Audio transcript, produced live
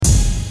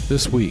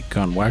This week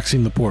on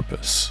Waxing the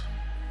Porpoise,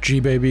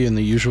 G-Baby and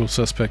the usual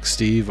suspect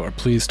Steve are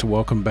pleased to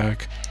welcome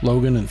back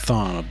Logan and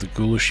Thon of the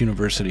Ghoulish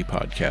University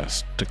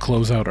podcast to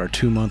close out our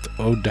 2-month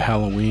ode to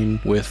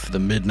Halloween with The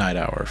Midnight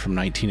Hour from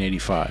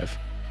 1985,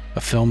 a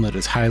film that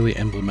is highly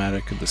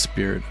emblematic of the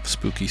spirit of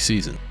spooky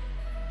season.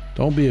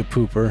 Don't be a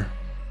pooper.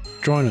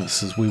 Join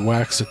us as we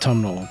wax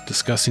autumnal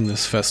discussing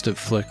this festive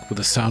flick with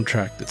a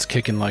soundtrack that's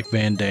kicking like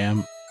Van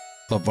Damme,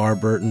 LeVar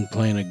Burton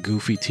playing a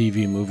goofy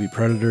TV movie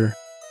Predator,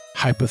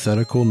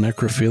 hypothetical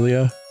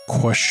necrophilia, ?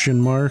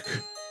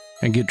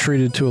 And get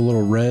treated to a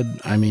little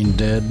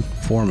dead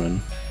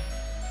Foreman.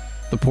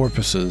 The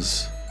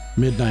porpoises,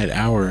 midnight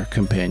hour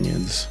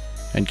companions,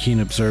 and keen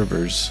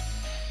observers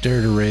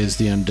dare to raise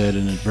the undead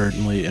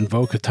inadvertently,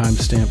 invoke a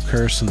timestamp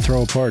curse, and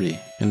throw a party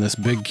in this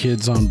big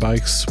kids on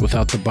bikes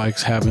without the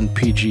bikes having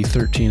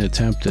PG-13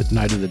 attempt at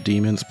Night of the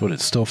Demons, but it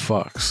still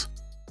fucks.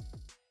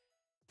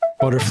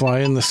 Butterfly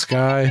in the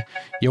sky,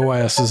 yo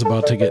ass is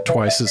about to get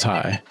twice as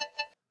high.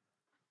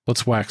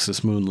 Let's wax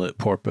this moonlit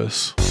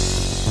porpoise.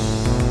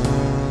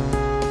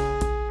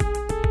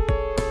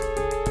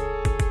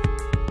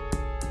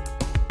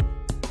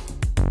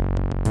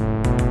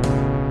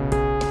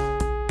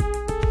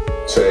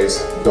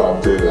 Chase,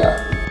 don't do that.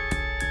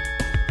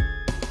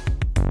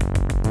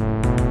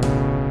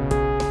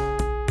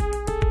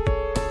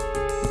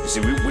 You see,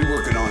 we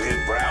working on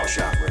his brow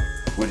chakra.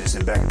 We're just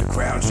in back of the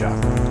crown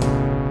chakra.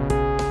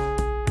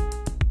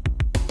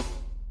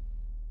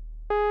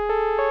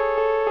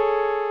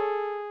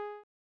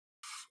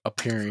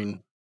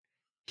 Appearing,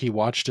 he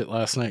watched it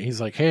last night.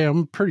 He's like, hey,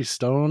 I'm pretty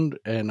stoned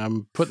and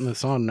I'm putting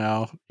this on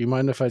now. Do you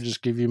mind if I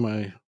just give you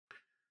my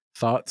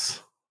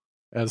thoughts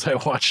as I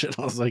watch it?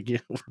 I was like, yeah,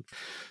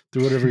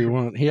 do whatever you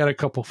want. He had a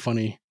couple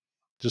funny,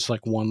 just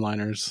like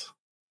one-liners.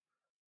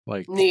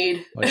 Like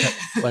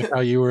how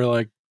you were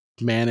like,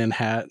 man in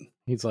hat.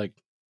 He's like,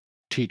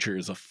 teacher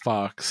is a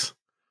fox.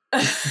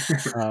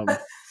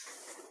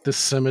 This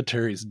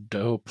cemetery's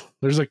dope.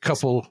 There's a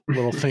couple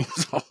little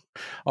things.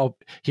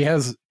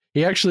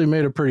 He actually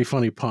made a pretty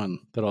funny pun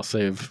that I'll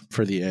save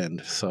for the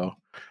end. So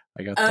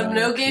I got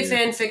no gay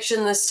fan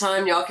fiction this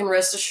time. Y'all can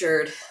rest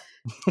assured.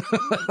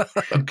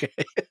 Okay.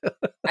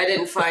 I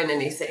didn't find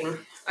anything.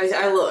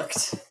 I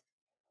looked.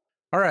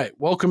 All right.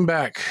 Welcome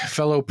back,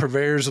 fellow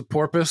purveyors of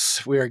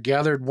porpoise. We are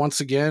gathered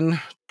once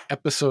again.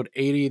 Episode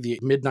 80, The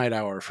Midnight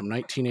Hour from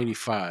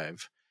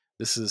 1985.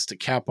 This is to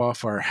cap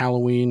off our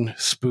Halloween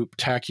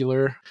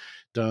spooktacular.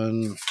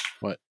 Done,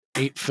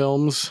 8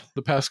 films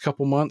the past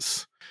couple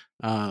months.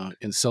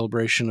 In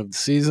celebration of the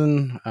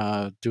season,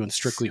 doing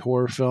strictly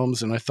horror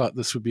films, and I thought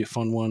this would be a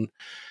fun one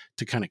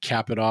to kind of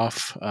cap it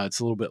off.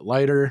 It's a little bit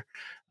lighter,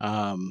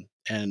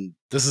 and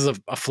this is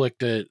a flick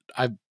that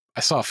I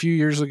saw a few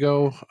years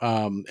ago,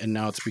 and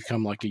now it's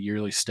become like a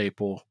yearly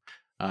staple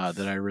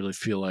that I really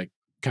feel like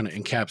kind of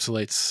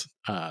encapsulates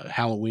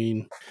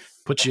Halloween,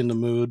 puts you in the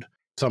mood.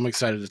 So I'm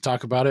excited to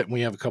talk about it, and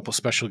we have a couple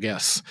special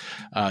guests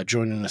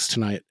joining us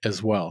tonight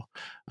as well.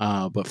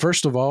 But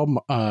first of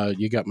all,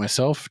 you got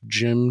myself,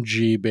 Jim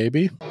G.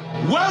 Baby.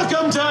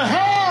 Welcome to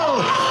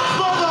hell,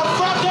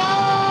 motherfucker!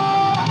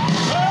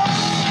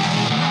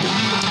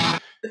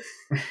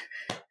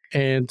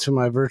 And to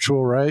my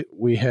virtual right,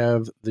 we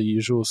have the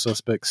usual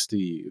suspect,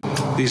 Steve.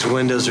 These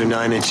windows are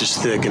 9 inches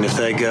thick, and if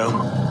they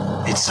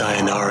go, it's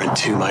sayonara in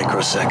 2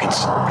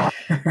 microseconds.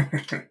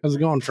 How's it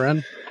going,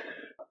 friend?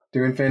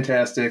 Doing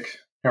fantastic.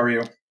 How are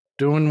you?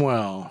 Doing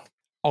well.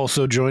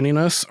 Also joining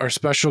us, our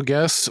special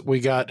guests,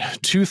 we got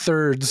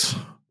 2/3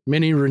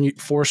 mini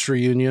forced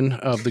reunion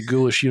of the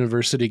Ghoulish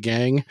University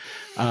gang.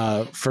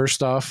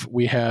 First off,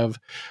 we have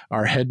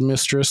our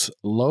headmistress,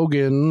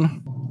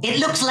 Logan. It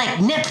looks like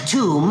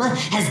Neptune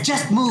has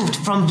just moved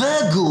from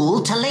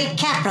Virgo to late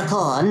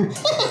Capricorn.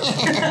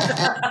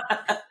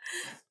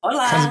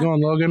 Hola. How's it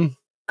going, Logan?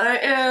 I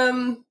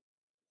am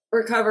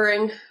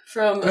recovering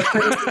from a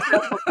pretty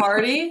successful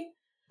party.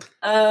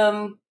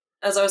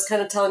 As I was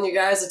kind of telling you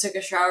guys, I took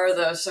a shower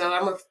though, so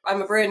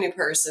I'm a brand new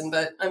person,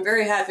 but I'm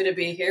very happy to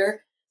be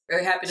here.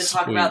 Very happy to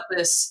talk about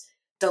this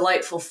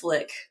delightful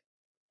flick.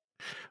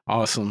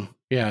 Awesome.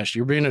 Yeah,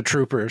 you're being a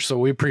trooper, so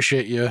we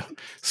appreciate you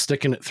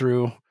sticking it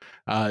through.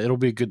 It'll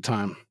be a good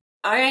time.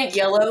 I ain't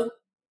yellow.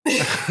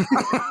 It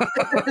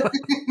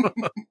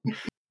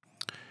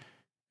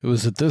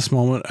was at this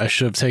moment I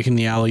should have taken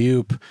the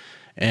alley-oop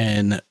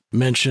and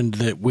mentioned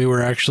that we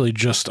were actually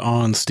just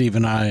on, Steve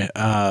and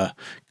I,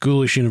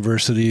 Ghoulish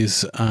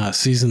University's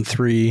season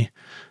 3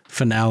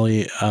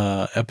 finale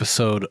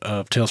episode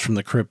of Tales from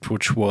the Crypt,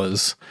 which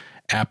was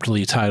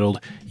aptly titled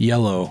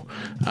Yellow,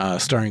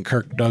 starring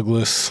Kirk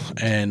Douglas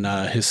and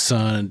his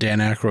son, Dan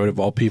Aykroyd,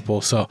 of all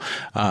people. So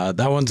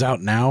that one's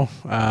out now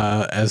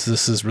as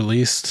this is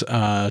released.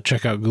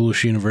 Check out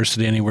Ghoulish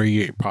University anywhere you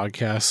get your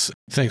podcasts.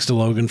 Thanks to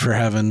Logan for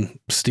having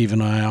Steve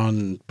and I on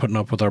and putting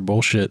up with our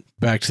bullshit.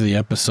 Back to the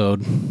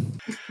episode.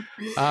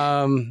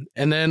 And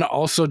then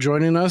also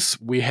joining us,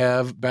 we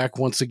have back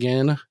once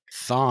again,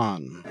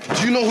 Thon.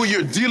 Do you know who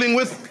you're dealing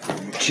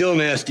with? Chill,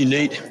 nasty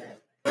Nate.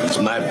 It's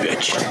my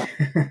bitch.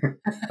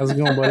 How's it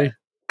going, buddy?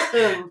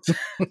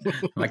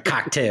 My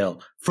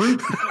cocktail.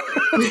 Fruit.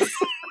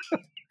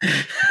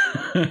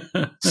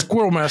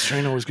 Squirrel Master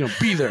ain't always going to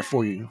be there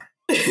for you.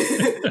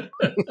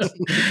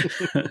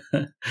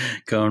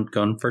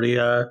 going pretty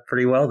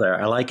well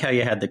there. I like how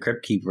you had the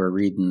Crypt Keeper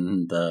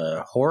reading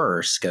the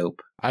horror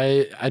scope.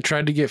 I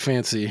tried to get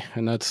fancy,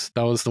 and that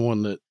was the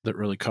one that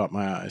really caught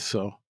my eye.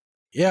 So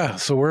yeah,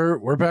 so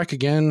we're back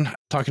again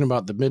talking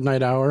about The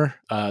Midnight Hour.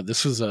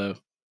 This was a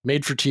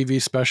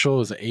made-for-TV special. It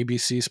was an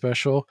ABC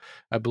special,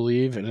 I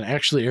believe, and it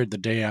actually aired the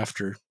day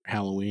after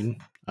Halloween,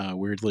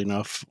 weirdly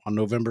enough, on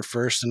November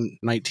 1st in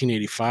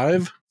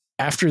 1985.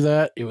 After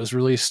that, it was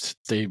released.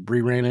 They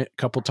reran it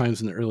a couple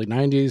times in the early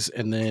 90s,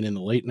 and then in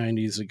the late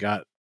 90s, it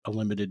got a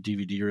limited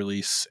DVD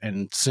release,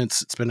 and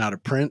since it's been out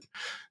of print,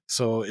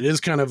 so it is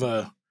kind of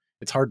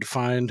it's hard to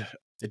find.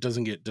 It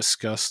doesn't get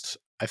discussed,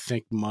 I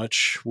think,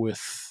 much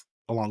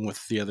along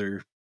with the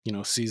other,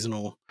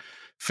 seasonal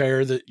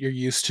fare that you're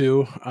used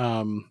to.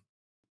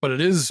 But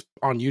it is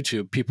on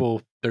YouTube.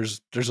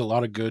 There's a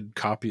lot of good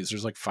copies.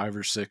 There's like 5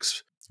 or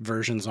 6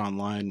 versions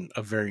online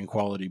of varying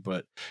quality,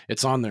 but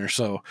it's on there.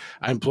 So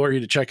I implore you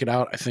to check it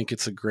out. I think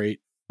it's a great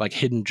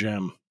hidden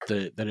gem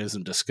that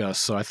isn't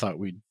discussed. So I thought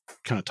we'd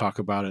kind of talk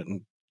about it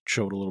and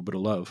show it a little bit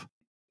of love.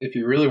 If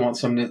you really want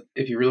some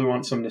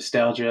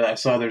nostalgia, I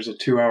saw there's a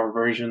 2-hour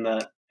version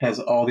that has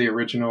all the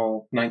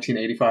original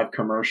 1985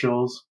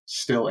 commercials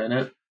still in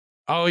it.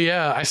 Oh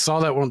yeah, I saw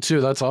that one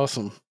too. That's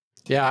awesome.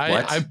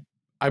 Yeah,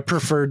 I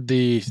preferred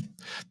the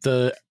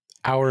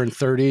hour and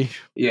 30.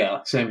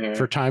 Yeah, same here.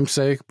 For time's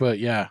sake, but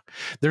yeah.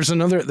 There's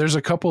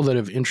a couple that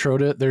have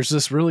introed it. There's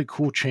this really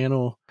cool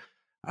channel.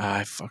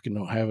 I fucking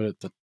don't have it at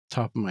the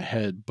top of my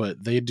head,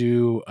 but they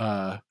do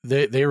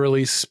they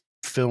release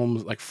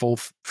films, like full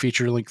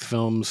feature-length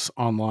films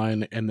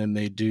online, and then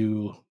they'll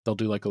do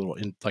like a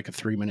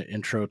 3-minute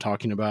intro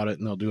talking about it,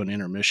 and they'll do an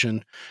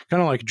intermission,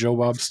 kind of like Joe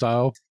Bob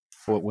style,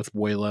 but with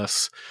way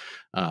less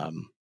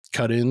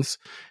cut-ins,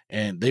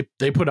 and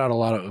they put out a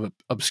lot of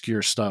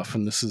obscure stuff,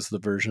 and this is the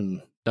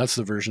version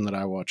that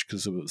I watched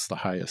because it was the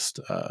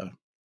highest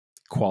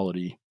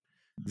quality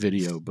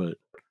video. But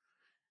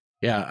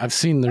yeah, I've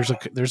seen there's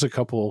a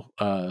couple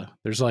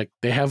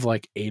they have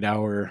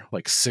 8-hour,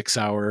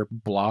 6-hour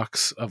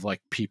blocks of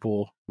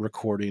people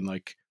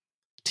recording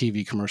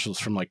TV commercials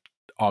from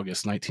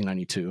August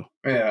 1992.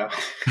 Yeah.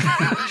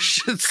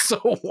 Shit's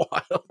so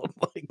wild.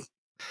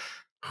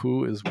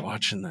 Who is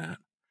watching that?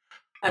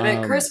 I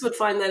bet Chris would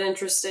find that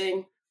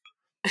interesting.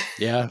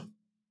 Yeah.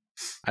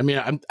 I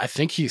mean, I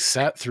think he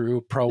sat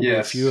through probably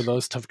a few of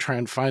those to try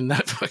and find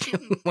that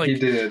fucking he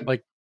did.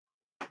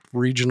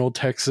 Regional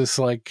Texas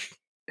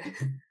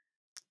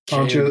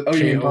Pancho. Oh,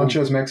 you mean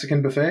Pancho's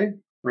Mexican Buffet?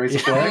 Raise the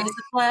flag. Raise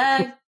the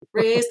flag.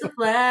 Raise the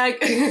flag.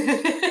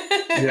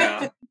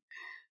 Yeah,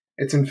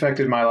 it's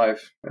infected my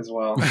life as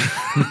well.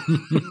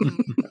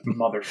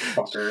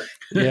 Motherfucker.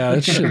 Yeah,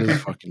 that shit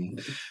is fucking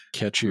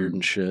catchier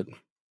and shit.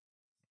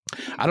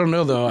 I don't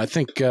know though. I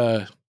think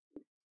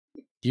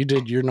you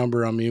did your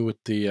number on me with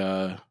the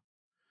what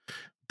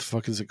the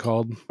fuck is it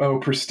called? Oh,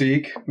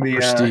 Prestique. The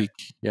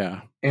Prestique,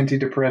 yeah.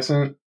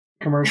 Antidepressant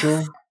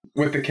commercial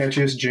with the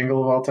catchiest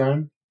jingle of all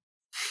time.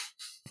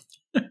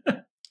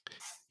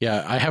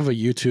 Yeah, I have a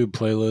YouTube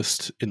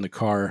playlist in the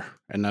car,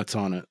 and that's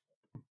on it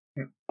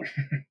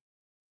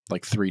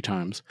 3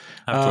 times.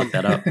 I'll look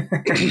that up.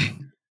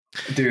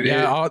 Dude,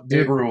 yeah,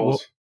 it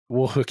rules.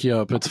 We'll hook you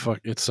up.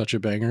 It's such a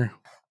banger.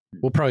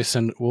 We'll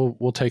probably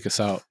we'll take us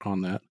out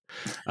on that.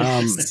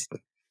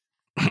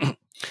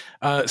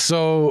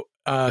 So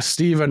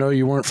Steve, I know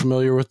you weren't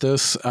familiar with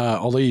this,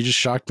 although you just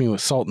shocked me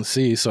with Salt and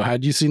Sea. So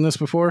had you seen this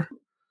before?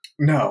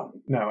 No,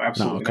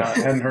 absolutely not.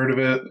 I hadn't heard of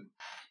it.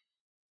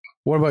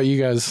 What about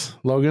you guys,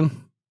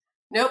 Logan?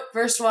 Nope,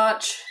 first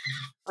watch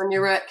on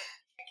your rec.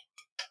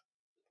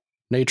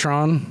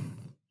 Natron?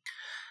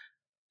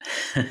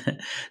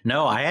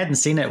 No, I hadn't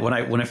seen it.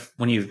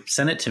 When you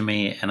sent it to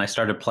me and I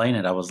started playing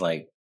it, I was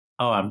like,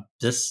 oh,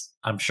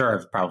 I'm sure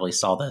I've probably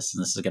saw this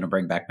and this is going to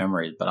bring back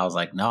memories. But I was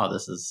like, no,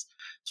 this is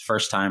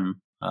first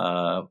time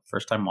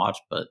watch,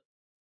 but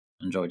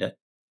enjoyed it.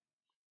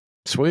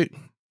 Sweet.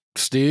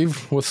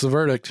 Steve, what's the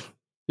verdict?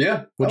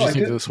 Yeah. What'd you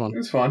think of this one? It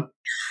was fun.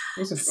 It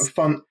was a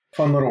fun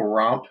little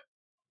romp.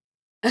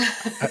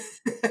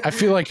 I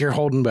feel like you're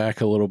holding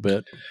back a little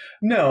bit.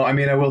 No, I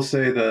mean, I will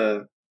say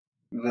the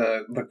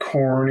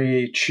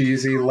corny,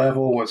 cheesy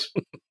level was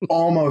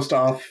almost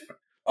off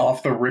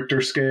the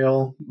Richter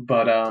scale,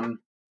 but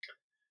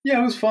yeah,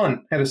 it was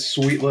fun. Had a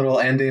sweet little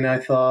ending, I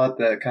thought,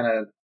 that kind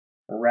of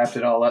wrapped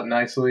it all up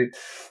nicely.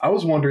 I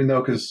was wondering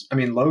though, because I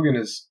mean, Logan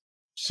is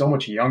so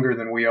much younger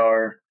than we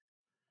are.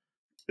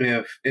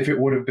 If it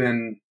would have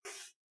been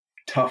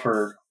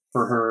tougher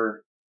for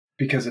her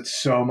because it's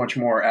so much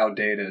more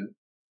outdated.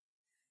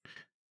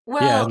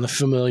 Well, yeah, and the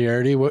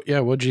familiarity.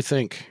 What'd you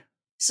think?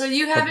 So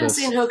you haven't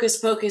seen Hocus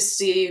Pocus,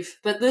 Steve,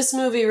 but this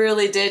movie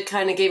really did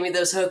kind of give me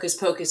those Hocus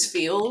Pocus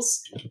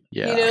feels.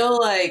 Yeah. You know,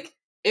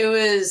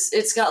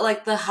 it's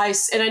got the high,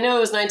 and I know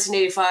it was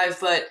 1985,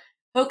 but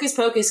Hocus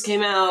Pocus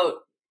came out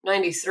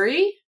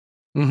 93?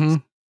 Mm-hmm.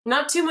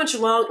 Not too much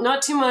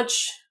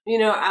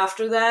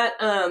after that.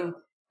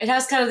 It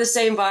has kind of the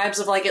same vibes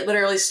of like it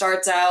literally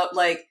starts out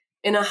like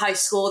in a high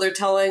school. They're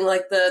telling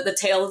like the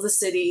tale of the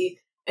city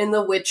and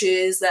the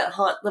witches that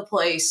haunt the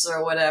place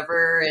or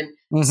whatever, and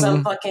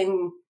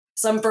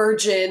some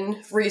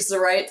virgin reads the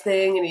right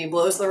thing and he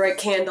blows the right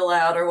candle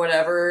out or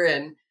whatever,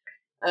 and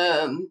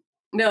so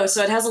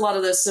it has a lot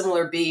of those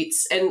similar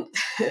beats. And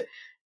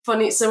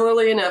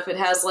similarly enough, it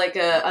has like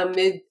a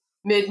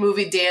mid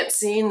movie dance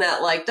scene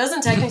that like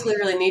doesn't technically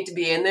really need to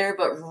be in there,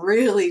 but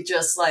really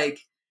just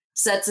like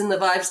sets in the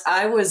vibes.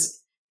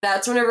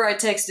 That's whenever I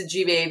texted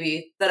G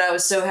Baby that I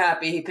was so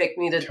happy he picked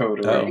me to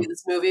review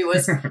this movie,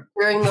 was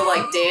during the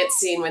like dance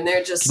scene when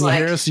they're just Can you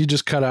hear us? You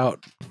just cut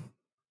out.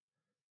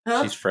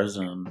 Huh? She's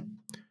frozen.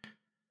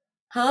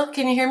 Huh?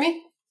 Can you hear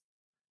me?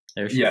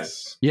 There she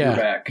Yes. Yeah. You're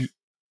back.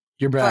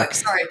 You're back. Fuck,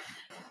 sorry.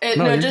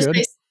 You're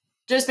good.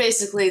 Just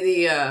basically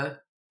the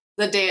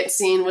dance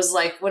scene was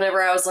like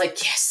whenever I was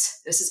like,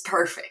 yes, this is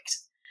perfect.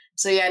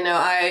 So yeah, no,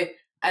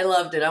 I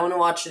loved it. I want to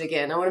watch it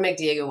again. I want to make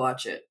Diego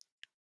watch it.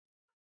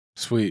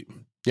 Sweet.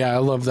 Yeah, I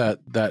love that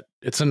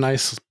it's a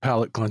nice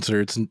palate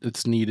cleanser.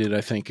 It's needed,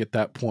 I think, at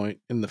that point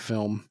in the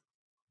film.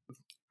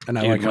 And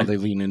I like how they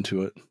lean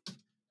into it.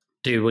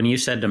 Dude, when you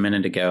said a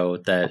minute ago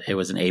that it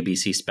was an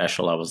ABC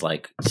special, I was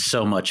like,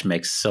 so much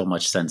makes so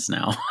much sense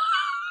now.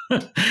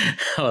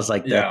 I was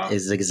like, that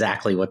is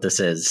exactly what this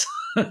is.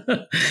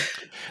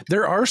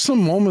 There are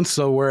some moments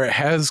though where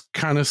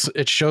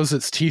it shows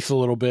its teeth a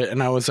little bit,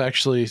 and I was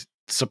actually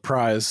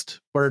surprised,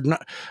 or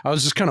not. I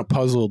was just kind of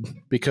puzzled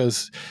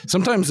because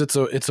sometimes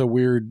it's a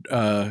weird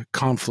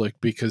conflict,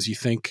 because you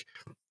think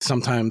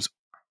sometimes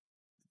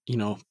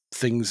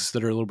things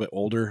that are a little bit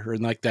older or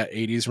in like that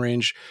 80s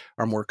range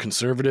are more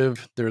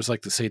conservative. There's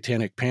like the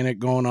satanic panic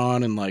going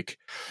on, and like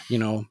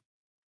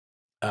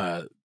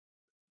but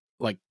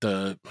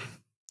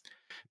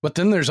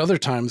then there's other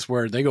times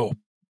where they go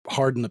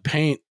hard in the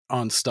paint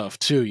on stuff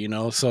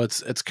too, so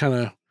it's kind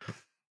of,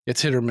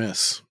 it's hit or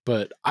miss.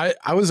 But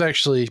I was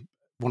actually,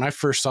 when I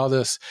first saw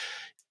this,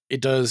 it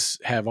does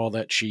have all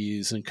that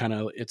cheese and kind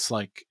of, it's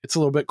like, it's a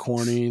little bit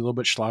corny, a little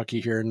bit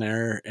schlocky here and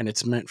there, and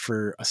it's meant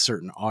for a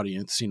certain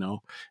audience.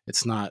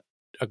 It's not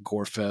a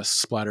gore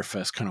fest, splatter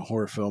fest kind of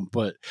horror film,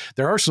 but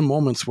there are some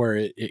moments where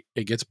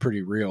it gets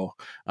pretty real.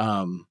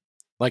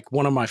 Like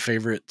one of my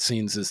favorite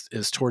scenes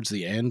is towards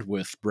the end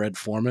with Red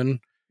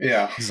Foreman.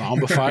 Yeah.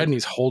 Zombified, and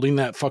he's holding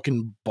that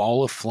fucking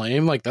ball of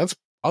flame. Like I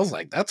was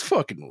like, that's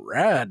fucking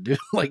rad, dude.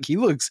 Like he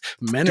looks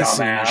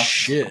menacing as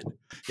shit.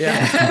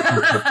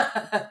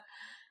 Yeah.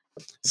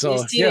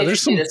 So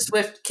there's some a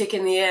swift kick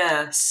in the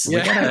ass.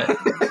 Yeah.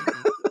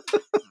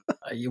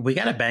 We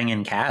got a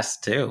banging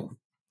cast too.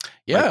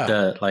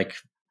 Yeah. Like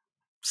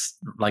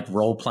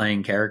role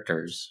playing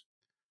characters.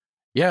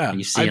 Yeah.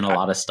 You see in a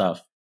lot of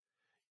stuff.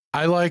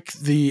 I like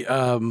the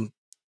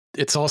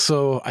it's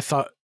also, I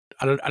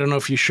don't know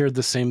if you shared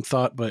the same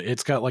thought, but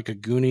it's got like a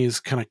Goonies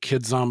kind of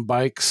kids on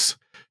bikes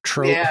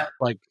trope,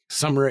 like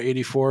Summer of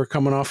 '84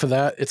 coming off of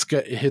that.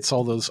 It hits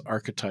all those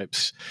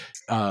archetypes.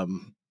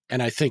 And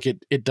I think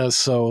it does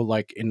so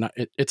like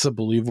it's a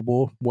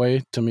believable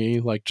way to me,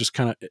 like just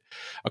kind of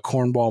a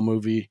cornball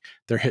movie.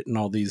 They're hitting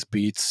all these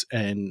beats,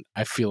 and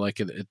I feel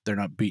like they're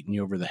not beating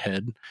you over the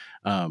head.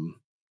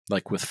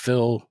 Like with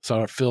Phil,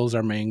 so Phil's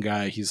our main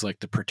guy. He's like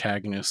the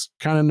protagonist,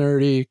 kind of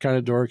nerdy, kind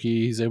of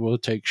dorky. He's able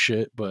to take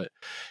shit, but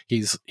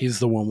he's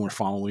the one we're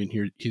following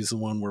here. He's the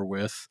one we're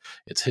with.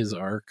 It's his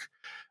arc.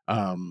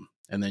 And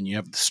then you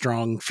have the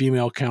strong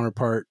female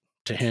counterpart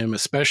to him,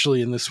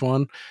 especially in this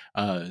one,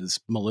 is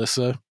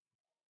Melissa.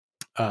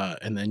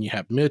 And then you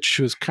have Mitch,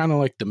 who's kind of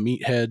like the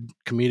meathead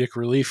comedic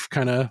relief,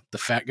 kind of the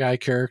fat guy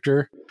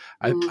character.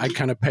 I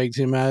kind of pegged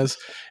him as,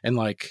 and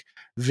like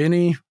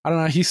Vinny, I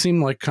don't know, he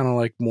seemed like kind of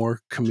like more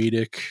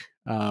comedic,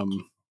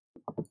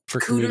 for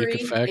comedic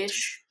effect.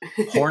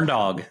 Horn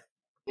dog.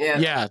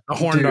 Yeah, the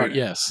horn dog.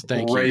 Yes,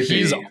 thank you. Rapey.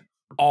 He's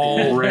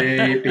all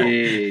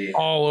rapey,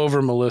 all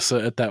over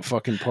Melissa at that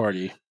fucking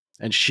party,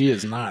 and she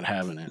is not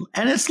having it.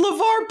 And it's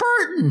LeVar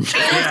Burton.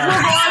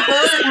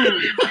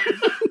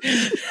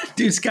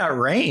 Dude's got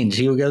range.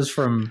 He goes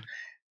from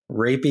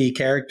rapey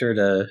character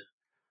to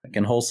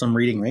fucking wholesome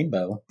Reading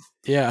Rainbow.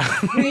 Yeah.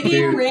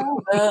 Reading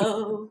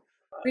Rainbow.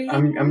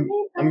 I'm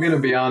gonna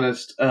be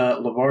honest.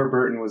 LeVar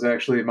Burton was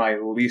actually my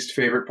least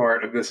favorite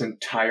part of this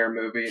entire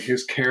movie.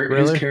 His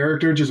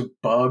character just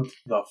bugged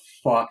the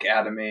fuck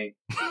out of me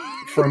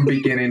from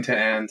beginning to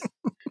end.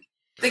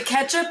 The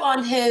ketchup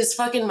on his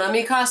fucking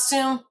mummy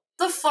costume.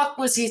 The fuck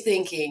was he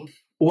thinking?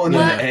 Well, and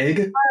then the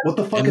egg. What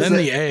the fuck and is then that?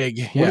 the egg.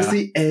 Yeah. What is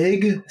the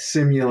egg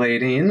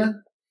simulating?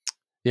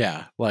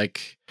 Yeah,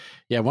 like,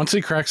 once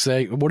he cracks the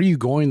egg, what are you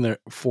going there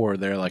for?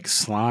 They're like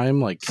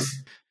slime, like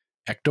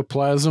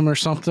ectoplasm or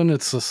something?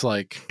 It's just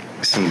like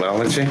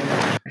Symbology.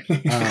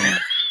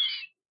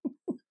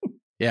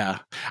 Yeah,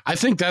 I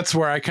think that's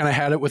where I kind of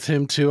had it with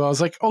him too. I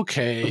was like,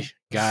 okay,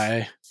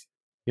 guy.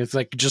 It's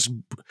like just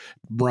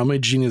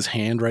rummaging his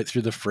hand right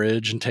through the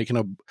fridge and taking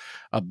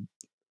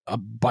a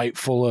bite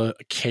full of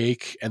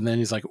cake, and then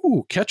he's like,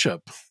 ooh,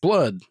 ketchup,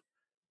 blood.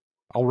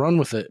 I'll run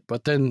with it.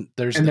 But then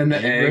there's the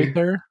egg right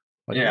there.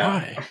 Like,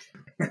 Yeah.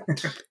 why?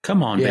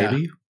 Come on, Yeah.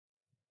 baby.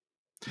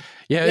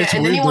 Yeah, Yeah, it's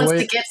and weird then he the wants way.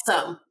 to get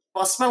some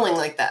while smelling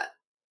like that.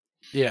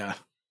 Yeah.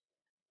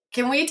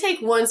 Can we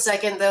take 1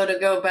 second though to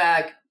go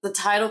back? The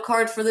title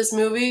card for this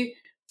movie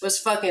was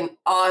fucking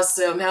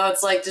awesome. How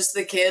it's like just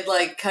the kid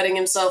like cutting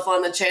himself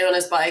on the chain on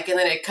his bike, and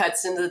then it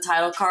cuts into the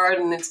title card,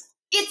 and it's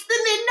the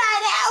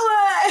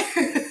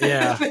midnight hour.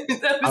 Yeah.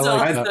 That I was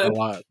like that a awesome.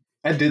 lot.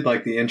 I did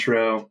like the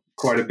intro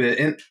quite a bit,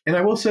 and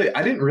I will say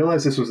I didn't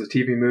realize this was a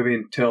TV movie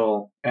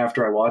until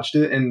after I watched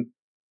it, and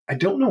I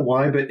don't know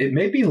why, but it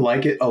made me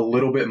like it a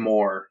little bit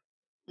more.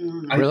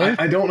 Mm. Really?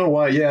 I don't know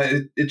why. Yeah,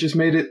 it just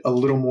made it a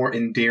little more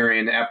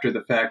endearing after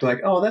the fact.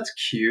 Like, oh, that's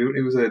cute.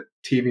 It was a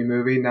TV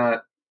movie,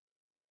 not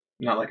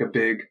like a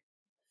big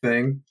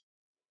thing.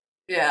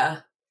 Yeah,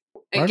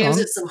 it Right gives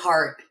on. it some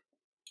heart.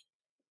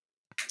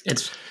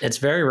 It's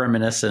very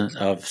reminiscent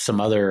of some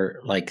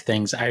other like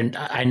things.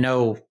 I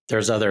know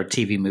there's other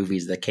TV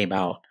movies that came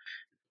out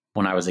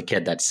when I was a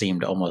kid that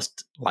seemed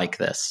almost like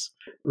this.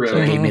 So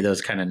Really. it gave me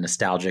those kind of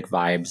nostalgic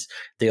vibes.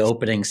 The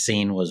opening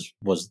scene was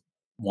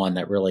one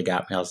that really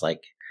got me. I was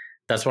like,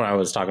 that's what I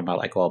was talking about.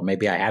 Like, well,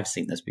 maybe I have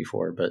seen this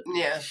before, but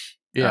Yeah,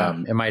 Yeah.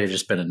 it might have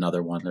just been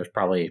another one. There's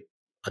probably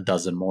a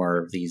dozen more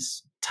of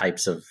these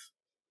types of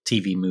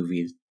TV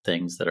movie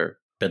things that are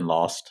been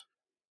lost.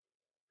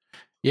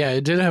 Yeah,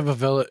 it did have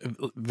a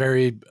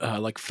very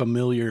like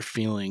familiar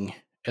feeling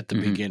at the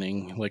Mhm.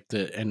 beginning, like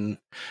and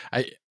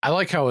I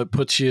like how it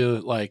puts you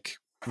like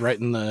right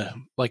in the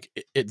like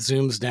it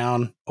zooms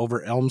down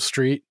over Elm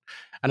Street.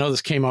 I know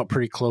this came out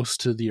pretty close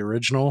to the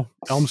original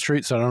Elm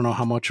Street, so I don't know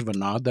how much of a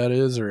nod that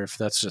is, or if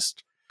that's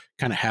just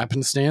kind of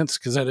happenstance,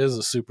 because that is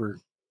a super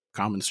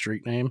common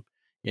street name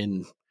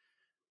in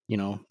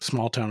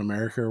small town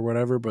America or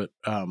whatever. But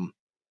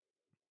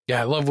yeah,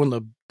 I love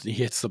when he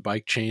hits the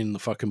bike chain, the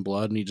fucking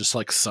blood, and he just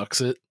like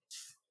sucks it,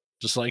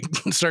 just like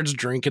starts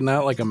drinking that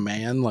like a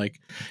man. Like,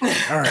 all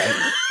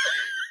right,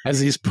 as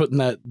he's putting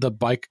the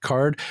bike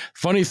card.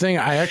 Funny thing,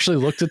 I actually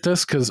looked at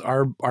this because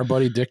our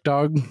buddy Dick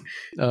Dog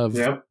of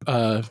Yep.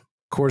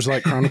 Coors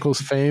Light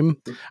Chronicles fame,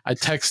 I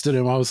texted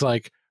him. I was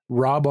like,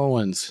 Rob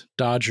Owens,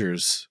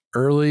 Dodgers,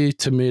 early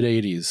to mid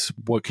 '80s.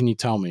 What can you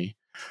tell me?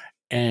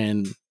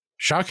 And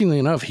shockingly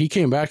enough, he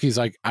came back. He's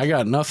like, I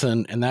got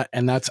nothing, and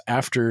that's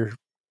after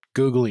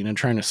Googling and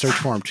trying to search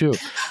for him too.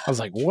 I was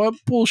like, what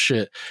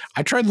bullshit?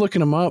 I tried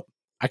looking him up.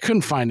 I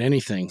couldn't find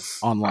anything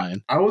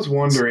online. I was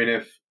wondering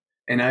if,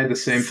 and I had the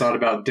same thought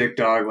about Dick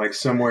Dog, like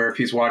somewhere if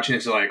he's watching,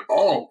 it's like,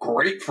 oh,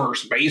 great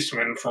first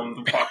baseman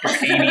from the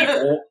fucking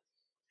 84.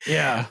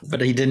 Yeah. But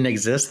he didn't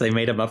exist. They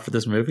made him up for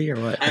this movie or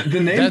what? The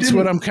name That's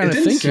what I'm kinda it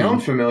didn't thinking.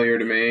 sound familiar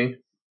to me,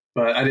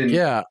 but I didn't.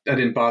 Yeah. I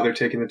didn't bother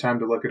taking the time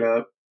to look it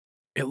up.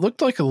 It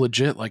looked like a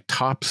legit like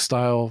top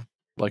style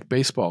like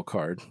baseball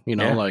card,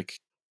 Yeah. like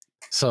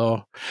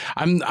so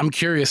I'm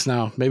curious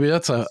now. Maybe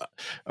that's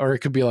or it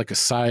could be like a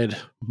side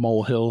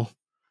molehill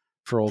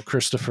for old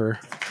Christopher,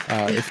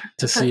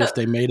 to see if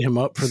they made him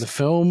up for the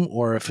film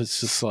or if it's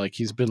just like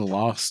he's been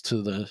lost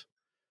to the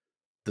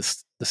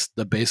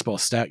baseball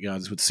stat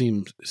gods, which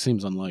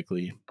seems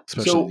unlikely,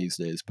 especially So- these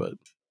days. But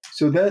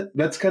So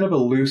that's kind of a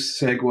loose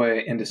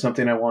segue into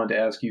something I wanted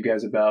to ask you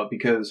guys about,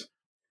 because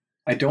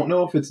I don't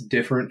know if it's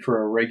different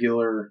for a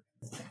regular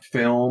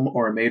film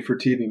or a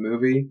made-for-TV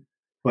movie,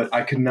 but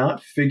I could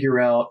not figure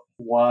out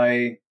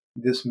why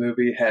this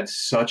movie had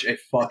such a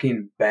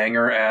fucking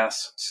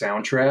banger-ass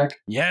soundtrack.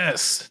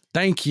 yes,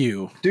 thank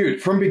you.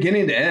 Dude, from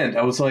beginning to end,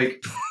 I was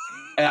like,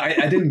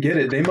 I didn't get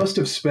it. They must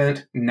have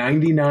spent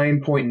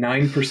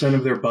 99.9%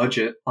 of their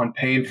budget on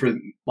paying for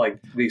like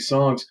these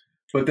songs.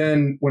 But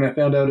then when I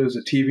found out it was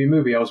a TV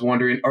movie, I was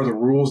wondering, are the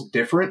rules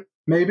different?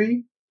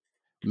 Maybe.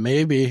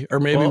 Maybe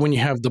Well- when you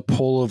have the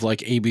pull of like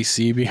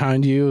ABC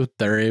behind you,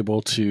 they're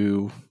able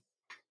to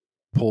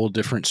pull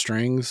different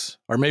strings,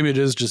 or maybe it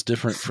is just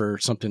different for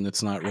something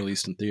that's not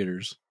released in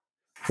theaters.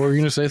 What were you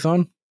gonna say,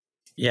 Thon?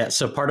 Yeah.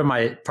 So part of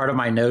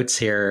my notes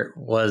here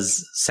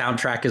was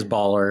soundtrack is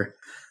baller.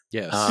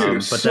 Yes. Dude,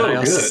 But so then I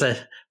also good.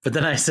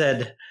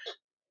 said,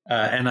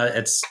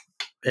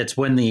 it's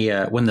when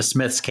the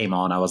Smiths came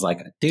on, I was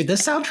like, dude,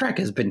 this soundtrack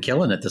has been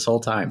killing it this whole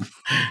time.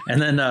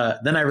 And then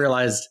I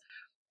realized,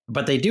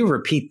 but they do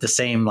repeat the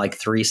same like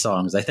 3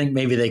 songs. I think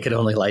maybe they could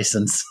only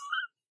license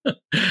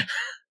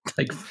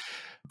like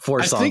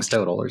 4 I songs think-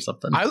 total or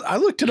something. I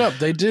looked it up.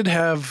 They did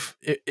have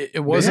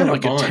it wasn't had a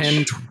like a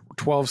bunch. 10,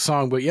 12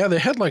 song, but yeah, they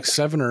had like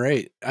 7 or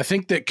 8. I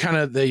think that kind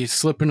of they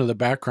slip into the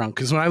background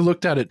because when I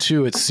looked at it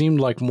too, it seemed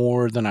like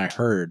more than I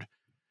heard.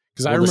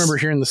 Because I Well, remember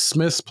hearing the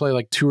Smiths play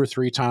like 2 or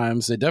 3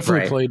 times. They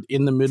definitely Right. played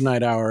In the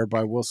Midnight Hour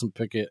by Wilson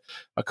Pickett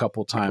a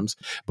couple times.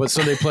 But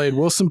so they played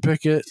Wilson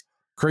Pickett,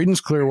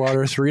 Creedence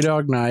Clearwater, Three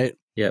Dog Night,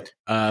 Yep.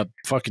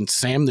 fucking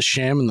Sam the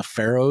Sham and the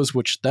Pharaohs,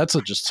 which that's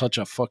just such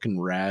a fucking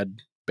rad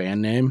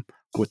band name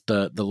with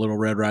the Little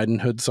Red Riding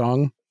Hood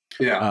song.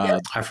 Yeah.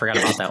 I forgot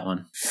about that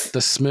one.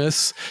 The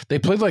Smiths, they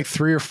played like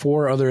 3 or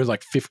 4 other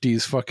like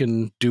 50s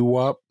fucking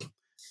doo-wop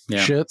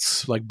Yeah.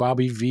 shits. Like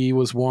Bobby V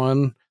was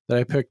one that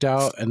I picked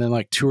out, and then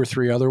like 2 or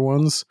 3 other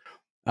ones.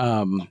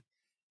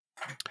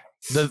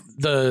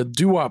 the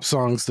doo-wop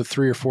songs, the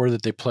 3 or 4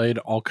 that they played,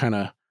 all kind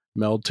of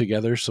meld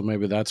together. So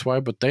maybe that's why.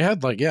 But they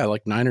had like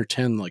 9 or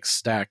 10 like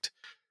stacked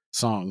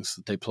songs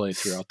that they play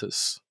throughout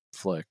this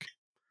flick.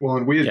 Well,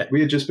 and we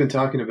had just been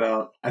talking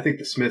about, I think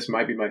the Smiths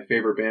might be my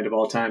favorite band of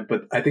all time,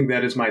 but I think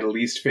that is my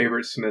least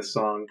favorite Smiths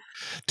song.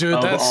 Dude,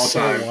 of that's all so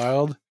time.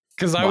 wild.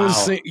 Because I was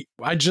saying,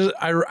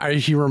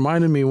 he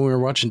reminded me when we were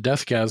watching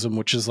Deathgasm,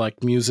 which is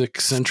like music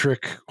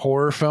centric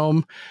horror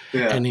film.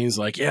 Yeah. And he's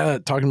like, yeah,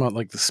 talking about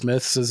like the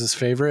Smiths as his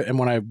favorite. And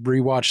when I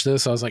rewatched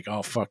this, I was like,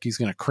 oh, fuck, he's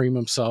going to cream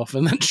himself.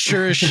 And then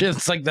sure as shit,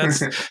 it's like, that's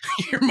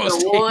your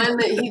most The one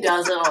that he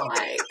doesn't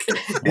like.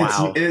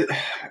 Wow.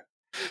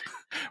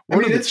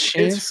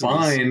 It's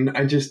fine.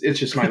 It's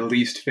just my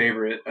least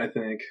favorite, I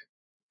think.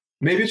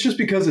 Maybe it's just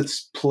because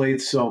it's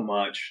played so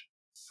much.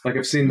 Like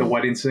I've seen The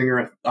Wedding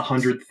Singer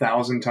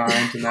 100,000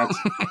 times, and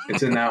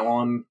it's in that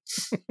one.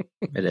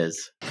 It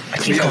is. I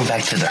keep going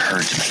back to the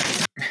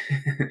herdsman.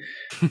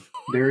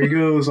 There he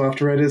goes, off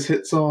to write his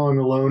hit song,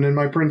 Alone in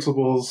My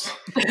Principles.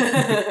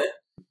 Yeah,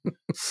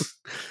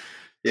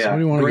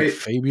 Somebody want to get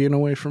Fabian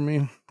away from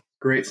me?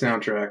 Great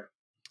soundtrack.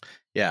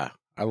 Yeah,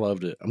 I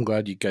loved it. I'm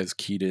glad you guys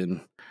keyed in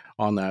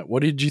on that.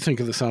 What did you think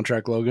of the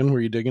soundtrack, Logan? Were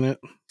you digging it?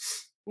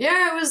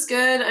 Yeah, it was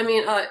good. I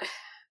mean,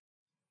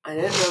 I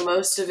didn't know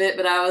most of it,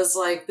 but I was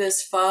like,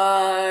 this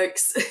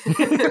fucks.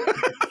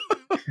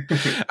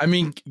 I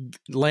mean,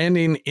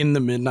 landing in the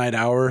midnight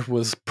hour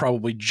was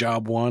probably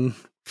job one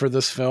for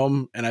this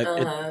film, and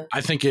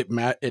I think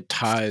it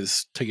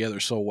ties together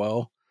so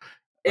well.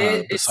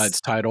 Besides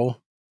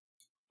title,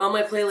 on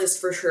my playlist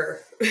for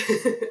sure.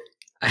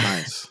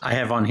 Nice. I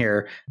have on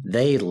here,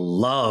 they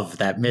love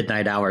that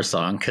midnight hour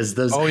song because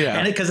those. Oh yeah,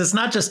 and because it's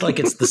not just like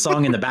it's the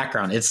song in the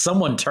background; it's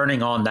someone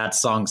turning on that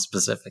song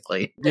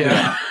specifically.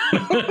 Yeah.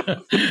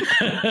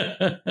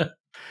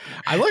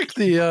 I liked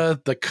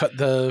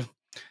the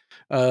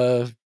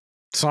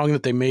song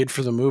that they made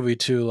for the movie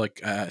too.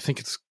 Like I think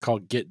it's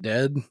called "Get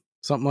Dead,"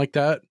 something like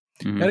that.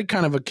 Mhm. It had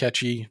kind of a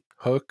catchy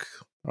hook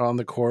on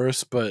the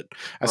chorus, but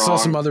I saw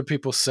some other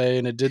people say,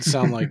 and it did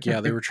sound like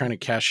they were trying to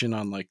cash in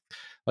on like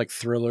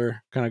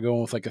Thriller, kind of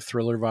going with like a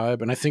Thriller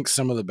vibe. And I think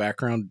some of the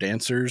background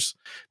dancers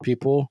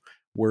people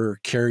were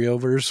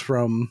carryovers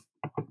from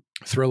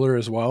Thriller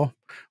as well,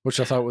 which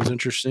I thought was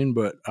interesting.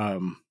 But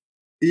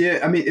yeah,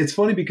 I mean, it's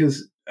funny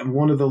because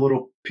one of the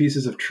little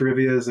pieces of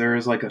trivia is there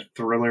is like a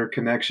Thriller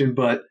connection,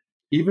 but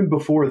even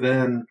before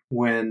then,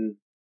 when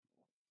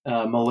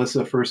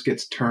Melissa first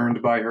gets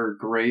turned by her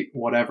great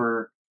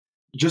whatever,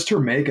 just her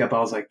makeup, I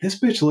was like, this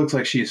bitch looks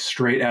like she's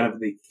straight out of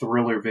the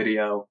Thriller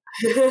video.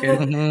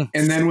 And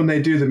then when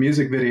they do the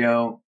music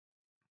video,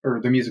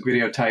 or the music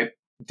video type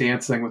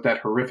dancing with that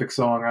horrific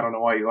song, I don't know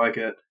why you like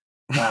it.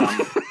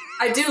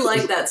 I do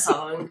like that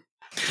song.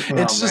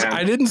 It's just,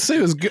 I didn't say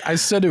it was good. I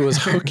said it was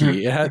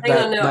hooky. It had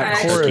that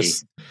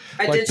chorus.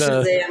 I did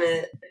Shazam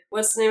it.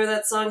 What's the name of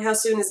that song? How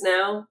Soon Is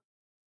Now?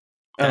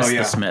 That's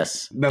the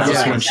Smiths.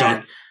 That's when she.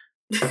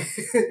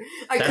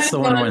 That's the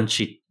one when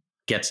she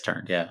gets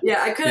turned. Yeah.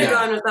 Yeah, I could have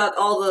gone without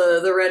all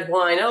the red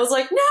wine. I was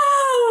like, no,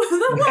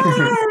 the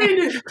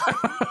wine.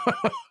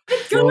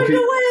 It's going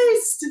to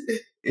waste.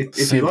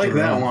 If you like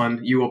that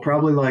one, you will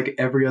probably like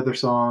every other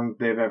song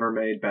they've ever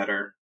made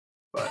better.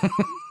 But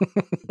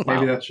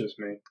maybe that's just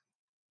me.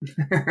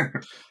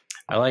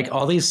 I like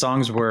all these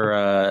songs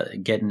were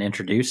getting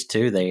introduced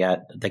to. They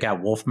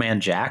got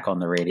Wolfman Jack on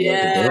the radio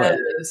to do it.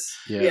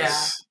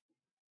 Yes.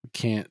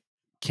 Can't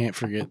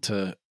forget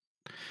to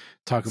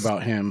talk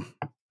about him.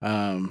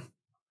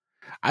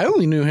 I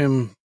only knew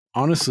him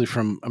honestly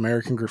from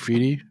American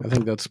Graffiti. I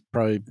think that's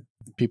probably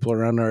people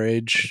around our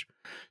age,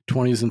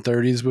 20s and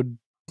 30s would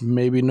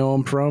maybe know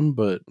him from,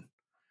 but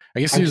I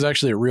guess he was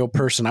actually a real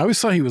person. I always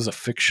thought he was a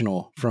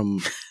fictional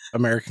from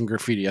American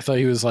Graffiti. I thought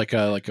he was like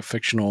a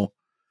fictional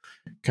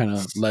kind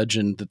of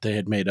legend that they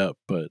had made up,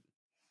 but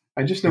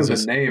I just know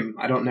the name.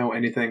 I don't know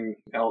anything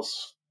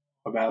else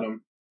about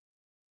him.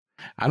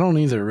 I don't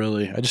either,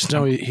 really. I just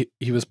know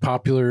he was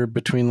popular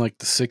between like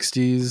the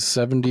 60s,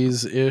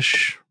 70s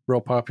ish,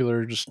 real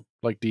popular, just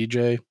like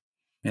DJ.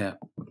 Yeah.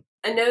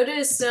 I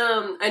noticed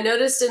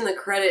in the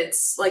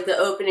credits, like the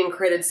opening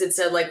credits, it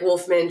said like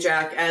Wolfman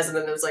Jack as, and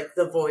then it was like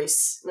the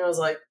voice. And I was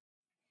like,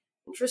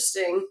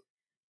 interesting.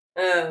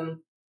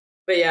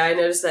 But yeah, I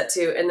noticed that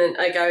too. And then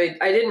like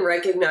I didn't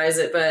recognize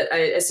it, but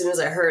as soon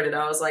as I heard it,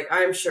 I was like,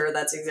 I'm sure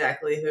that's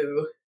exactly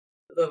who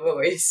the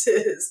voice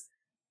is.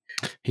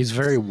 He's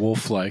very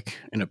wolf-like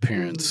in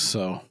appearance,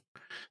 so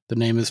the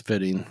name is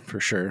fitting for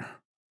sure.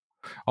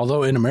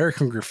 Although in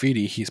American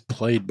Graffiti, he's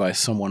played by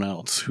someone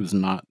else who's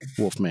not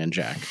Wolfman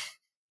Jack,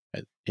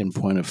 in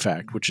point of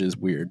fact, which is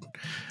weird.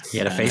 He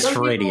had a face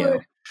for radio.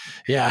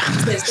 Yeah.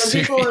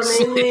 Some people are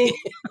mainly...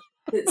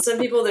 Some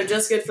people, they're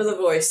just good for the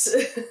voice.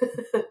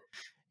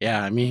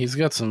 Yeah, I mean, he's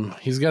got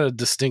a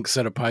distinct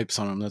set of pipes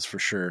on him, that's for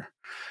sure.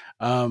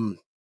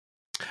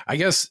 I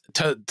guess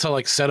to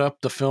like set up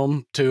the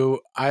film too,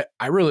 I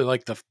really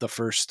like the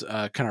first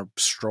kind of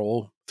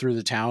stroll through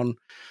the town,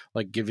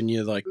 like giving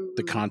you like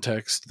the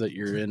context that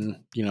you're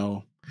in,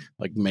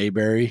 like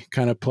Mayberry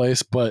kind of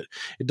place. But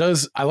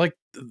I like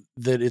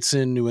that it's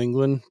in New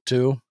England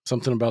too.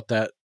 Something about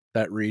that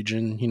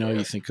region. You know,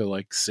 you think of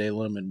like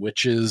Salem and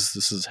witches.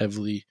 This is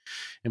heavily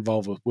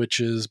involved with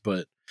witches,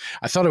 but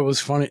I thought it was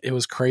funny. It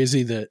was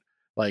crazy that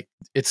like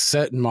it's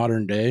set in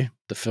modern day.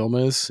 The film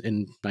is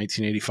in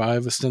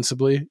 1985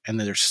 ostensibly, and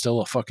then there's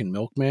still a fucking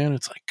milkman.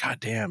 It's like,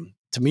 goddamn.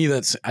 To me,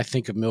 I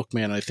think of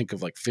milkman. I think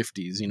of like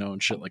 50s, you know,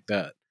 and shit like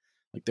that.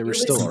 Like they were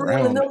still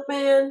around. The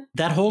milkman.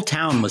 That whole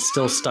town was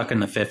still stuck in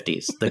the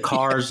 50s. The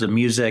cars, the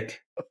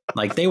music,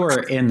 like they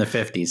were in the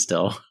 50s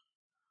still.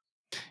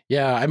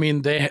 Yeah, I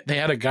mean they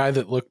had a guy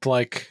that looked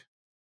like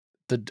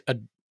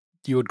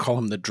you would call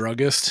him the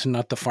druggist,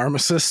 not the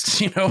pharmacist,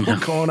 you know,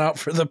 going out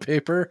for the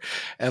paper,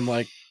 and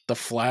like the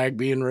flag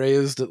being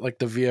raised at like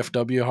the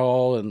VFW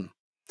hall and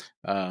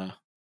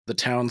the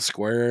town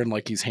square, and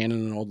like he's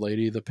handing an old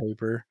lady the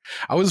paper.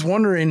 I was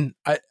wondering,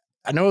 I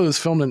know it was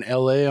filmed in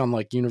LA on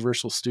like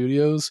Universal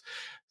Studios,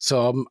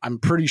 so I'm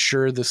pretty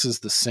sure this is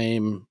the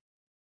same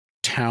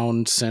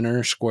town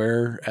center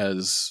square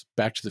as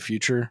Back to the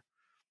Future.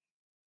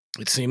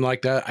 It seemed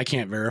like that. I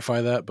can't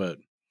verify that, but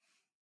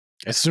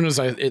as soon as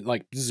it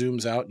like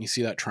zooms out and you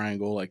see that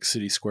triangle like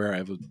City Square,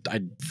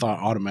 I thought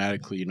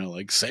automatically, you know,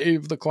 like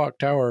save the clock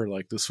tower.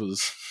 Like this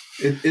was.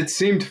 It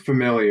seemed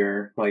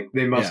familiar. Like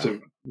they must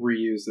have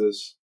reused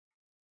this.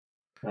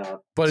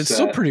 But it's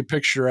still pretty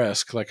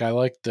picturesque. Like I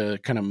like the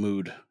kind of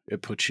mood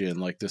it puts you in.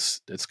 Like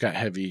this, it's got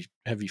heavy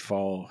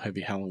fall,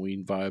 heavy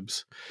Halloween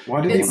vibes.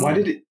 Why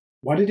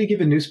did he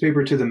give a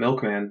newspaper to the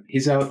milkman?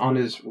 He's out on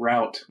his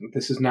route.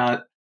 This is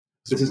not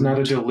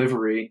a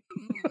delivery.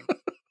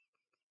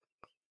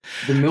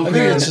 The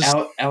milkman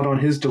out on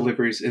his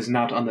deliveries is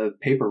not on the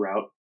paper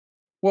route.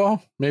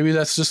 Well, maybe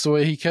that's just the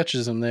way he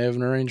catches them. They have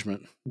an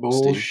arrangement.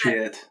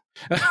 Bullshit.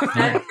 back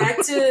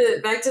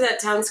to that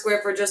town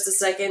square for just a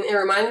second. It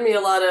reminded me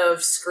a lot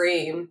of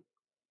Scream.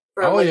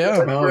 From,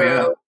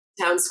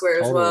 town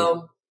square as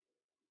well.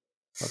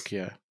 Fuck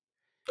yeah!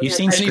 You've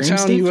seen Scream, Town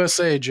Steve?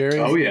 USA, Jerry?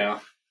 Oh yeah.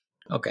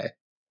 Okay.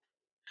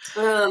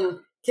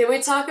 Can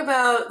we talk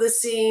about the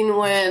scene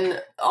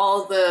when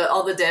all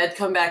the dead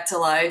come back to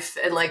life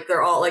and like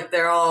they're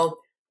all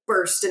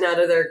bursting out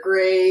of their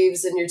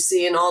graves, and you're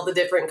seeing all the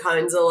different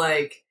kinds of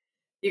like,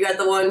 you got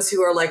the ones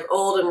who are like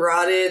old and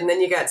rotted, and then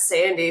you got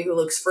Sandy who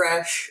looks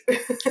fresh.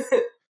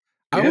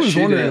 I was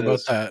wondering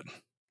about that.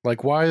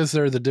 Like, why is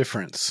there the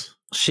difference?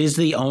 She's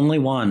the only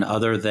one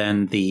other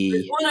than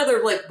There's one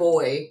other like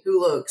boy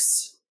who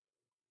looks,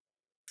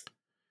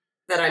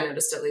 that I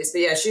noticed at least.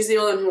 But yeah, she's the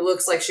only one who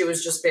looks like she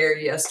was just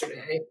buried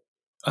yesterday.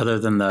 other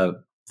than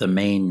the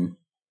main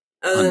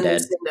other undead. Than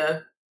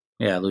Lucinda.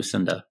 Yeah,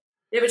 Lucinda.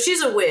 Yeah, but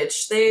she's a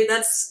witch.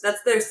 That's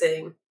their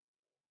thing.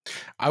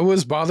 I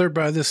was bothered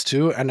by this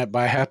too, and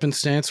by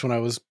happenstance, when I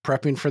was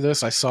prepping for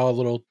this, I saw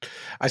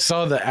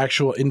the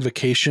actual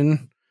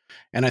invocation,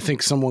 and I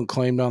think someone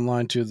claimed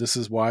online too. This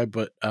is why,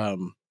 but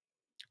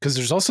because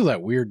there's also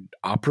that weird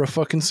opera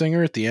fucking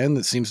singer at the end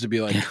that seems to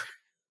be like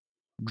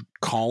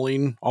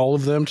calling all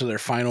of them to their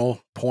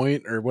final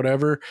point or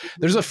whatever.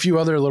 There's a few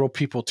other little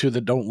people too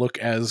that don't look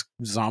as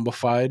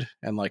zombified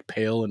and like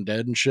pale and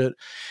dead and shit,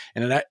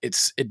 and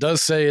it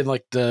does say in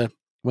like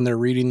when they're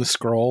reading the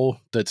scroll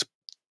that's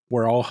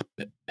where all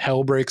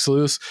hell breaks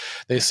loose,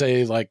 they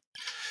say like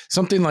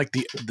something like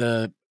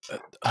the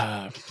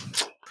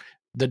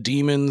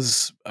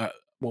demons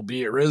will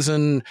be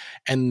arisen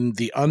and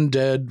the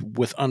undead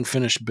with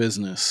unfinished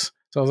business.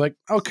 So I was like,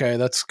 okay,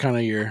 that's kind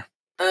of your.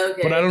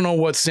 Okay. But I don't know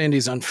what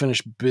Sandy's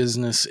unfinished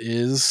business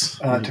is.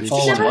 To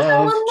fall in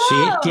love.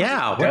 What the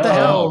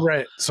hell? Oh,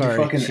 right. Sorry.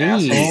 You fucking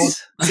asshole.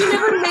 She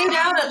never made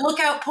out at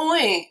Lookout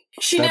Point.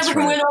 She never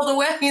went all the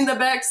way in the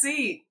back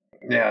seat.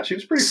 Yeah, she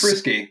was pretty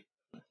frisky.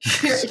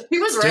 She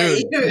was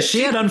right. Dude,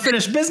 she had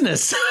unfinished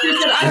business. She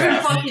said, I've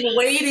been fucking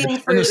waiting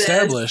for this.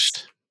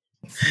 Established.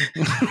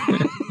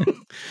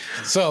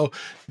 So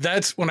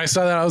that's when I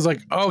saw that, I was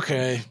like,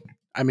 okay.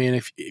 I mean,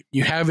 if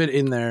you have it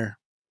in there,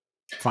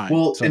 fine.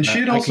 Well, so and she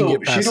had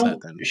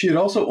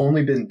also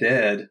only been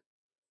dead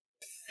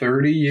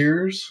 30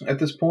 years at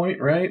this point,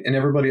 right? And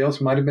everybody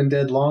else might have been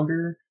dead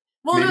longer.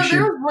 Well, maybe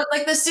there was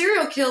like the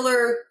serial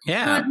killer.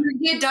 Yeah,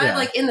 he had died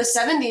like in the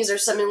 70s or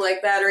something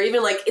like that, or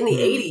even like in the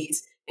 80s,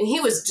 and he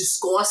was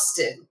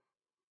disgusting.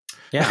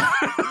 Yeah.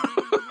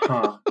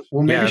 Huh.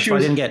 Well, maybe she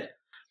was.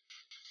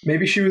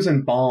 Maybe she was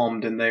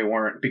embalmed and they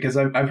weren't, because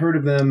I've heard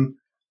of them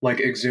like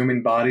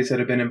exhuming bodies that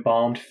have been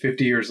embalmed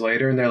 50 years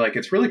later, and they're like,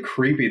 it's really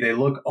creepy. They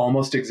look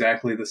almost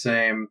exactly the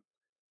same,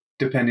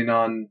 depending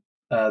on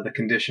the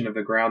condition of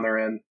the ground they're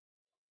in.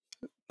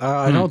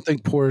 I don't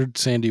think poor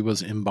Sandy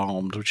was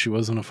embalmed. She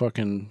wasn't a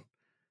fucking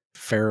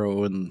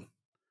pharaoh in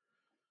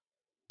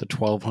the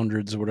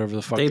 1200s or whatever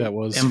the fuck that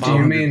was. Do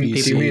you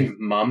mean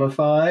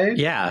mummified?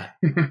 Yeah.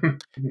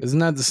 Isn't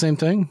that the same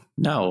thing?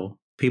 No.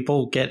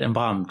 People get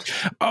embalmed.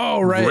 Oh,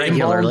 right.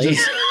 Regularly.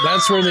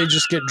 That's where they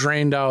just get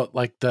drained out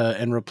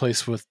and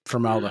replaced with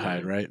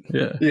formaldehyde, right?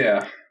 Yeah.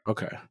 Yeah.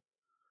 Okay.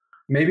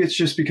 Maybe it's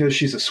just because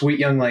she's a sweet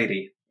young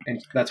lady,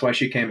 and that's why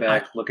she came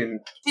back looking.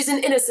 She's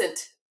an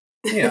innocent.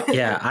 Yeah.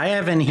 Yeah. I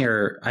have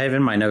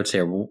in my notes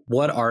here,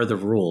 what are the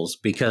rules?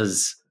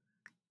 Because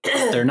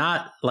they're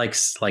not like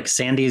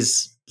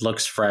Sandy's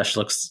looks fresh,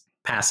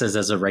 passes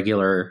as a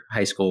regular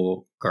high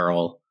school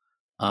girl.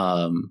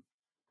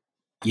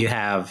 You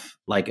have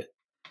like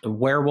a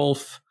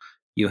werewolf,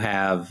 you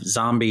have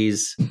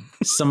zombies.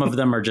 Some of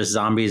them are just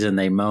zombies and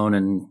they moan,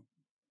 and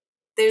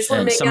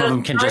some of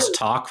them can just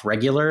talk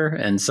regular,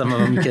 and some of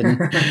them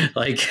can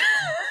like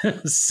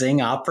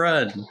sing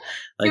opera, and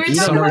like you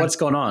don't know what's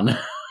going on.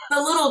 The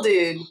little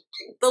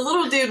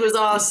dude was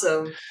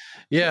awesome.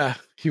 Yeah,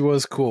 he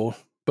was cool.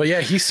 But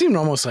yeah, he seemed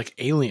almost like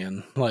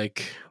alien,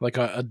 like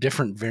a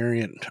different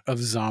variant of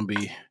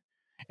zombie.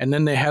 And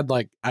then they had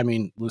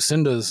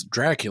Lucinda's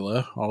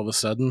Dracula all of a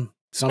sudden.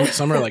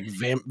 Some are like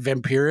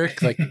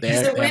vampiric, like they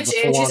she's a witch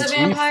and she's a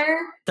vampire.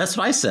 That's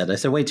what I said. I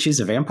said, wait, she's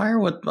a vampire?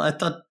 What? I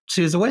thought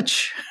she was a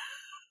witch.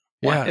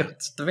 Yeah,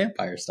 it's the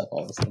vampire stuff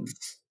all of a sudden.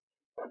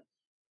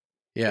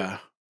 Yeah,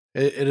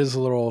 it is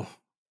a little.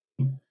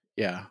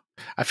 Yeah,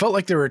 I felt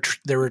like they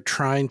were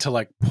trying to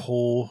like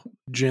pull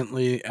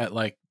gently at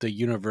like the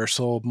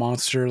Universal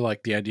monster,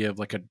 like the idea of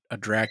like a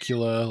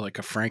Dracula, like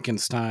a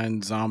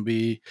Frankenstein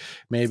zombie,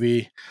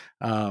 maybe.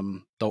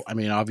 Though I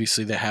mean,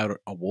 obviously they had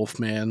a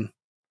Wolfman.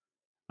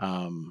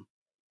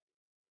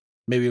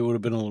 Maybe it would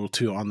have been a little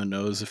too on the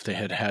nose if they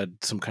had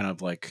some kind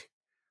of like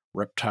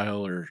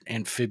reptile or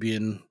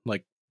amphibian,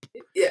 like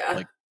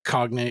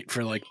cognate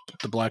for like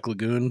the Black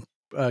Lagoon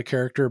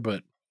character,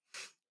 but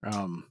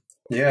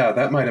yeah,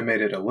 that might have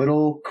made it a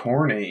little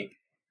corny.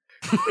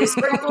 They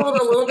sprinkled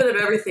a little bit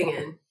of everything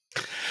in.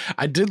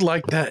 I did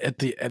like that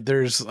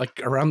there's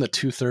like around the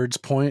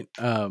 2/3 point,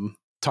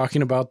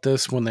 talking about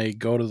this when they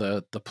go to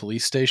the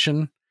police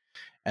station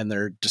and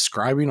they're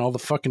describing all the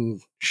fucking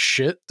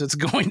shit that's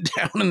going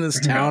down in this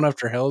town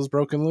after hell is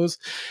broken loose.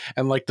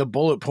 And like the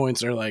bullet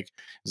points are like,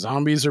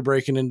 zombies are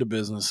breaking into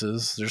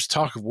businesses. There's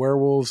talk of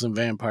werewolves and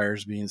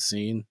vampires being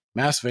seen,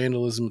 mass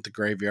vandalism at the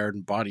graveyard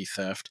and body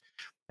theft.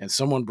 And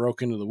someone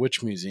broke into the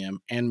witch museum,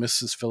 and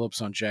Mrs.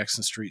 Phillips on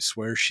Jackson Street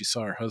swears she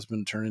saw her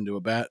husband turn into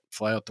a bat,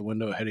 fly out the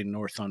window heading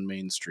north on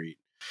Main Street.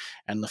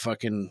 And the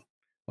fucking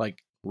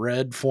like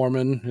Red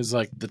Foreman is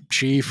like the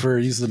chief, or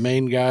he's the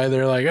main guy.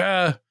 They're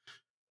like,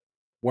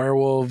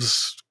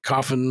 werewolves,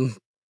 coffin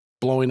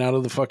blowing out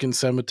of the fucking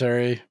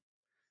cemetery.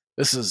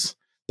 This is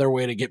their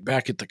way to get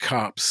back at the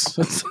cops.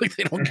 It's like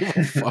they don't give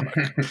a fuck.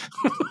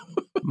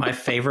 My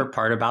favorite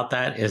part about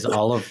that is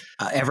all of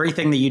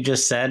everything that you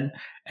just said.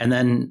 And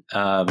then,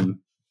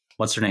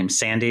 what's her name?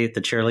 Sandy,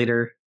 the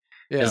cheerleader,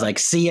 is like,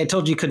 see, I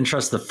told you couldn't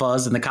trust the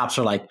fuzz. And the cops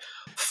are like,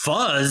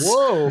 fuzz?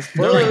 Whoa.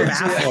 They're like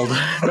baffled.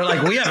 They're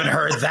like, we haven't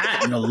heard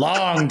that in a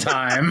long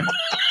time.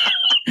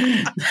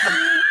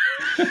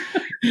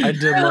 I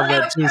did love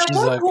that too. At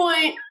what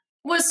point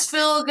was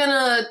Phil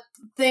gonna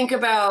think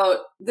about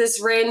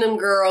this random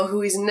girl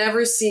who he's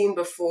never seen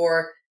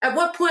before? At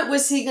what point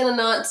was he gonna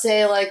not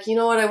say, like, you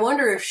know what, I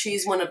wonder if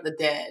she's one of the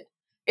dead?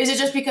 Is it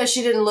just because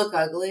she didn't look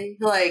ugly?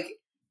 Like,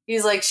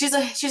 he's like, she's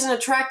an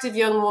attractive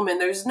young woman.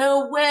 There's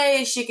no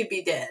way she could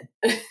be dead.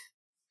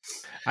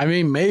 I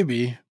mean,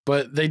 maybe,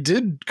 but they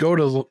did go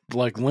to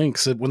like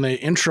links that when they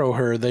intro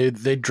her,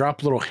 they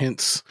drop little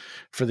hints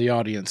for the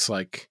audience,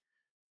 like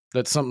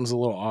that something's a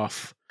little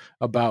off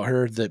about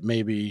her, that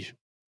maybe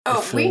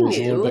if Phil was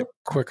a little bit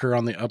quicker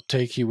on the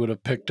uptake, he would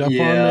have picked up on.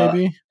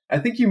 Maybe I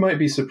think you might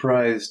be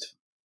surprised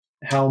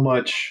how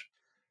much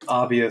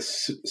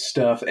obvious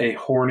stuff a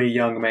horny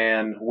young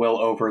man will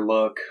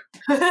overlook.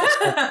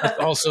 That's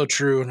also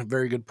true, and a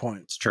very good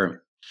point. It's true.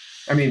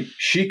 I mean,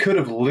 she could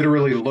have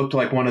literally looked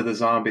like one of the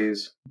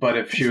zombies, but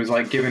if she was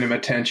like giving him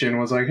attention,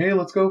 was like, hey,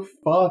 let's go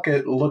fuck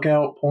at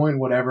Lookout Point,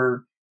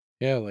 whatever.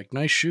 Yeah, like,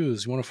 nice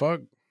shoes. You want to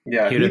fuck?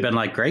 Yeah. He would have been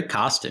like, great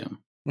costume.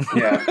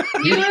 Yeah.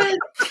 He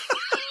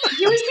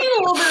was being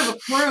a little bit of a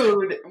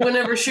prude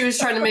whenever she was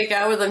trying to make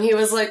out with him. He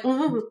was like,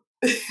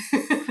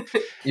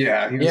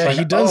 yeah, he was like,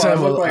 he does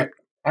have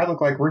I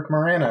look like Rick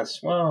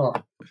Moranis. Well,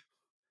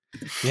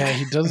 yeah,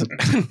 he does.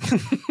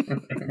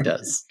 He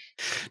does,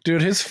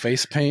 dude. His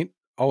face paint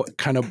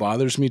kind of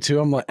bothers me too.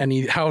 I'm like, and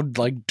how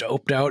like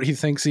doped out he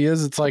thinks he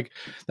is. It's like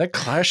that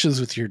clashes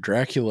with your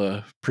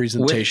Dracula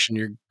presentation.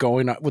 You're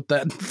going out with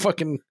that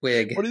fucking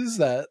wig. What is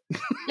that?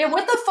 Yeah,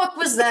 what the fuck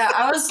was that?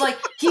 I was like,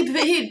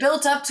 he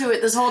built up to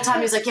it this whole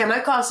time. He's like, yeah, my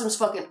costume's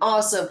fucking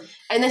awesome.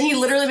 And then he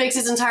literally makes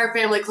his entire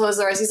family close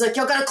their eyes. He's like,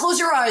 yo, gotta close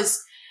your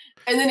eyes.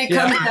 And then he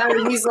comes down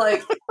and he's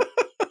like,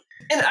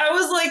 and I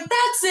was like,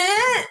 that's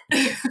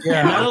it.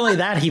 Yeah. Not only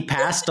that, he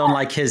passed on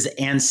like his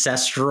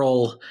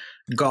ancestral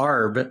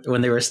garb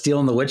when they were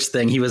stealing the witch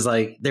thing. He was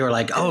like, they were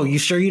like, oh, you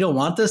sure you don't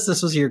want this?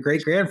 This was your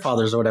great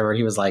grandfather's or whatever. And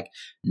he was like,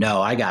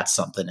 no, I got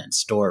something in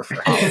store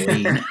for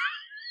Halloween.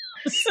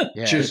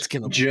 Yeah, just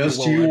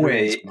you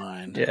wait.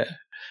 Mind. Yeah.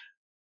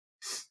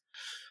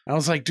 I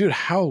was like, dude,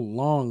 how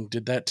long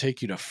did that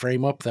take you to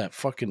frame up that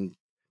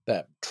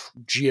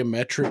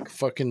geometric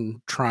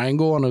fucking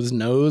triangle on his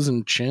nose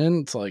and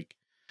chin? It's like,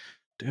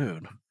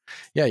 dude,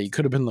 yeah, you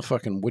could have been the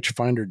fucking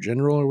Witchfinder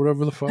General or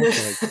whatever the fuck.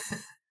 Like,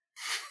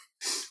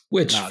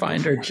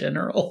 Witchfinder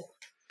General.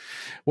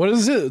 What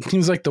is it? It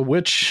seems like the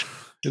witch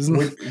Isn't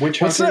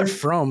Witch what's Hunter? that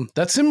from?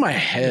 That's in my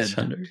head.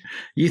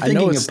 You I know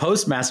thinking it's- of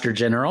Postmaster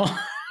General?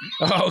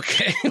 Oh,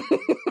 okay.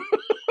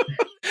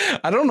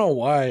 I don't know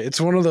why. It's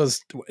one of those.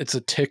 It's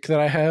a tick that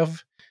I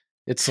have.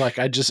 It's like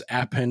I just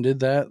appended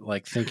that,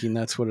 like thinking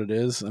that's what it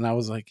is, and I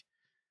was like,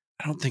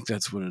 I don't think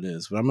that's what it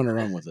is, but I'm gonna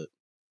run with it.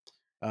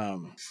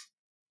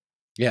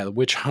 Yeah, the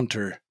Witch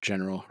Hunter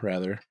General,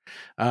 rather.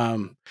 Yeah,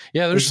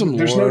 there's some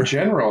There's lore. no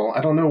general.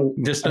 I don't know.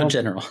 There's I no don't-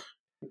 general.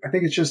 I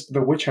think it's just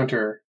the Witch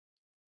Hunter.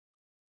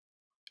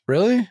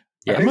 Really?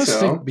 Yeah, I I think must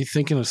so. be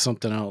thinking of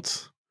something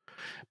else.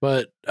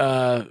 But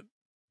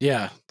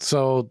yeah,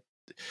 so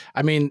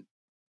I mean,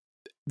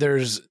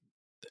 there's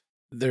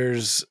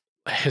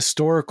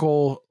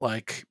historical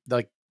like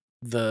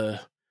the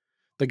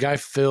guy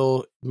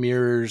Phil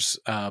mirrors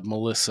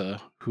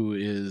Melissa, who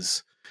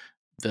is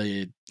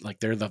they're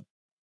the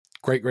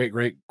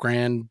great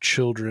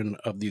grandchildren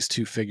of these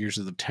two figures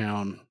of the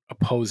town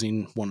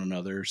opposing one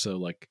another. So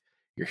like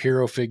your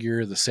hero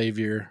figure, the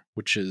savior,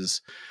 which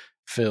is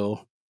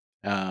Phil.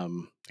 I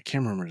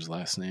can't remember his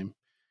last name.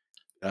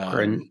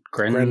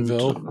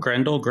 Grenville.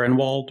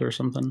 Grenwald or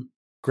something.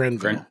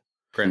 Grenville.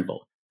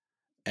 Grenville.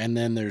 And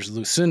then there's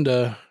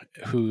Lucinda,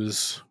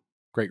 whose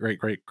great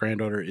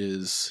granddaughter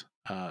is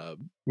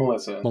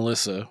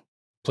Melissa,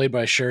 played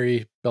by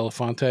Sherry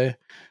Belafonte.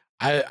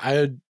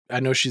 I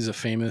know she's a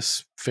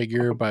famous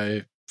figure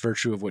by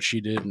virtue of what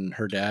she did and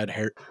her dad,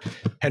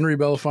 Henry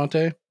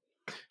Belafonte.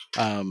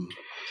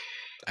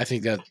 I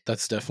think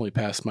that's definitely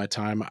past my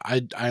time.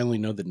 I only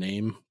know the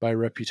name by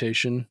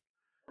reputation.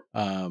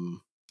 And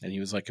he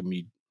was like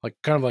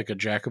kind of like a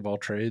jack of all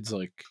trades,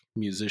 like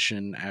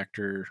musician,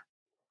 actor,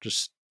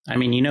 just. I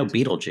mean, you know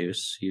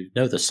Beetlejuice. You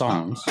know the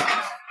songs.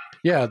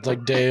 Yeah, it's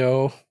like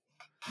Deo.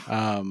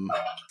 But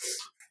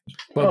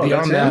Oh, beyond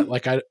that's that, him?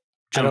 like I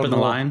Jump don't in the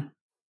know. line.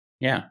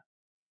 Yeah.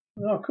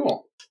 Oh,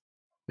 cool.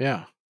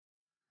 Yeah,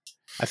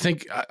 I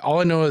think all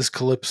I know is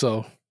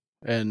Calypso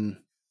and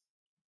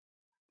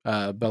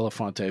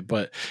Belafonte.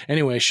 But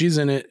anyway, she's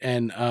in it,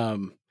 and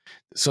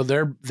so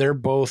they're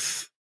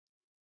both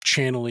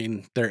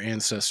channeling their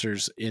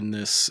ancestors in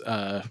this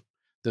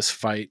this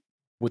fight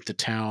with the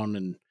town,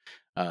 and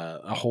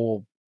a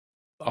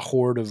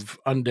horde of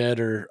undead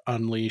are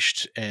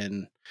unleashed,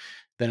 and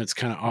then it's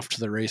kind of off to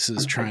the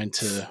races trying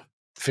to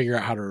figure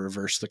out how to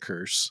reverse the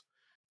curse.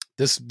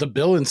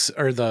 Phil and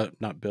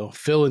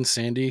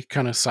Sandy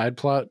kind of side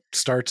plot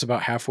starts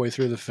about halfway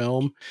through the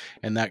film,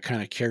 and that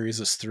kind of carries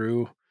us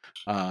through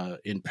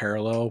in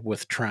parallel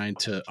with trying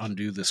to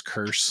undo this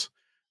curse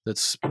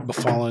that's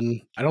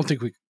befallen. I don't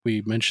think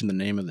we mentioned the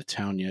name of the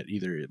town yet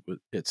either.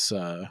 It's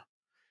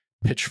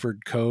Pitchford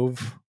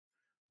Cove,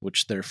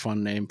 which their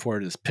fun name for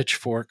it is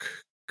Pitchfork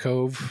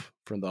Cove,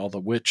 from all the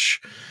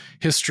witch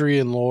history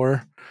and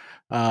lore.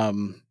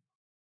 Let's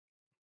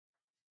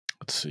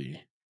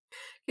see.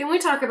 Can we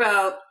talk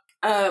about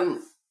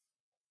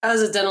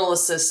as a dental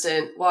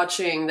assistant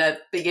watching that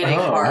beginning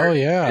part? Oh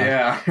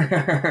yeah.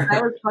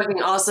 That was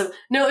fucking awesome.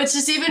 No, it's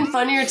just even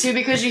funnier too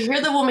because you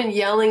hear the woman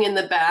yelling in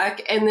the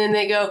back, and then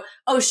they go,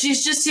 "Oh,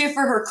 she's just here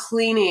for her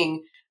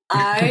cleaning."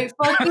 I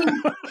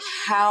fucking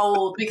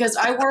howled because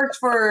I worked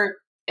for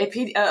a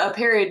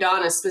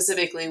periodontist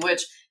specifically,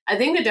 which I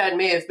think the dad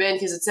may have been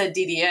because it said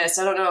DDS.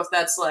 I don't know if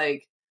that's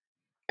like.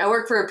 I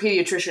work for a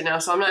pediatrician now,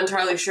 so I'm not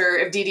entirely sure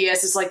if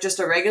DDS is like just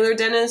a regular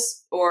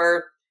dentist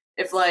or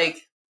if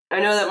like I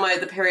know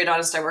that the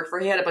periodontist I worked for,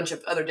 he had a bunch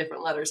of other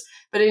different letters.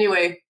 But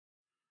anyway,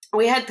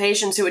 we had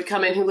patients who would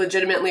come in who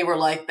legitimately were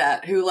like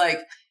that, who like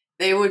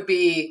they would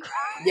be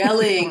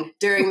yelling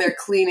during their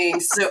cleaning.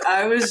 So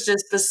I was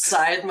just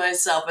beside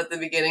myself at the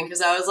beginning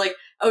because I was like,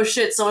 oh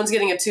shit, someone's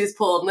getting a tooth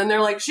pulled. And then they're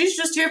like, she's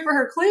just here for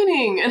her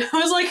cleaning. And I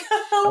was like,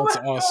 oh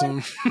That's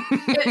awesome.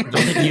 I don't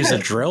think he used a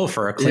drill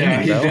for a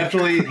cleaning, Yeah,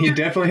 though. he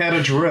definitely had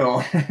a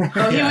drill.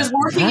 Oh, he was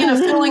working in a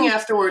filling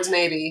afterwards,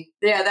 maybe.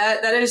 Yeah,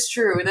 that is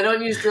true. They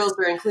don't use drills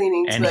during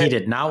cleanings. And he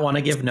did not want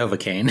to give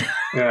Novocaine.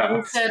 Yeah.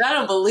 He said, I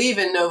don't believe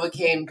in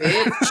Novocaine,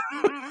 bitch.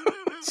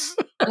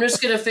 I'm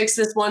just going to fix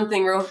this one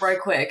thing right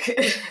quick.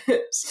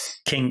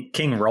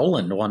 King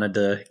Roland wanted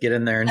to get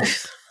in there and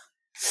get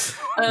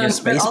but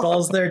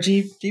Spaceballs there,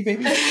 G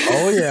baby.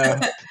 Oh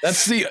yeah.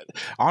 That's the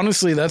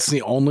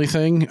only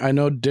thing I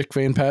know Dick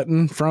Van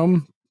Patten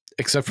from,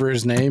 except for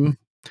his name.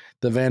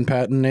 The Van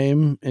Patten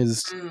name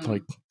is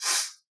like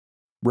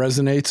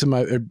resonates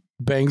it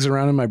bangs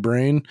around in my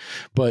brain.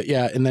 But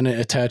yeah, and then it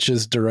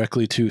attaches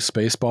directly to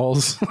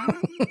Spaceballs.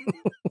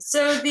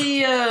 So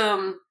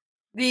the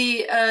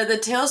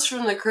Tales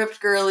from the Crypt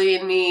girly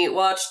and me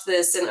watched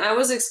this, and I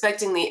was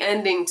expecting the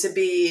ending to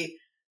be,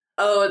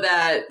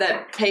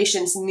 that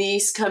patient's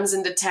niece comes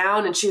into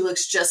town and she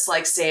looks just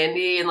like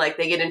Sandy, and like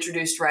they get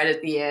introduced right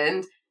at the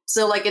end.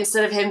 So like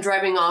instead of him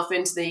driving off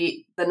into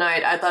the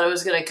night, I thought it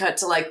was gonna cut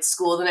to like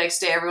school the next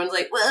day. Everyone's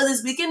like, well,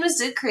 this weekend was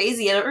so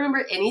crazy, I don't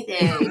remember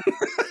anything.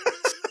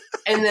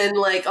 And then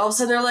like all of a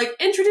sudden they're like,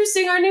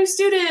 introducing our new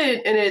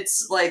student, and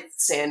it's like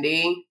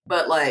Sandy,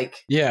 but like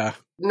Yeah.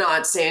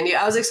 not Sandy.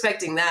 I was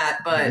expecting that,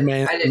 but I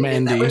didn't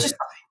Mandy. get that, which is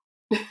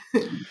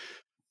fine.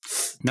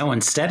 No,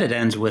 instead it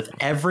ends with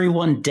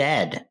everyone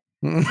dead.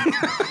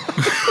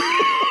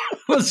 I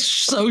was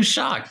so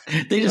shocked.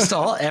 They just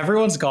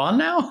everyone's gone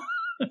now?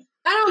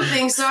 I don't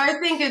think so. I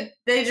think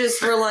they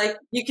just were like,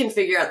 you can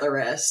figure out the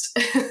rest.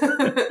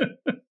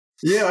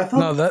 Yeah,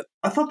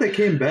 I thought they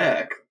came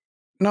back.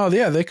 No,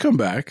 yeah, they come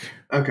back.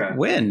 Okay.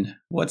 When?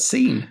 What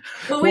scene?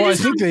 Well, I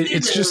think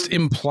it's just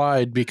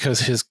implied because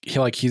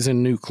he's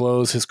in new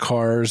clothes. His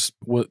car's,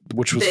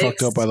 which was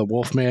fucked up by the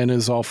Wolfman,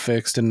 is all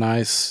fixed and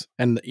nice.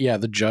 And yeah,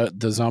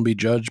 the zombie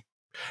judge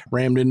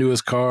rammed into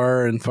his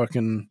car and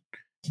fucking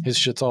his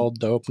shit's all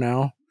dope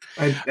now.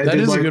 That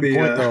is a good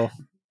point, though,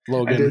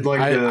 Logan.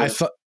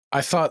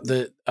 I thought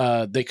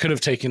that they could have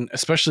taken,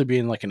 especially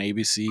being like an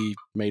ABC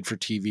made for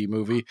TV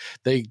movie,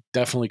 they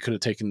definitely could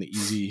have taken the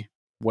easy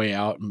way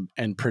out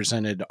and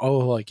presented,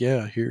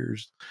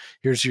 here's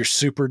your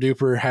super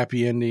duper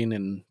happy ending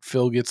and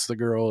Phil gets the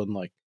girl, and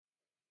like,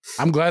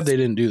 I'm glad they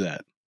didn't do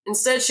that.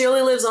 Instead, she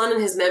only lives on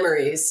in his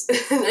memories,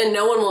 and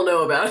no one will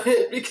know about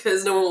it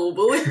because no one will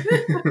believe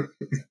it.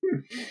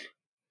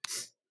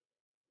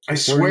 I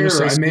swear,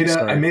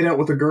 I made out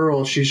with a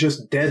girl. She's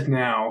just dead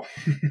now.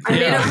 I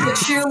made out with a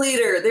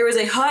cheerleader. There was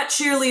a hot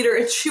cheerleader,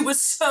 and she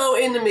was so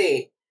into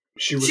me.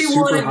 She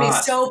wanted me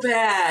so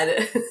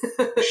bad.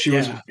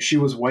 She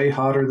was way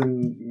hotter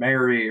than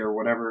Mary or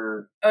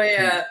whatever. Oh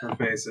yeah, her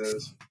face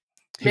is.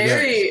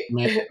 Mary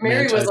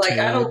was like,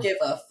 I don't give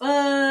a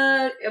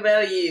fuck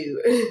about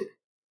you.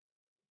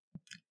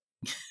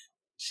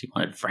 She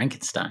wanted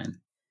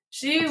Frankenstein.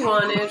 She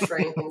wanted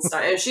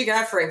Frankenstein, and she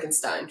got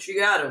Frankenstein. She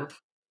got him.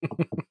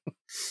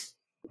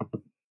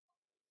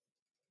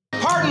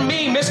 Pardon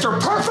me, Mr.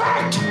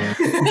 Perfect!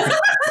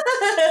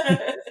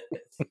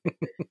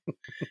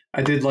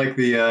 I did like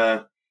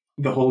the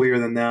holier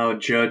than thou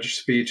judge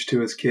speech to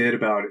his kid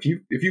about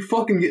if you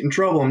fucking get in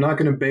trouble, I'm not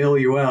going to bail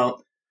you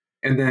out.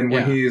 And then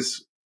when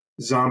he's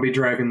zombie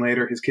driving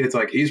later, his kid's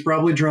like, he's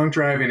probably drunk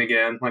driving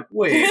again. Like,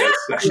 wait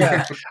a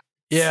second.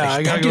 Yeah,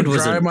 I gotta go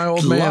drive my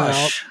old man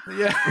out.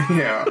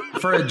 Yeah.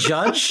 For a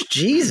judge?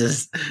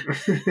 Jesus.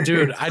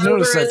 Dude, I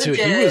noticed that too.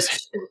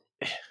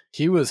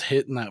 He was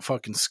hitting that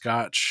fucking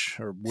scotch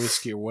or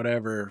whiskey or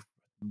whatever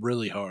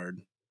really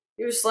hard.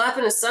 He was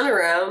slapping his son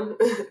around.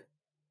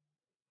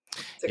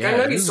 It's like, I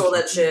know you stole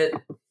that shit.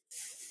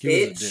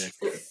 He was a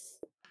dick.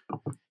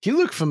 He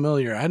looked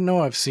familiar. I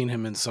know I've seen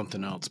him in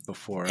something else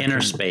before.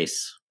 Inner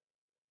Space.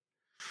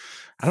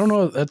 I don't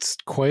know. That's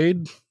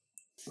Quaid.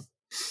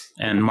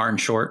 And Martin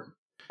Short.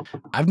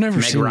 I've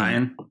never seen Meg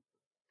Ryan.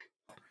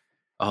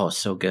 Oh,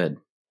 so good.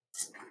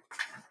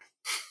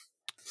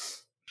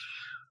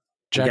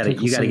 Jack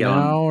Nicholson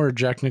now or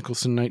Jack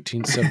Nicholson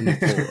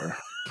 1974?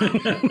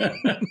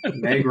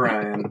 Meg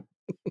Ryan.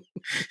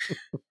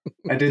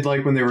 I did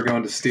like when they were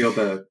going to steal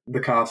the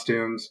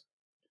costumes.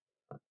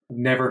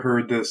 Never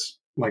heard this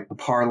like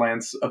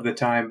parlance of the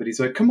time, but he's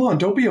like, "Come on,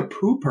 don't be a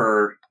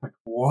pooper." Like,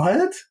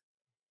 what?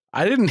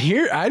 I didn't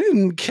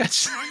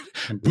catch that.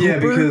 Yeah,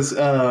 because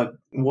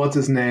what's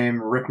his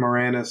name? Rick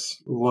Moranis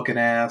looking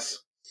ass.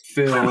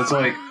 Phil is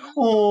like,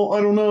 "Oh,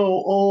 I don't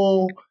know.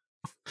 Oh."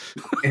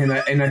 And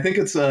I think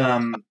it's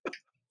LeVar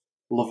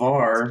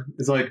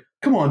is like,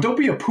 "Come on, don't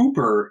be a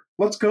pooper.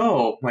 Let's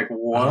go." I'm like,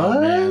 what?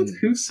 Oh,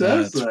 who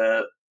says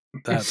that?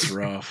 That's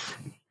rough.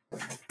 I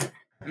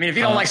mean, if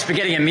you don't like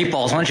spaghetti and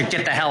meatballs, why don't you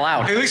get the hell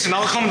out? Hey, listen,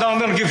 I'll come down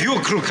there and give you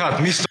a crew cut,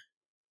 mister.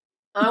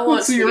 I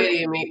want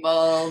spaghetti and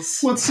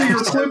meatballs. Let's see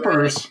your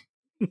clippers.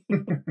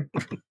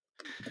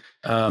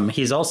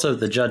 He's also,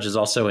 the judge is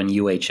also in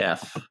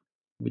UHF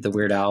with the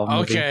Weird Al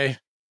movie. Okay.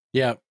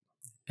 Yeah.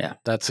 Yeah.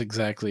 That's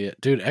exactly it.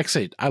 Dude,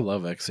 I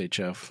love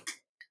XHF.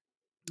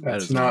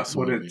 That's not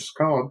what it's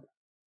called.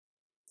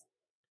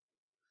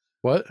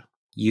 What?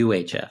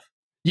 UHF.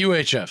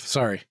 UHF,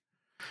 sorry.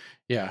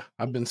 Yeah,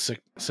 I've been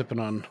sipping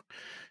on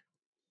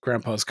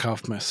Grandpa's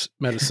cough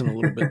medicine a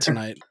little bit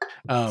tonight.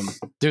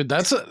 Dude,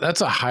 that's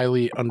a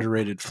highly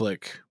underrated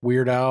flick.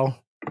 Weird Al,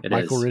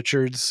 Michael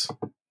Richards,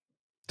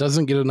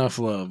 doesn't get enough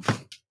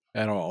love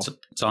at all.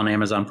 It's on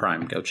Amazon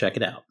Prime. Go check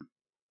it out.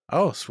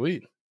 Oh,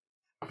 sweet.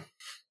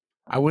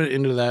 I went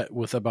into that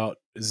with about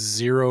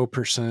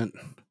 0%.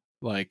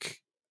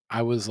 Like,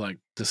 I was like,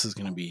 this is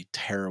going to be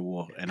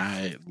terrible, and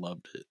I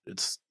loved it.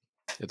 It's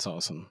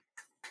awesome.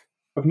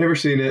 I've never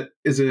seen it.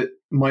 Is it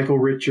Michael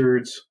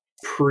Richards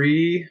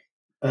pre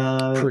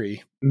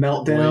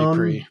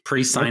Meltdown?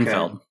 Pre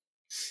Seinfeld. Okay.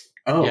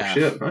 Oh, yeah.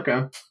 Shit.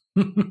 Okay.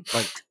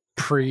 Like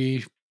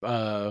pre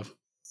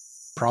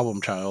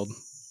Problem Child.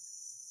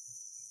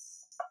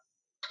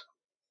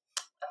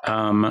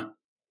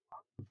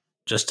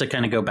 Just to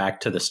kind of go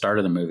back to the start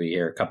of the movie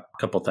here, a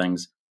couple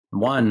things.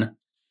 One,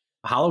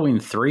 Halloween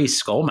 3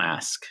 Skull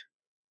Mask.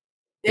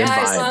 Yeah,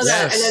 I saw that.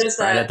 Yes. I noticed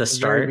that. Right at the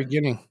start. Very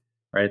beginning.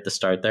 Right at the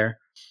start there.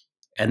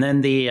 And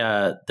then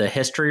the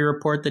history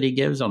report that he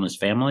gives on his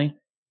family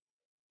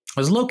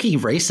was low-key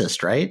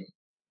racist, right?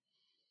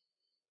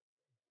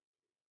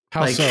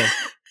 How so?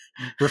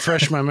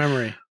 Refresh my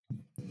memory.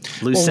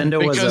 Lucinda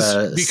was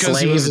a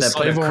slave that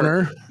put a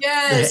owner.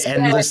 Yes,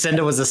 and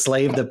Lucinda was a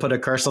slave that put a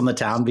curse on the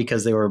town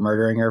because they were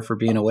murdering her for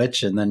being a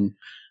witch, and then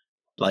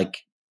like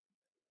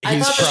I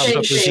he's thought the propped same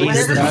up as thing. the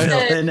Whenever guy. he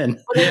said, And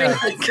whenever he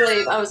said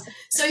slave, I was.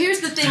 So here's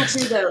the thing,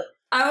 too, though.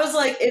 I was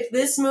like, if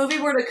this movie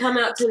were to come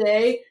out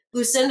today,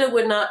 Lucinda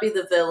would not be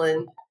the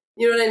villain.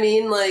 You know what I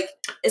mean? Like,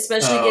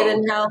 especially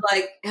given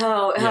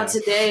how Yeah.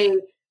 today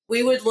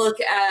we would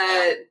look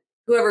at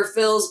whoever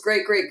Phil's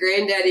great great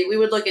granddaddy. We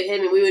would look at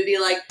him and we would be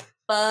like,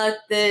 "Fuck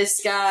this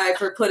guy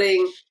for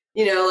putting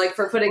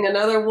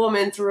another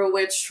woman through a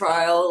witch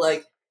trial."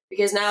 Like,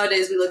 because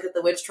nowadays we look at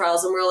the witch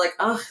trials and we're like,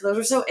 "Oh, those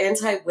are so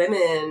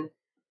anti-women."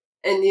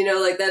 And,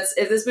 like, that's,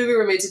 if this movie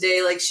were made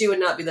today, like, she would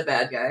not be the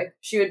bad guy.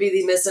 She would be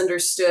the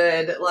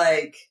misunderstood,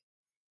 like,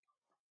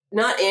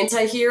 not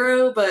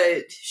anti-hero,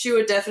 but she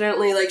would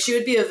definitely, like, she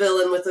would be a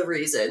villain with a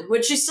reason.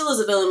 Which she still is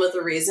a villain with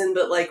a reason,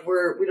 but, like,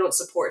 we don't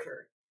support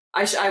her.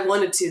 I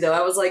wanted to, though.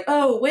 I was like,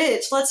 oh,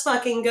 witch, let's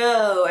fucking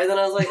go. And then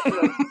I was like,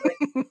 oh,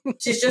 like,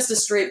 she's just a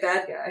straight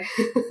bad guy.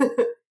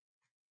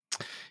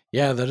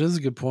 Yeah, that is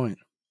a good point.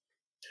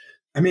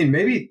 I mean,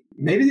 maybe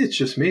it's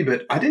just me,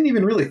 but I didn't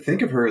even really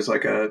think of her as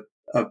like a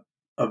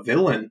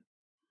villain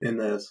in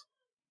this.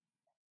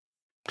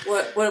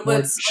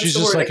 What's she's the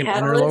just word, like a an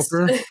catalyst?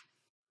 interloper.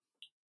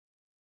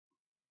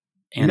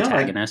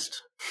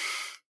 Antagonist.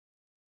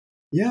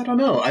 Yeah, I don't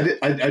know.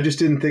 I just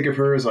didn't think of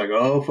her as like,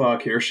 oh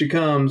fuck, here she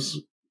comes.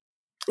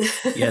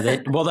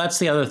 Yeah, well, that's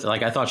the other thing.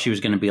 Like, I thought she was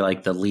going to be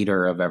like the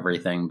leader of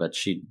everything, but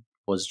she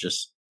was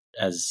just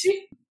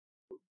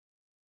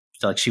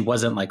like, she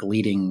wasn't like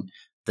leading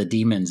the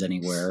demons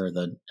anywhere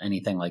or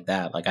anything like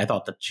that. Like, I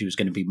thought that she was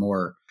going to be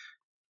more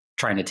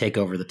trying to take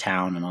over the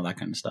town and all that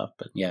kind of stuff.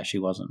 But yeah, she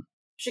wasn't.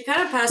 She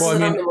kind of passes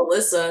it on to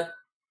Melissa.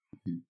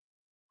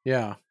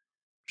 Yeah,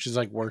 she's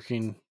like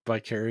working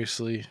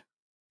vicariously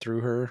through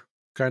her,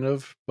 kind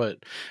of. But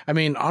I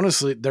mean,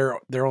 honestly,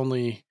 they're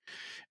only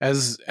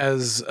as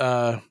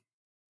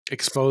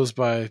exposed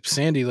by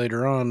Sandy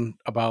later on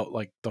about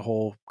like the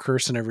whole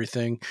curse and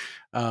everything.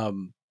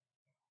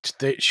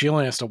 She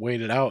only has to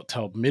wait it out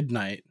till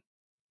midnight,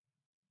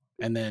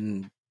 and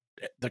then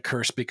the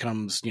curse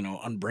becomes,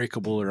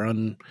 unbreakable or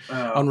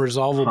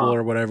unresolvable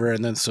or whatever,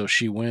 and then so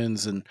she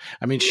wins. And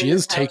I mean, she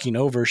is taking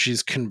over.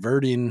 She's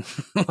converting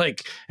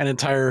like an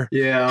entire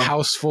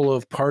house full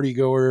of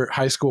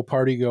high school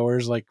party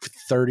goers, like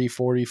 30,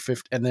 40,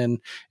 50, and then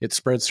it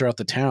spreads throughout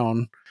the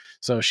town.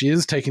 So she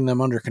is taking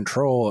them under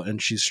control, and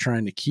she's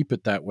trying to keep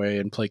it that way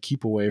and play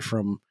keep away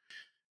from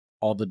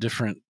all the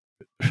different,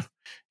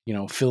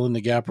 fill in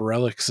the gap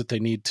relics that they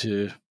need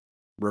to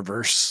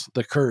reverse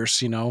the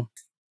curse,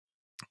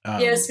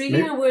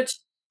 Speaking of which,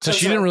 so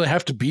she didn't really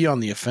have to be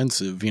on the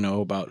offensive,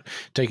 about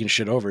taking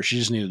shit over. She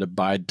just needed to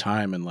bide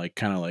time and like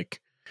kind of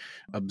like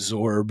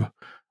absorb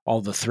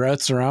all the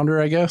threats around her,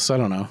 I guess. I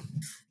don't know.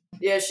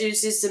 Yeah, she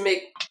just needs to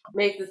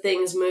make the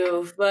things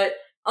move. But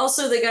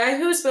also, the guy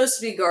who was supposed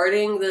to be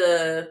guarding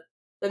the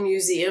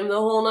museum the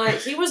whole night,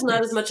 he was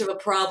not as much of a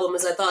problem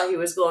as I thought he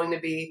was going to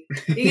be.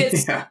 He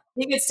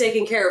gets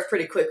taken care of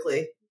pretty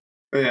quickly.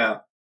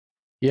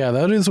 Yeah,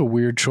 that is a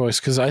weird choice,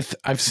 because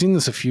I've seen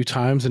this a few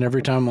times, and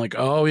every time I'm like,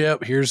 oh,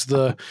 yep, here's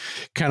the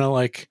kind of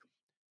like,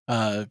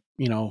 the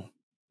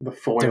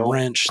foil, the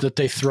wrench that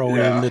they throw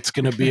in that's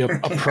going to be a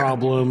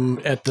problem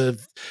at the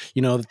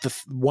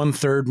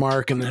 1/3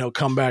 mark, and then he'll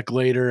come back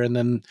later, and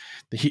then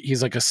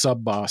he's like a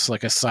sub boss,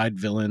 like a side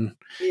villain.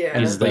 Yeah,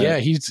 and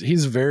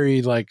he's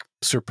very like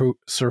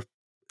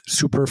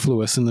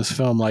superfluous in this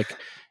film. Like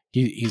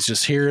he's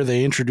just here.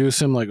 They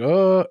introduce him like,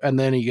 oh, and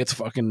then he gets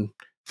fucking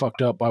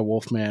fucked up by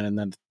Wolfman, and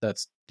then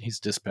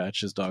he's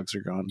dispatched. His dogs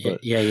are gone.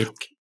 But you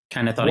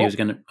kind of thought he was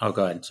gonna. Oh,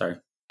 go ahead. Sorry.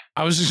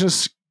 I was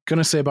just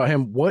gonna say about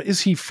him, what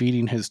is he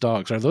feeding his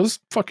dogs? Are those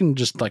fucking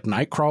just like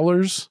night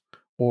crawlers,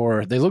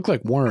 or they look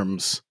like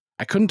worms?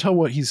 I couldn't tell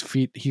what he's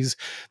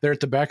they're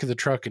at the back of the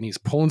truck, and he's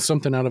pulling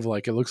something out of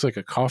like, it looks like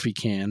a coffee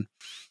can,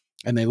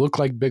 and they look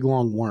like big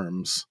long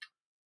worms.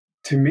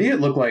 To me, it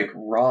looked like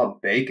raw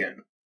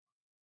bacon.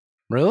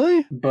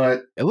 Really?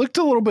 But it looked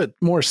a little bit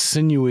more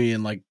sinewy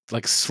and like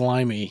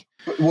slimy.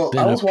 Well,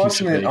 I was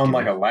watching it on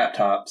like a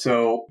laptop,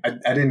 so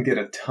I didn't get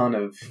a ton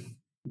of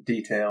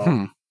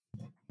detail.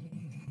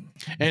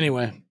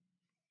 Anyway,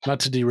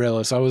 not to derail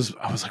us, I was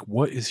like,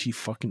 what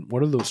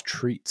are those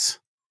treats?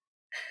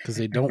 Because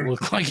they don't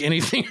look like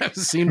anything I've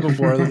seen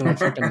before other than a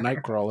fucking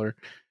nightcrawler.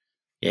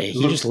 Yeah,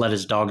 he just let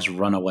his dogs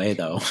run away,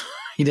 though.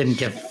 He didn't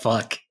give a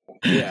fuck.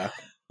 Yeah.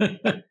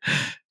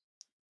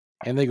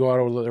 And they go out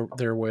of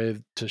their way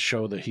to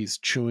show that he's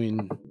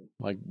chewing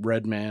like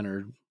Redman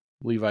or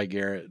Levi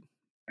Garrett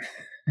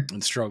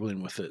and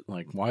struggling with it.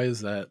 Like, why is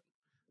that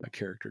a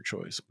character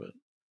choice? But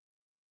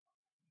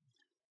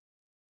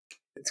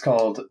it's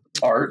called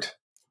art.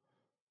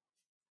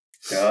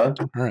 Duh.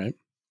 All right.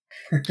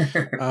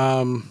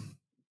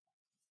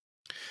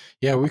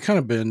 Yeah, we've kind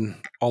of been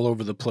all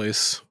over the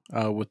place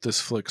with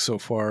this flick so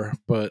far,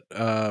 but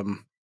I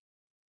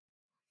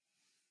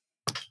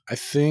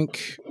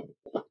think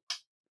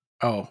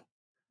one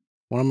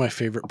of my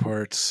favorite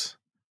parts.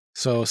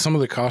 So some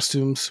of the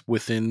costumes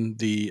within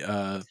the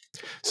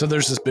so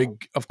there's this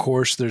big, of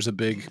course, there's a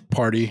big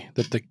party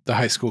that the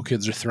high school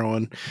kids are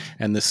throwing,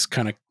 and this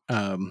kind of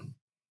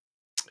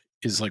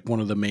is like one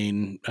of the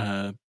main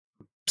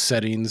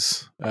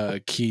settings,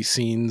 key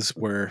scenes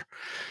where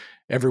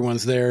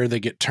everyone's there, they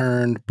get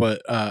turned,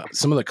 but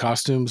some of the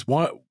costumes,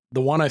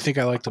 the one I think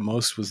I liked the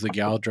most was the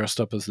gal dressed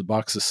up as the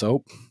box of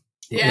soap.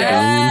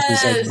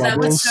 Yes, that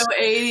was so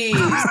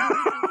 80s.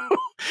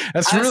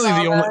 That's really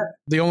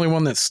the only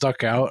one that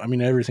stuck out. I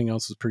mean, everything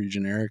else is pretty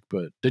generic,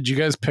 but did you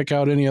guys pick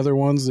out any other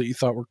ones that you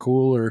thought were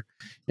cool or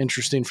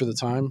interesting for the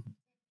time?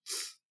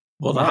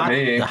 Well,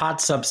 the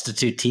hot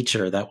substitute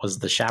teacher, that was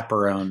the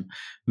chaperone,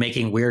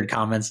 making weird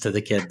comments to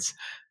the kids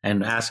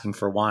and asking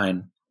for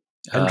wine.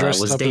 And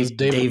dressed was up as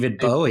David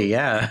Bowie,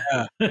 yeah.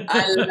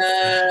 I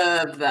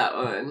love that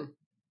one.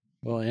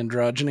 Well,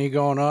 androgyny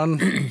going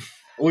on.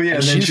 Well, yeah,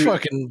 and she's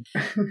fucking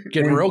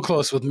getting real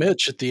close with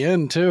Mitch at the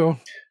end, too.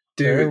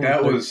 Dude,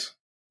 that was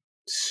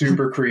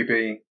super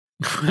creepy.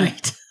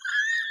 Right.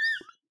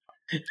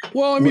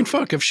 Well, I mean,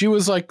 fuck, if she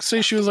was like,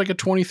 say she was like a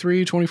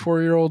 23,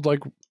 24-year-old, like,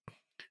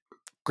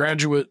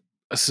 graduate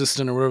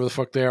assistant or whatever the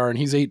fuck they are, and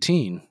he's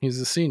 18.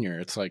 He's a senior.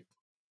 It's like...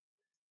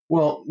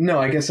 Well, no,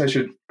 I guess I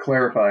should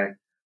clarify.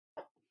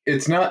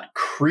 It's not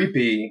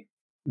creepy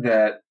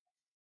that,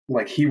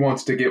 like, he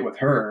wants to get with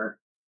her.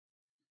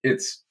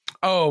 It's...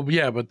 Oh,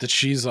 yeah, but that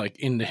she's, like,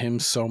 into him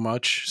so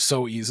much,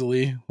 so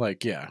easily.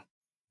 Like, yeah.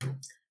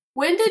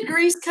 When did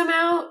Grease come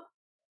out?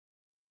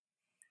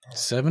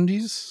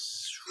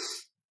 70s?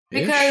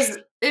 Because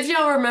if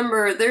y'all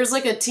remember, there's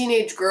like a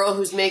teenage girl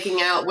who's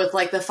making out with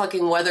like the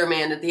fucking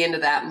weatherman at the end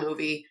of that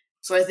movie.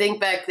 So I think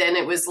back then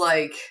it was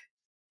like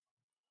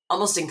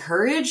almost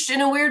encouraged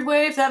in a weird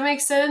way, if that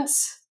makes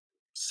sense.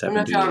 I don't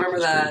know if y'all remember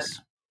that.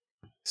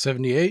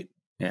 78?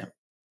 Yeah.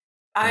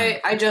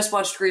 I just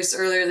watched Grease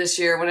earlier this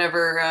year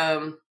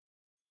whenever,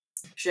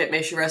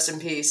 may she rest in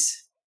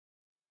peace.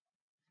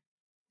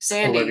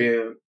 Sandy.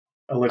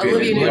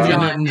 Olivia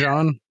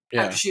Newton-John.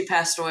 Yeah. After she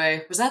passed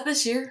away. Was that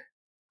this year?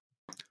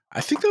 I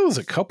think that was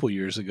a couple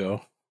years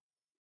ago.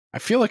 I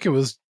feel like it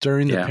was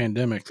during the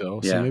pandemic,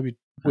 though. So maybe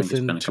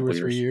within 2 or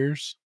 3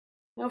 years.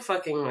 No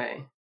fucking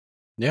way.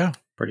 Yeah.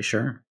 Pretty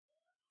sure.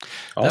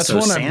 That's Also,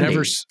 one Sandy.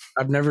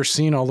 I've never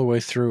seen all the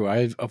way through.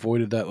 I've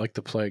avoided that like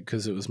the plague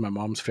because it was my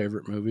mom's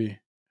favorite movie.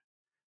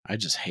 I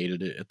just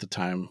hated it at the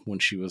time when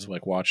she was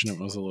like watching it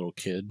when I was a little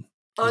kid.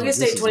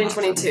 August 8,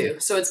 2022.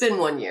 So it's been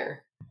 1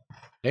 year.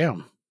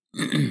 Damn.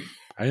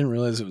 I didn't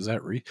realize it was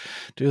that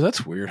Dude,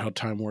 that's weird how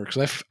time works.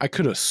 I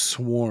could have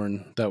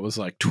sworn that was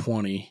like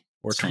 20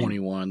 or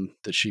 21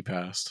 that she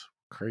passed.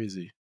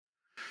 Crazy.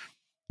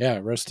 Yeah,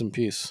 rest in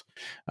peace.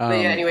 But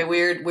yeah, anyway,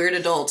 weird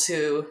adults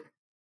who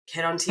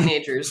hit on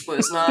teenagers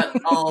was not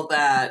all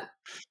that.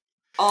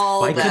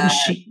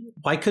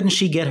 Why couldn't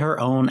she get her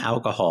own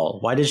alcohol?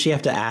 Why did she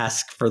have to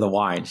ask for the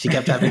wine? She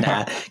kept having to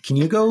ask, can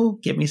you go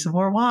get me some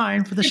more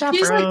wine for the chaperone?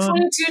 She's like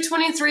 22,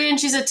 23, and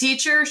she's a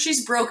teacher.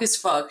 She's broke as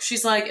fuck.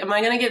 She's like, am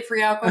I going to get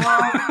free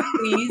alcohol,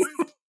 please?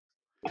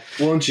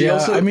 Well, and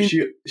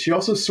she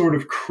also sort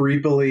of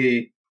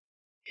creepily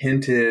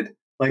hinted,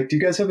 like, do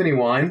you guys have any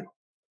wine?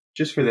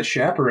 Just for the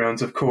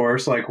chaperones, of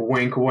course. Like,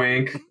 wink,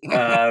 wink.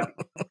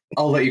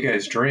 I'll let you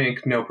guys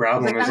drink, no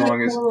problem. Like, I'm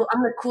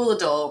the cool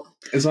adult.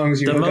 As long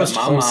as you look at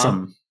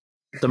mama.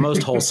 The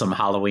most wholesome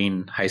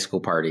Halloween high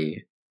school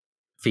party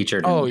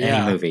featured in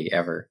any movie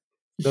ever.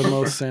 The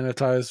most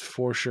sanitized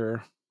for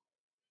sure.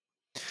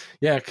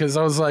 Yeah, because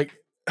I was like,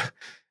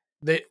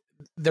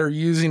 they're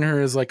using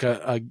her as like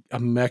a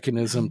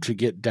mechanism to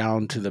get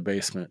down to the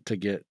basement, to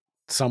get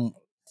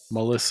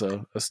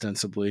Melissa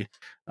ostensibly,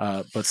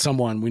 but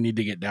someone, we need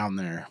to get down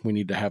there. We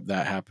need to have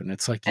that happen.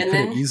 It's like you could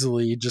have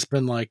easily just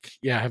been like,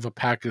 yeah, have a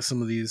pack of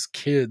some of these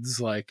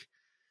kids. Like,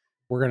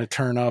 we're gonna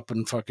turn up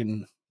and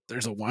fucking.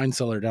 There's a wine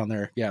cellar down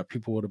there. Yeah,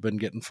 people would have been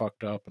getting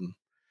fucked up,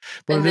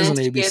 but it is an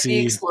ABC. Get the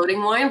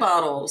exploding wine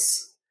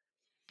bottles.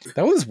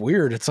 That was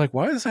weird. It's like,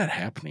 why is that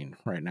happening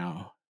right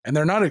now? And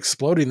they're not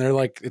exploding. They're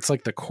like, it's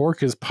like the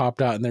cork is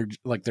popped out and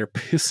they're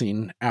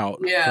pissing out,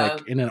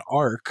 like in an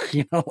arc,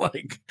 you know,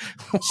 like.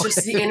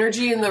 Just the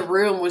energy in the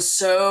room was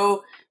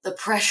the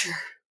pressure.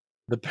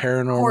 The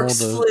paranormal, corks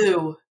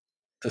flew.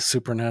 The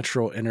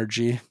supernatural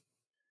energy.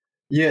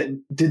 Yeah,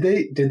 did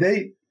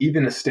they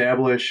even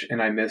establish,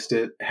 and I missed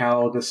it,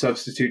 how the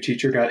substitute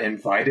teacher got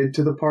invited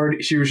to the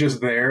party? She was just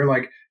there,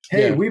 like,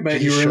 hey, we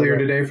met you earlier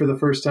today for the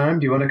first time.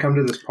 Do you want to come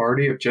to this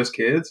party of just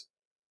kids?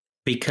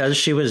 Because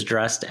she was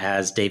dressed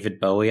as David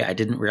Bowie, I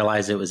didn't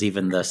realize it was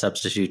even the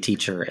substitute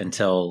teacher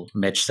until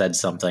Mitch said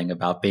something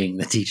about being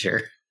the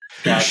teacher.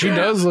 She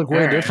does look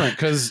way different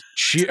because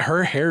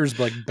her hair's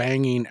like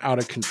banging out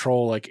of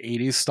control, like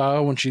 80s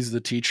style when she's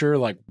the teacher,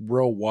 like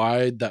real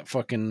wide, that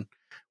fucking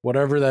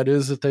whatever that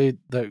is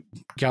that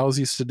gals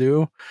used to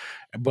do.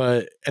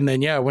 And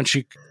then when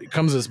she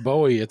comes as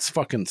Bowie, it's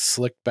fucking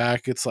slicked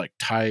back. It's like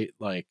tight.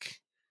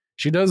 Like,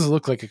 she does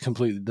look like a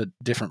completely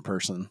different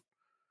person.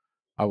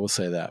 I will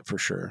say that for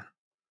sure.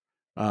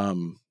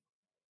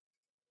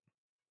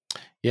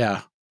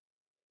 Yeah.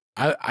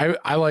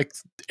 I like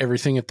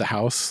everything at the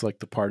house, like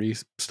the party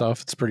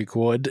stuff. It's pretty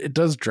cool. It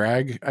does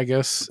drag, I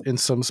guess, in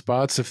some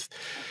spots.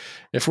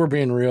 if we're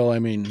being real, I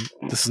mean,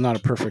 this is not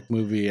a perfect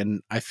movie,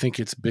 and I think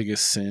its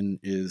biggest sin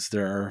is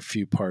there are a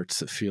few parts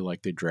that feel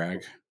like they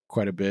drag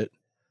quite a bit.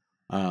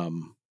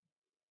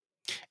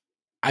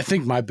 I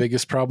think my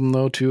biggest problem,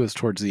 though, too, is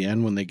towards the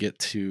end when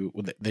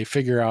they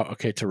figure out,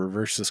 okay, to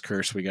reverse this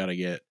curse, we got to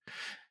get.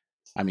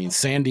 I mean,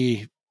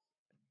 Sandy,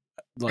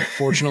 like,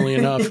 fortunately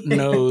enough,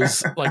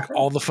 knows like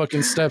all the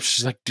fucking steps.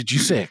 She's like, "Did you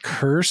say a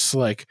curse?"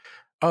 Like,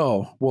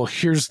 oh, well,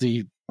 here's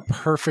the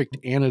perfect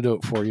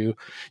antidote for you.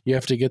 You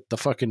have to get the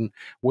fucking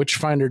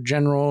Witchfinder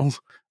General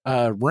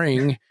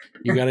ring.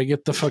 You got to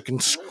get the fucking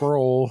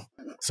scroll,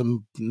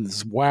 some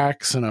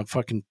wax, and a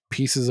fucking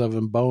pieces of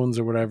him bones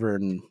or whatever,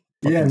 and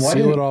fucking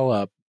seal it all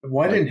up.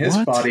 Why didn't his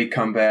body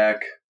come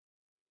back?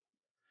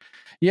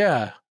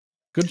 Yeah,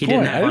 good He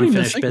point. didn't have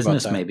unfinished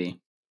business, maybe.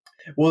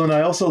 Well, and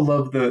I also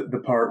love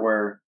the part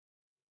where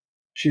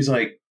she's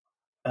like,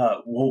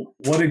 well,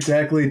 what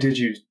exactly did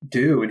you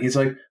do? And he's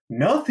like,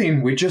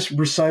 nothing. We just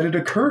recited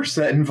a curse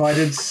that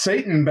invited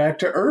Satan back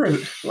to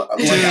Earth.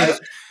 Like,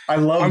 I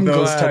love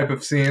those type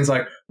of scenes.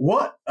 Like,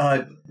 what?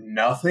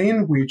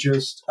 Nothing. We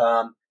just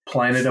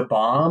planted a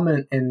bomb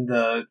in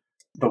the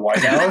White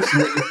House.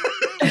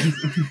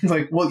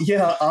 Like, well,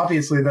 yeah,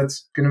 obviously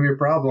that's going to be a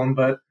problem,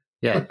 but.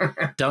 Yeah.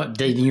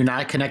 Did you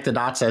not connect the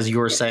dots as you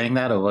were saying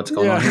that, or what's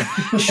going on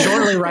here?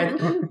 Shortly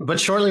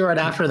right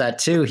after that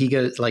too, he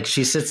goes, like,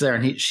 she sits there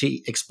and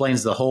she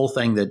explains the whole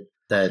thing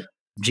that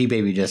G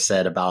Baby just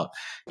said about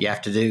you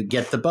have to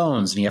get the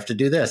bones and you have to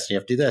do this, you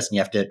have to do this,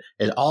 and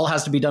it all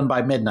has to be done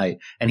by midnight.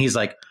 And he's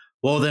like,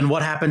 well, then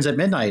what happens at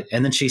midnight?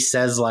 And then she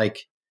says,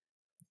 like,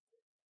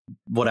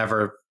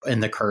 whatever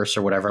in the curse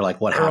or whatever,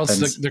 like what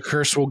happens. Else the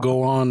curse will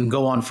go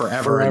on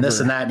forever and this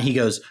and that. And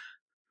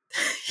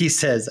he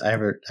says, I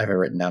have it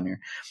written down here.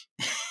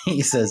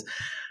 He says,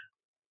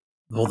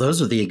 well,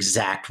 those are the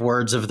exact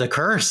words of the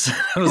curse.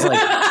 I was like,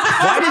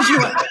 why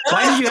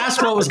did you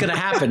ask what was going to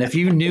happen if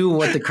you knew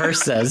what the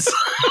curse says?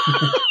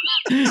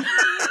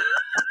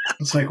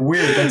 It's like,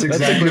 weird. That's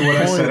exactly what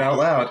I said out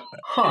loud.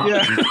 Huh.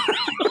 Yeah.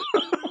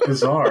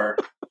 Bizarre.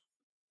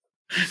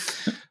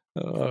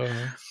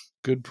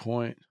 Good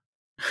point.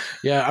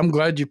 Yeah, I'm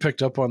glad you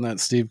picked up on that,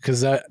 Steve,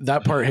 because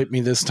that part hit me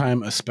this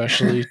time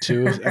especially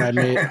too. And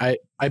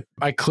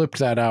I clipped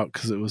that out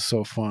because it was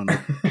so fun.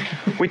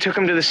 We took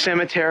him to the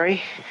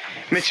cemetery.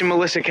 Mitch and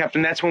Melissa kept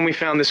him. That's when we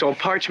found this old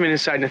parchment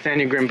inside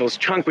Nathaniel Grimville's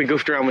trunk. We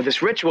goofed around with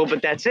this ritual,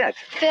 but that's it.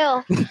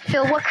 Phil,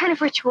 what kind of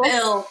ritual?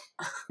 Phil.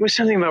 It was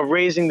something about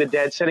raising the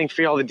dead, setting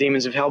free all the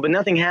demons of hell, but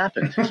nothing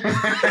happened.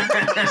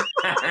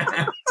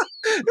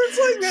 It's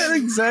like that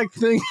exact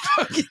thing,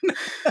 fucking.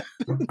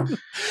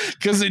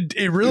 Because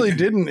it really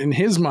didn't in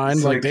his mind.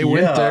 It's like they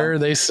went there,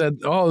 they said,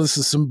 "Oh, this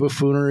is some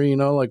buffoonery,"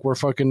 like we're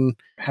fucking.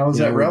 How's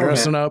that relevant?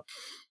 Dressing up,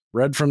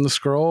 read from the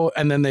scroll,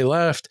 and then they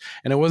left.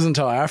 And it wasn't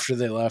until after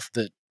they left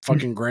that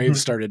fucking graves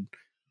started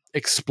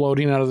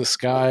exploding out of the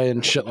sky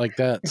and shit like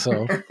that.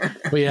 So,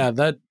 but yeah,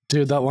 that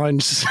line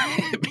just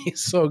hit me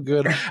so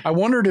good. I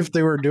wondered if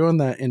they were doing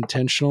that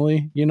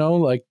intentionally,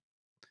 like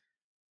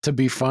to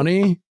be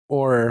funny,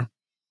 or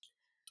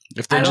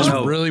if they just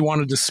really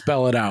wanted to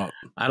spell it out.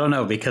 I don't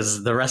know,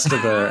 because the rest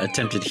of the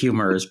attempted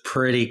humor is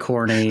pretty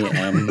corny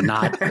and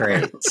not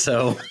great.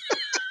 So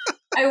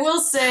I will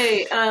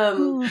say,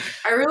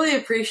 I really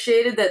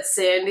appreciated that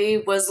Sandy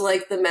was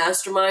like the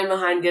mastermind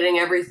behind getting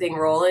everything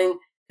rolling.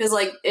 Because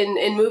like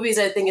in movies,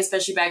 I think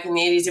especially back in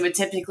the 80s, it would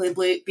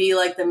typically be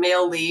like the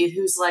male lead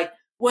who's like,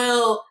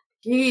 well,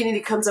 he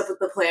comes up with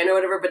the plan or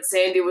whatever. But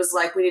Sandy was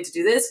like, we need to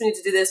do this, we need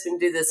to do this, we need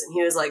to do this. And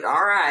he was like,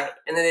 all right.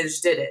 And then they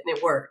just did it and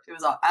it worked.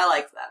 I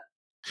liked that.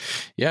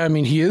 Yeah, I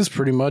mean, he is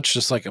pretty much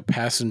just like a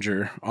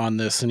passenger on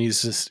this, and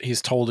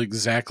he's told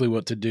exactly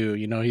what to do.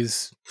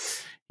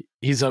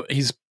 He's a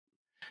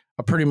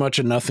pretty much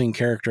a nothing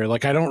character.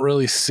 Like, I don't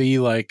really see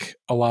like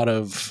a lot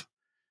of.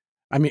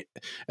 I mean,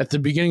 at the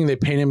beginning they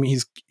paint him.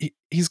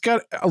 He's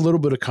got a little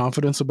bit of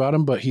confidence about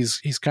him, but he's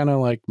kind of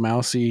like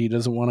mousy. He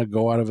doesn't want to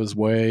go out of his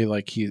way.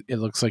 Like it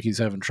looks like he's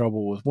having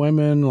trouble with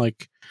women.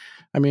 Like,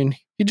 I mean,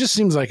 he just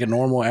seems like a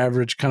normal,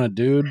 average kind of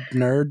dude,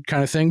 nerd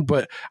kind of thing.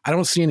 But I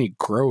don't see any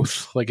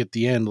growth. Like at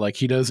the end, like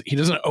he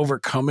doesn't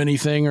overcome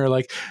anything, or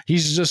like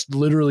he's just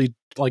literally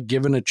like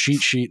given a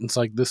cheat sheet and it's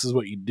like, this is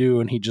what you do,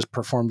 and he just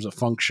performs a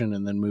function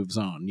and then moves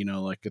on.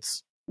 Like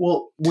it's.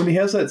 Well, when he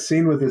has that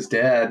scene with his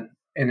dad.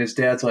 And his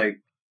dad's like,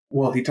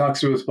 well, he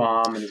talks to his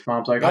mom, and his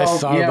mom's like,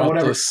 oh, yeah,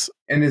 whatever. This.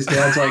 And his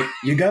dad's like,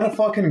 you gotta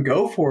fucking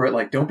go for it.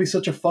 Like, don't be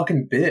such a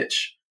fucking bitch.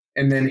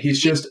 And then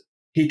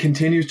he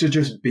continues to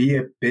just be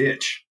a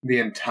bitch the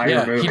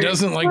entire movie. He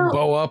doesn't like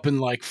bow up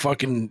and like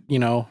fucking,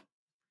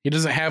 he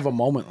doesn't have a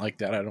moment like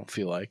that, I don't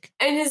feel like.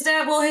 And his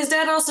dad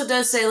also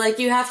does say, like,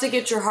 you have to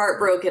get your heart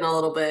broken a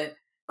little bit.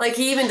 Like,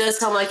 he even does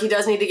tell him, like, he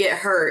does need to get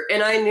hurt.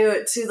 And I knew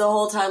it too the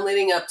whole time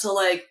leading up to,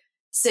 like,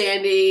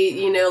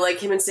 Sandy, like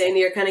him and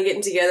Sandy are kind of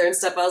getting together and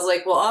stuff. I was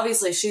like, well,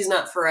 obviously she's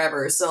not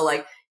forever. So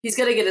like he's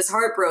going to get his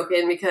heart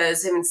broken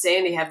because him and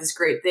Sandy have this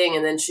great thing,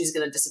 and then she's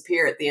going to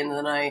disappear at the end of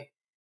the night.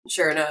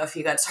 Sure enough,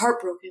 he got his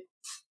heart broken.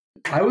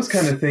 I was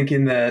kind of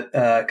thinking that,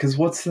 because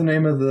what's the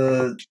name of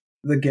the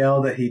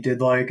gal that he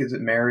did like? Is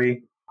it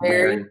Mary?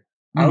 Mary.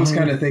 I was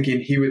kind of thinking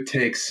he would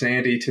take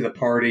Sandy to the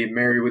party.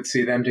 Mary would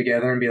see them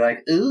together and be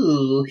like,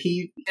 "Ooh,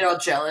 he Get all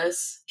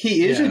jealous.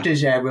 is a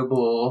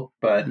desirable."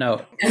 But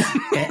No.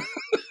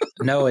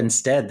 No,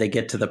 instead they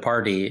get to the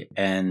party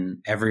and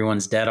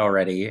everyone's dead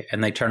already,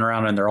 and they turn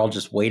around and they're all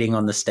just waiting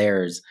on the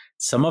stairs.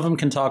 Some of them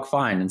can talk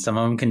fine and some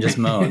of them can just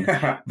moan,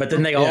 but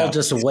then they all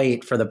just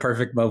wait for the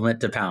perfect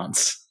moment to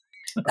pounce.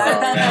 I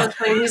thought that was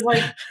funny. He's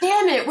like,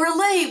 damn it, we're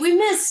late. We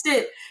missed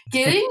it.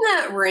 Getting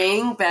that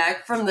ring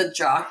back from the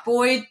jock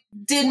boy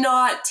did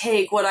not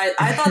take what I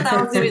thought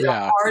that was going to be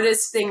the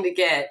hardest thing to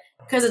get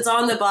because it's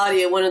on the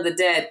body of one of the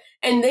dead.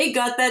 And they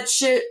got that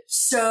shit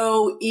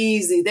so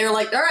easy. They were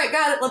like, all right,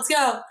 got it. Let's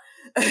go.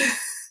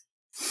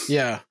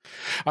 Yeah.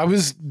 I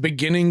was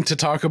beginning to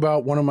talk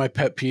about one of my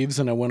pet peeves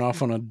and I went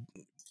off on a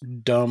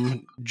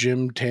dumb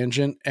Jim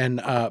tangent, and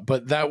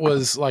but that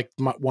was like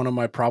one of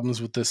my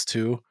problems with this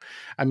too.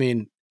 I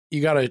mean,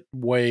 you gotta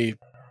weigh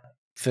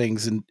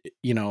things, and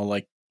you know,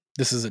 like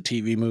this is a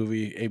TV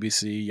movie,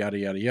 ABC, yada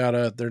yada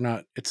yada.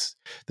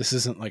 This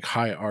isn't like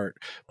high art,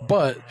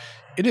 but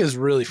it is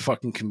really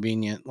fucking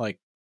convenient, like,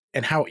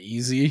 and how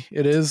easy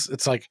it is.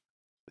 It's like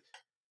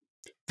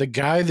the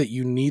guy that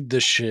you need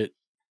this shit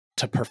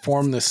to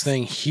perform this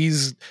thing,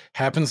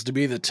 happens to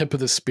be the tip of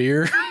the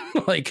spear,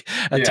 like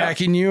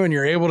attacking you, and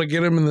you're able to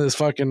get him in this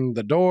fucking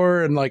the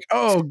door, and like,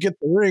 oh, get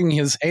the ring.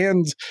 His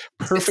hands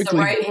perfectly. It's the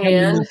right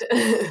hand.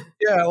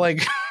 Yeah,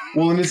 like.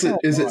 Well, and is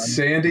it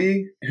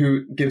Sandy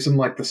who gives him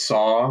like the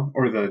saw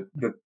or the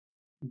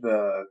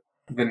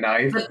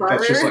knife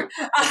that's just like.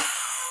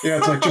 Yeah,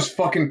 it's like just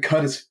fucking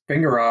cut his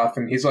finger off,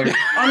 and he's like,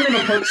 I'm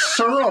gonna put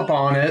syrup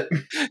on it.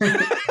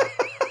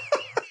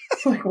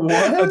 Like,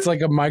 what? It's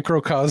like a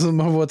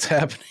microcosm of what's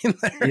happening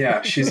there.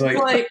 Yeah, she's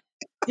like,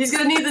 he's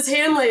gonna need this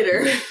hand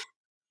later.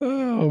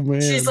 Oh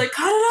man. She's like,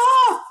 cut it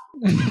off.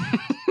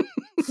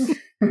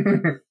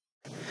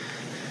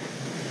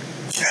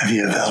 Have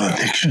you a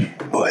valediction,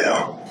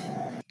 boyo?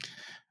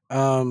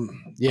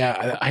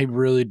 Yeah, I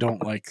really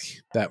don't like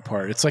that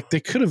part. It's like they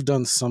could have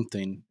done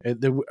something.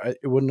 It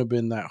wouldn't have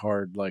been that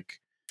hard. Like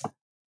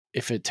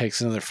if it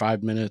takes another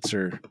 5 minutes,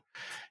 or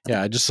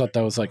I just thought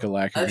that was like a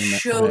lack of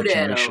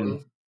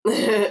imagination.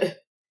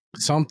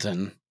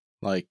 Something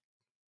like,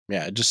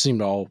 it just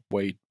seemed all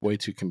way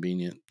too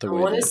convenient. I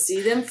want to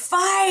see them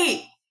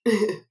fight.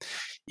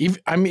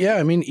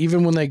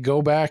 Even when they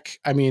go back,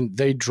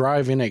 they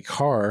drive in a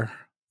car.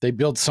 They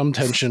build some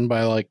tension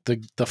by like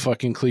the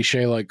fucking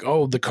cliche, like,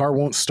 oh, the car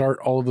won't start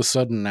all of a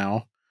sudden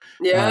now.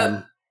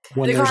 Yeah.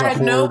 The car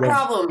had no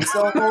problems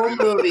the whole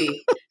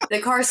movie. The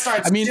car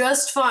starts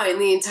just fine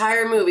the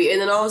entire movie,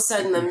 and then all of a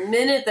sudden, the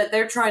minute that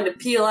they're trying to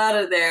peel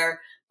out of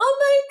there, oh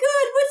my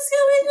God, what's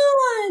going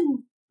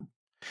on?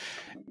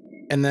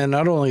 And then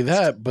not only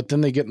that, but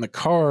then they get in the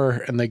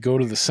car and they go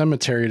to the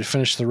cemetery to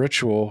finish the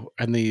ritual,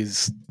 and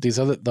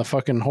the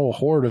fucking whole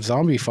horde of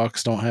zombie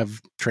fucks don't have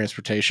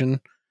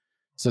transportation.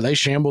 So they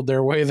shambled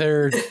their way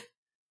there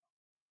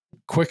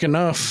quick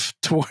enough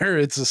to where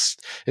it's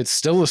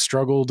still a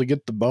struggle to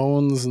get the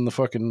bones and the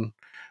fucking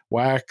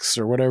wax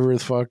or whatever the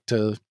fuck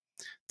to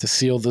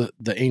seal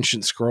the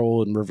ancient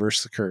scroll and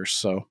reverse the curse.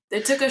 So they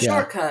took a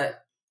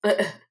shortcut.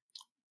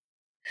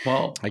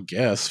 Well, I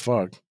guess,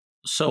 fuck.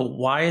 So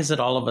why is it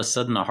all of a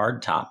sudden a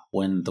hard top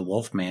when the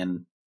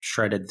Wolfman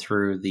shredded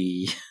through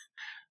the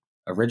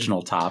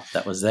original top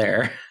that was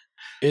there?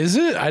 Is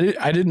it?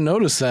 I didn't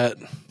notice that.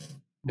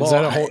 Is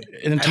that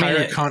an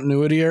entire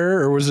continuity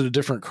error, or was it a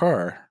different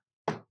car?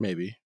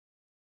 Maybe.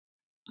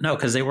 No,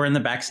 because they were in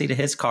the backseat of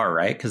his car,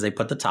 right? Because they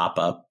put the top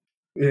up.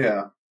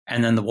 Yeah.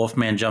 And then the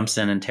Wolfman jumps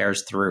in and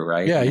tears through,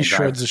 right? Yeah, he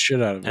shreds the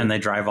shit out of it. And they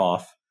drive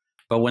off.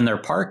 But when they're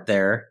parked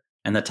there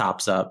and the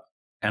top's up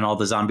and all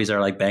the zombies are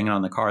like banging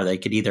on the car, they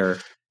could either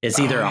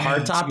a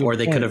hard top or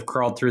they could have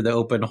crawled through the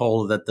open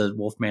hole that the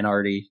Wolfman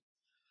already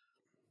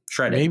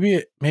shredded.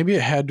 Maybe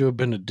it had to have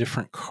been a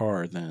different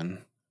car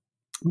then.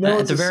 No,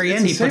 at the very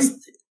end,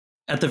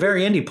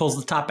 he pulls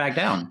the top back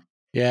down.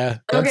 Yeah,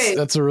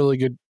 that's a really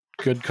good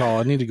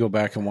call. I need to go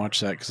back and watch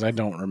that because I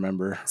don't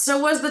remember. So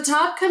was the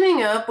top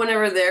coming up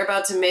whenever they're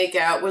about to make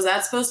out? Was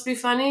that supposed to be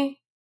funny?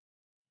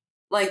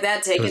 Like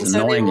that taking so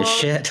annoying long? As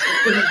shit.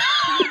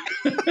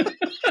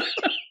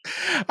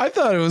 I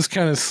thought it was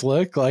kind of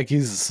slick. Like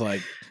he's just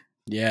like,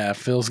 yeah,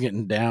 Phil's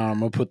getting down. I'm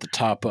gonna put the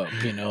top up.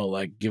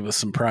 Like give us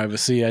some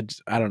privacy. I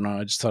don't know.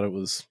 I just thought it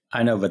was.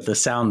 I know, but the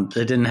sound,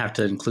 it didn't have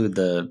to include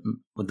the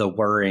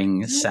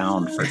whirring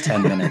sound for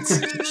 10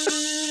 minutes.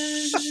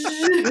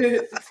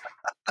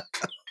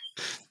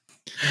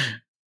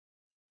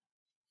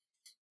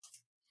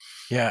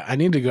 Yeah, I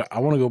need to go. I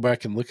want to go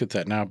back and look at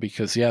that now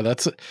because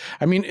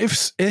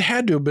if it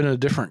had to have been a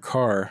different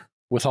car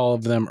with all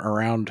of them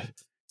around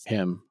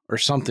him or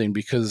something,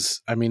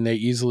 because they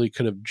easily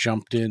could have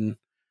jumped in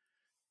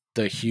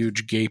the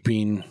huge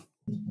gaping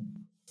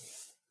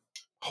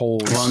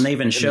holes. Well, and they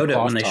even showed it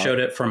when they showed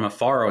it from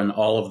afar, and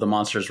all of the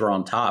monsters were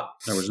on top.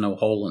 There was no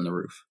hole in the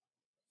roof.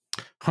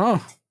 Huh?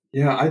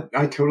 Yeah,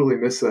 I totally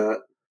missed that.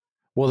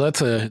 Well,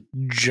 that's a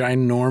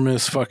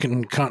ginormous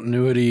fucking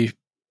continuity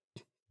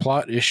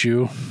plot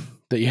issue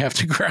that you have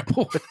to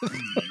grapple with.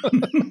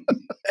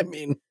 I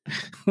mean,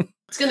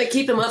 it's going to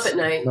keep him up at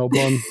night.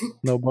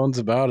 No bones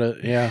about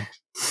it. Yeah.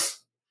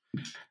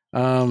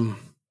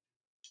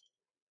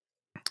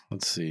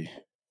 Let's see.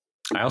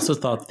 I also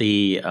thought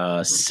the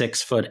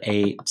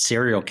 6'8"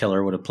 serial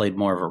killer would have played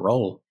more of a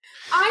role.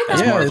 I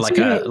thought more of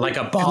like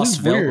a boss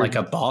villain, like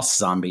a boss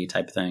zombie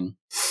type thing.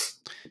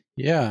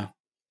 Yeah,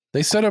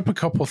 they set up a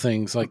couple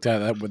things like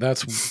that.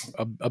 That's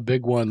a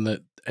big one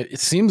that it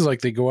seems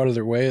like they go out of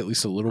their way at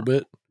least a little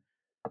bit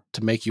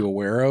to make you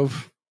aware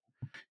of,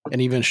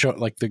 and even show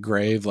like the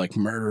grave, like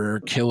murderer,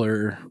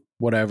 killer,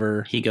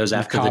 whatever. He goes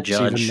after the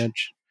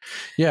judge.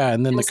 Yeah,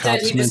 and then instead, the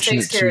cops he just mention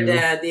takes it care too. of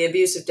dad, the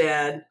abusive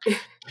dad.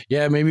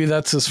 Yeah, maybe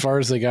that's as far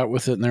as they got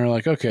with it, and they're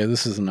like, okay,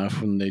 this is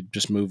enough, and they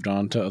just moved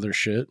on to other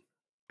shit.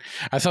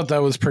 I thought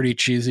that was pretty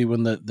cheesy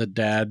when the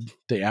dad,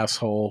 the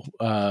asshole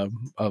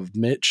of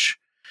Mitch,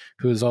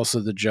 who is also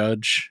the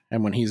judge,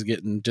 and when he's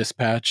getting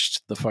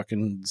dispatched, the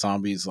fucking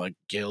zombie's like,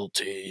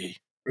 guilty.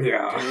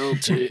 Yeah.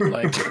 Guilty.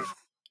 Like,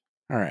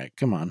 all right,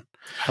 come on.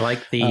 I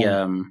like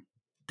the,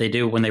 they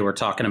do when they were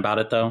talking about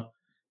it, though,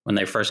 when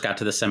they first got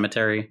to the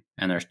cemetery,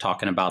 and they're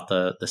talking about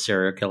the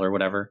serial killer or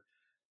whatever.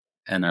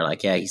 And they're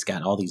like, yeah, he's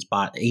got all these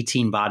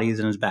 18 bodies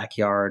in his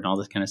backyard and all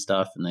this kind of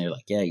stuff. And they're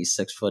like, yeah, he's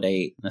 6'8",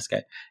 and this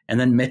guy. And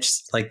then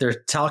Mitch, like,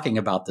 they're talking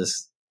about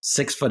this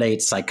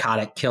 6'8"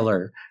 psychotic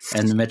killer.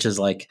 And Mitch is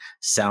like,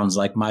 sounds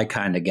like my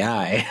kind of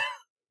guy.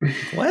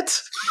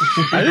 What?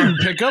 I didn't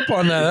pick up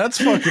on that. That's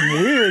fucking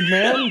weird,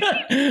 man.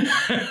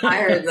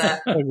 I heard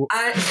that.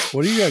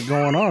 What do you got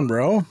going on,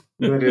 bro?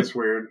 That is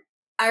weird.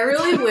 I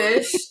really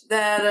wish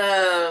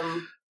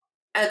that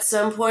at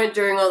some point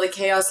during all the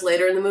chaos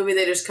later in the movie,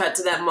 they just cut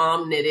to that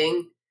mom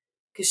knitting.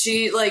 Because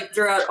she, like,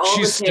 throughout all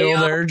she's the chaos,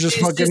 still there, just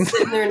she's fucking just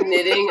sitting there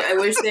knitting. I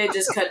wish they had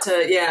just cut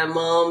to,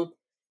 mom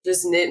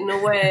just knitting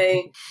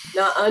away.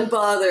 Not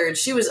unbothered.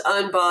 She was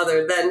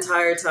unbothered that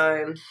entire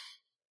time.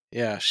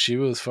 Yeah, she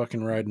was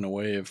fucking riding a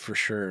wave for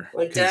sure.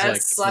 Like,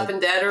 dad's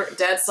slapping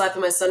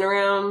my son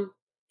around,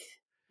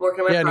 working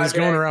on my project. And he's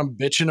going around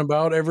bitching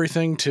about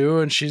everything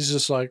too, and she's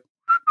just like.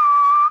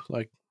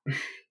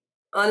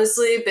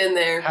 Honestly, been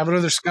there. Have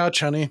another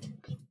scotch, honey.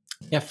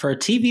 Yeah, for a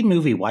TV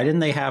movie, why didn't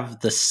they have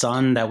the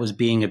son that was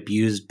being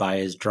abused by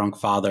his drunk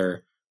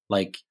father,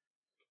 like,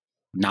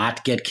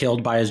 not get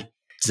killed by his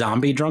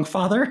zombie drunk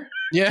father?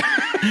 Yeah.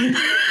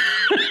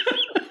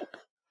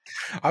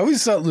 I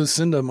always thought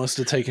Lucinda must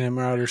have taken him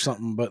out or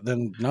something, but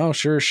then no,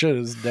 sure shit.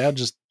 His dad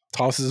just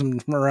tosses him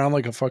around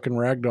like a fucking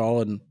rag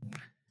doll and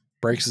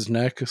breaks his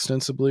neck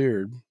ostensibly,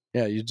 or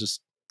you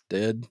just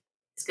dead.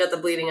 He's got the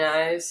bleeding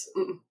eyes.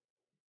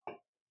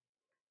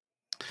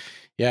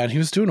 Yeah, and he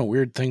was doing a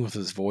weird thing with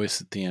his voice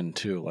at the end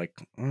too. Like,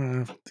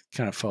 kind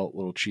of felt a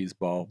little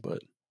cheeseball. But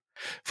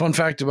fun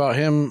fact about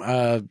him: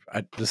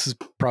 this is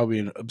probably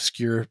an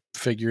obscure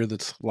figure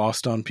that's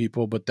lost on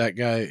people, but that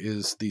guy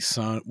is the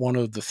son, one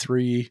of the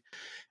 3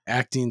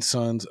 acting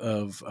sons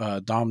of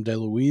Dom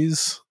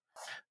DeLuise.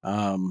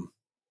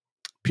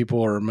 People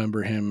will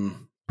remember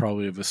him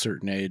probably of a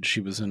certain age.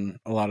 He was in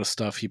a lot of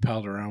stuff. He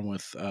palled around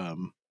with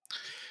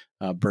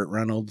Burt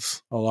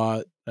Reynolds a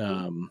lot.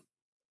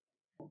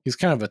 He's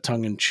kind of a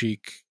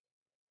tongue-in-cheek.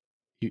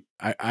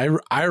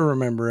 I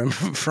remember him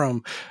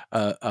from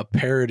a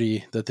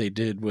parody that they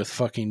did with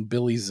fucking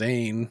Billy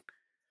Zane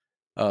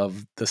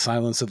of The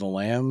Silence of the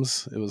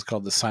Lambs. It was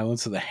called The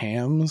Silence of the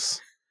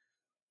Hams.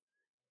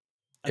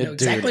 I know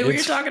exactly what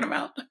you're talking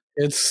about.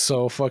 It's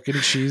so fucking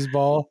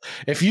cheeseball.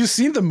 If you've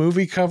seen the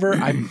movie cover,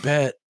 I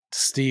bet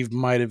Steve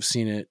might have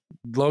seen it.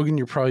 Logan,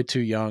 you're probably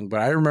too young,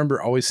 but I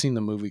remember always seeing the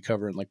movie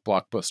cover in like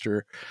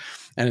Blockbuster,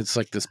 and it's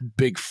like this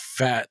big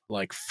fat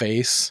like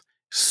face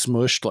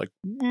smushed like,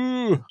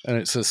 and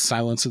it says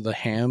Silence of the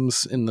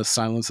Hams in the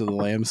Silence of the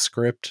Lambs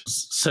script.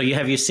 So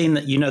have you seen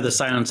that? You know the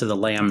Silence of the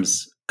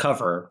Lambs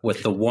cover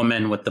with the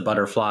woman with the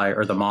butterfly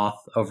or the moth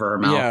over her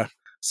mouth. Yeah.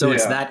 So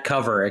it's that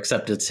cover,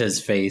 except it's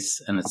his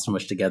face and it's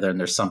smushed together, and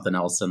there's something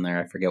else in there.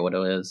 I forget what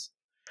it is.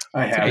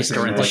 I used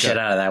to rent the shit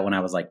out of that when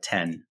I was like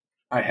 10.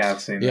 I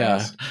have seen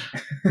this.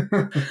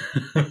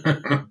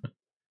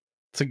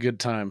 It's a good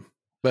time.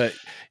 But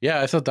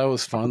yeah, I thought that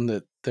was fun.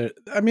 There's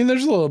a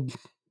little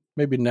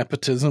maybe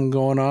nepotism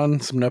going on,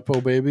 some Nepo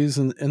babies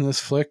in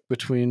this flick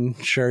between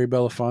Sherry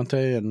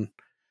Belafonte and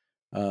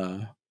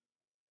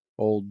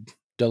old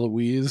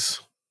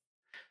DeLuise.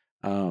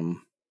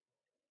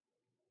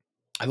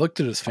 I looked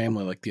at his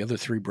family, like the other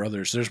 3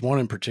 brothers. There's one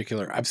in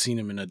particular. I've seen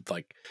him in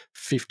like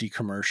 50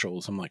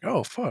 commercials. I'm like,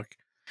 oh, fuck.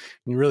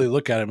 And you really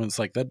look at him, and it's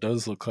like, that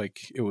does look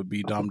like it would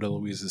be Dom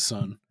DeLuise's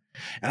son.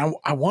 And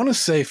I want to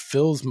say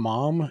Phil's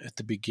mom at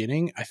the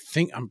beginning.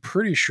 I'm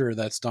pretty sure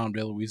that's Dom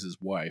DeLuise's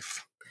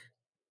wife.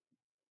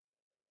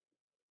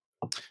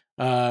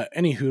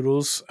 Any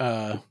hoodles.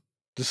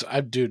 Dick's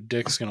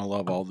going to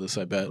love all this,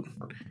 I bet.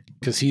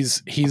 Because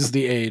he's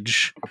the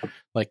age,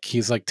 like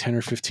he's like 10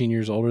 or 15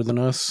 years older than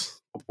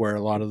us, where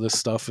a lot of this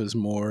stuff is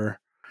more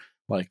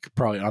like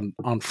probably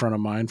on front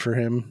of mind for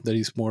him, that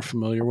he's more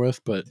familiar with.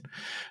 But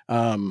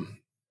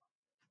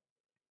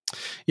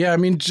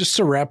just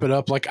to wrap it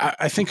up, like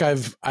I think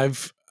I've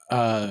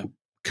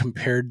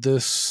compared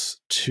this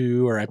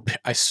to, or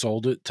I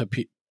sold it to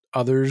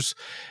others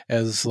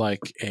as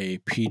like a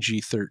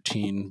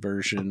PG-13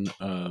 version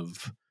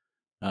of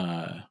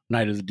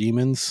Night of the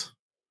Demons.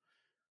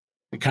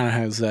 It kind of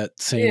has that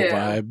same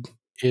vibe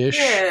ish.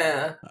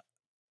 Yeah.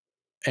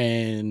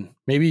 And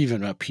maybe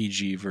even a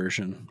PG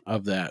version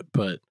of that.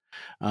 But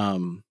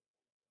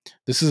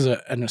this is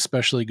an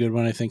especially good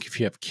one, I think, if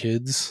you have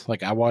kids.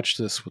 Like, I watched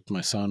this with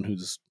my son,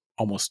 who's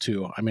almost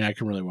 2. I mean, I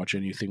can really watch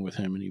anything with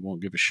him and he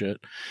won't give a shit.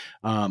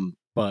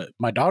 But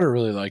my daughter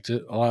really liked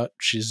it a lot.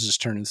 She's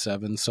just turning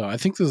 7. So I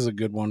think this is a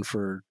good one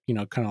for,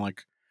 kind of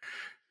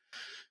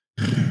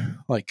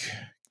like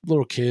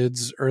little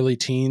kids, early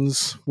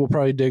teens will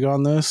probably dig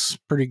on this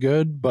pretty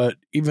good. But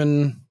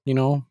even,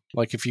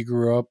 like if you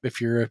grew up,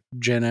 if you're a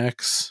Gen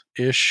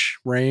X-ish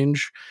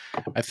range,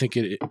 I think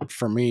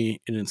for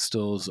me, it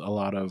instills a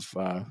lot of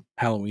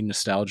Halloween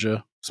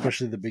nostalgia,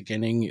 especially the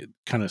beginning. It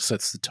kind of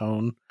sets the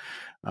tone.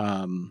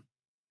 And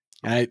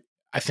I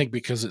think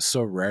because it's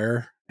so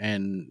rare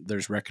and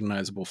there's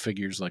recognizable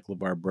figures like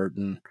LeVar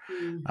Burton,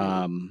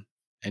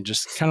 and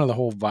just kind of the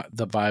whole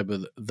the vibe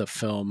of the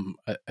film,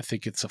 I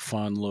think it's a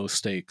fun, low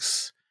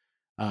stakes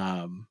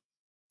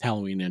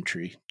Halloween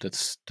entry.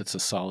 That's a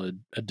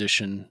solid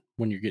addition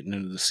when you're getting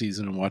into the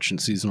season and watching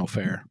seasonal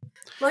fare.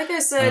 Like I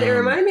said, it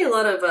reminded me a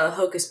lot of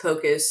Hocus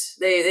Pocus.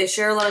 They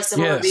share a lot of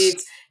similar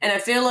beats, and I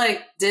feel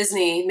like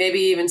Disney maybe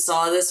even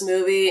saw this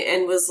movie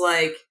and was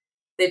like,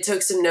 they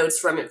took some notes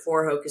from it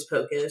for Hocus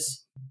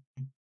Pocus.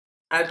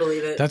 I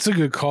believe it. That's a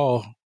good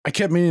call. I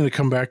kept meaning to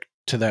come back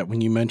to that when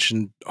you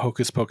mentioned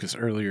Hocus Pocus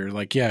earlier.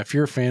 Like, yeah, if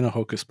you're a fan of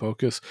Hocus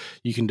Pocus,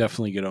 you can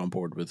definitely get on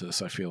board with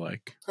this, I feel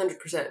like.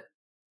 100%.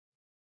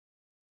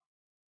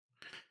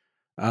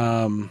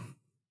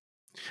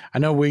 I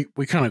know we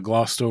kind of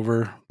glossed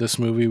over this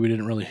movie. We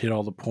didn't really hit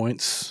all the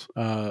points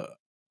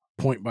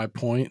point by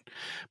point,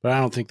 but I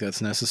don't think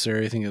that's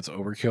necessary. I think that's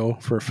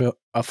overkill for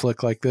a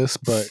flick like this.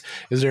 But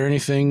is there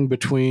anything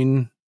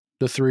between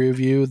the three of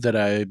you that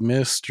I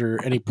missed,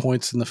 or any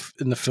points in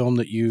the film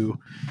that you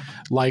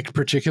liked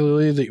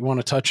particularly that you want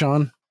to touch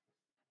on?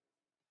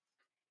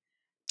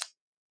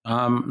 No,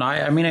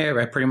 I mean,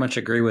 I pretty much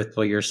agree with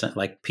what you're saying.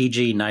 Like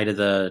PG Night of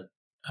the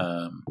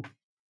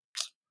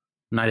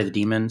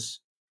Demons,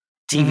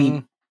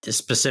 TV,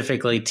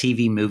 specifically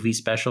TV movie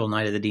special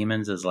Night of the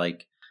Demons is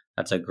like,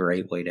 that's a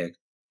great way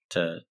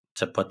to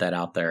put that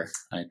out there.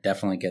 I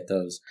definitely get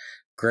those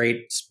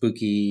great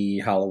spooky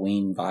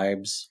Halloween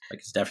vibes. Like,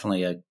 it's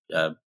definitely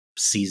a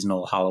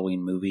seasonal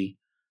Halloween movie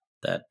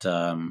that,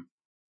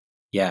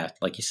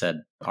 like you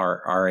said,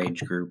 our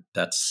age group,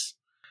 that's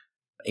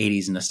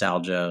 80s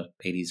nostalgia,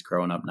 80s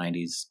growing up,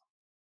 90s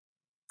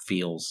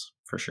feels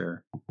for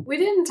sure. We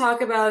didn't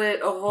talk about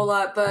it a whole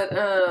lot, but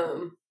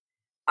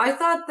I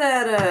thought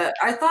that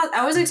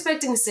I was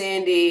expecting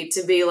Sandy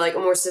to be like a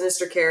more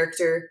sinister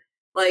character.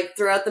 Like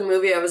throughout the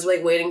movie, I was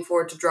like waiting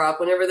for it to drop.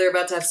 Whenever they're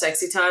about to have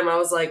sexy time, I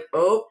was like,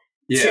 oh,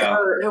 yeah,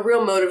 her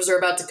real motives are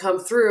about to come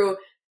through.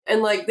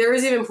 And like there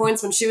was even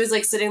points when she was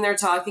like sitting there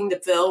talking to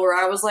Phil, where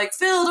I was like,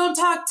 Phil, don't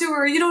talk to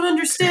her. You don't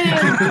understand.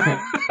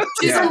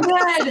 She's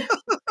undead.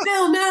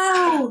 Phil,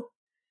 no.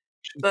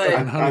 But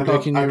I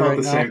thought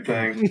the same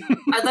thing.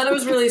 I thought it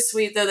was really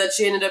sweet though that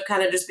she ended up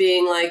kind of just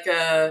being like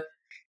a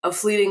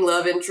fleeting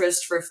love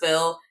interest for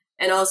Phil.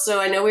 And also,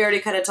 I know we already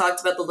kind of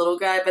talked about the little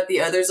guy, but the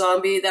other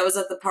zombie that was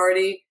at the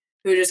party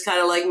who just kind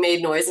of like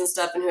made noise and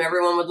stuff and who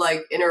everyone would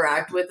like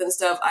interact with and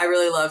stuff, I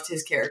really loved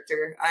his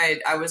character.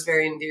 I was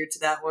very endeared to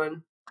that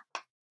one.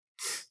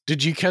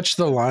 Did you catch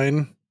the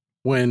line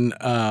when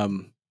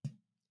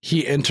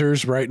he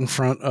enters right in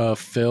front of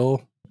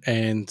Phil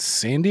and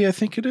Sandy, I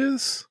think it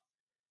is?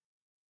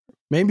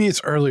 Maybe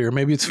it's earlier.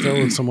 Maybe it's Phil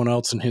and someone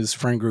else in his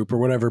friend group or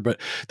whatever. But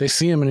they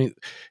see him and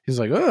he's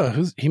like,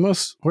 "Oh,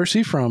 where's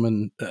he from?"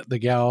 And the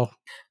gal,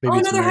 maybe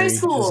it's another Mary, high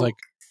school. is like,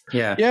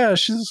 yeah,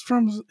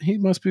 he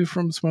must be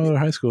from some other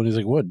high school. And he's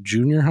like, "What,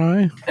 junior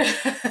high?"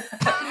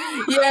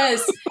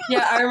 Yes,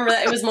 yeah, I remember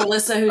that. It was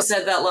Melissa who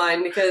said that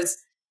line because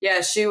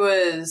she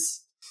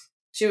was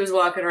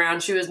walking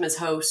around. She was Miss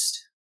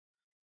Host.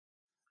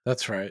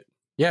 That's right.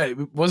 Yeah,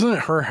 wasn't it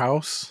her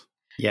house?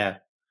 Yeah.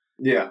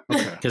 Yeah.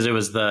 Because it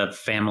was the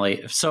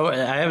family. So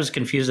I was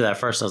confused at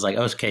first. I was like,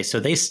 okay, so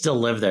they still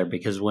live there,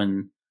 because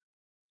when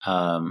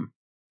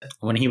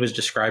he was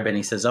describing,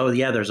 he says, "Oh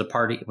yeah, there's a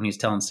party." When he's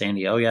telling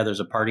Sandy, "Oh yeah,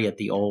 there's a party at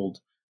the old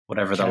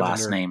whatever the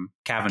last name,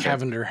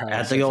 Cavender house,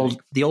 at the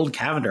old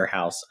Cavender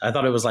house." I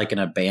thought it was like an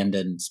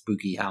abandoned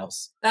spooky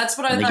house. That's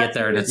what I thought. They get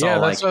there and it's all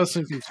like, that's what I was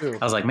thinking too.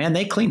 I was like, man,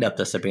 they cleaned up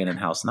this abandoned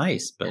house,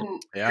 nice. But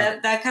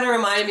that kind of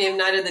reminded me of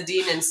Night of the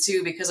Demons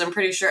too, because I'm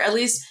pretty sure, at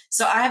least,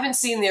 so I haven't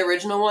seen the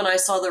original one. I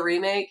saw the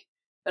remake,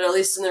 but at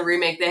least in the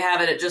remake they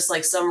have it at just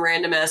like some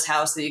random ass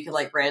house that you could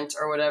like rent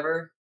or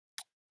whatever.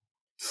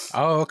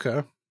 Oh,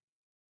 okay.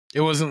 It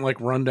wasn't like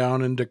run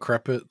down and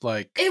decrepit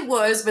like it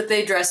was, but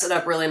they dressed it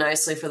up really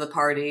nicely for the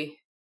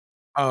party.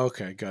 Oh,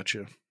 okay,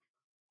 gotcha.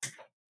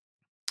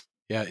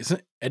 Yeah,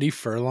 isn't Eddie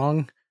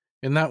Furlong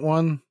in that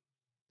one?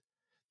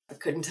 I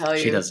couldn't tell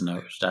you. She doesn't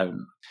know.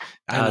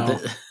 I know.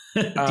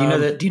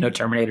 Do you know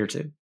Terminator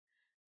 2?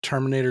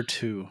 Terminator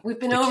 2. We've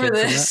been The over kid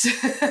from this.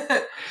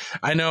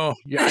 I know.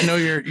 I know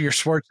your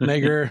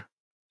Schwarzenegger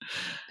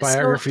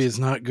biography is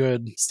not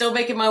good. Still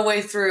making my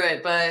way through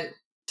it, but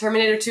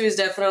Terminator 2 is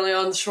definitely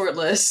on the short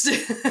list.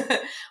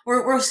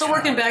 we're still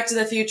working Back to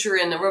the Future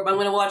in. I'm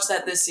going to watch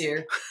that this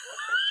year.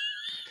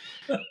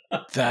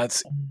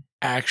 That's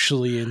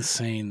actually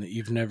insane that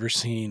you've never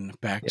seen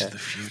Back to the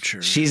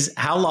Future. She's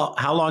how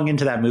long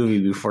into that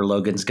movie before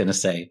Logan's going to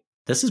say,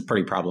 "This is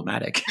pretty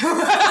problematic."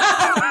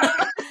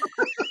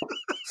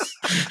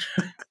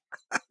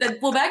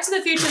 Well, Back to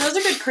the Future, those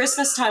are good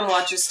Christmas time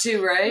watches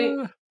too,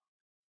 right?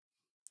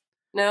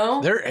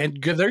 No? They're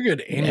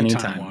good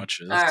anytime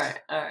watches. All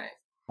right.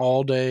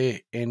 All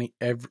day,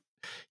 every.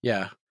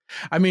 Yeah.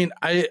 I mean,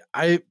 I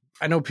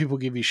know people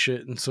give you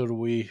shit, and so do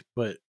we,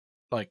 but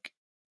like,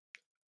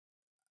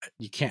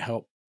 you can't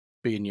help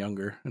being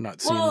younger and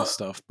not seeing this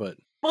stuff. But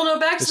no,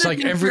 Back to the like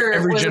Future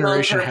every was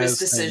generation an on-purpose has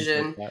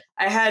decision. like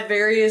I had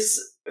various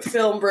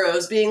film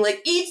bros being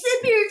like, "It's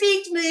the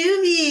perfect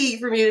movie,"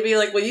 for me to be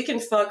like, "Well, you can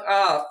fuck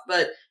off."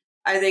 But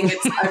I think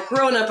I've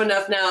grown up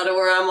enough now to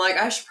where I'm like,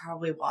 I should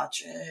probably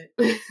watch it.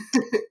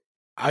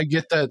 I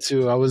get that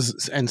too.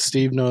 And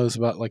Steve knows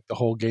about like the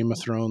whole Game of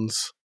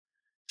Thrones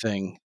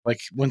thing. Like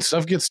when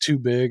stuff gets too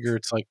big or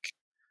it's like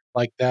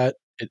that,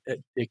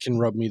 it can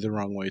rub me the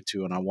wrong way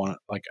too. And I want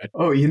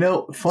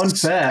fun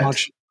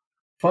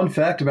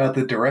fact about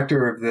the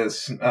director of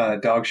this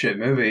dog shit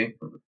movie.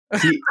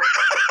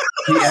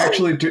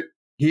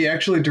 He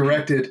actually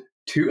directed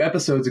 2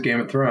 episodes of Game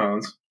of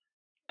Thrones.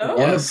 Oh,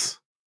 yes.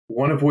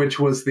 One of which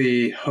was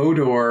the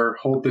Hodor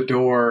hold the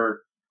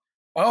door.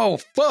 Oh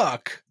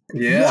fuck!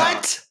 Yeah.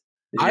 What?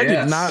 I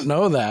did not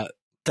know that.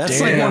 That's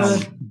like one of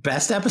the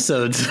best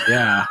episodes.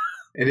 Yeah.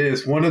 It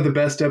is one of the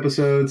best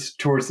episodes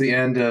towards the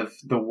end of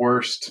the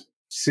worst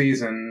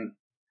season.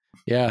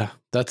 Yeah,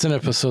 that's an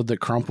episode that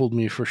crumpled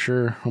me for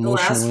sure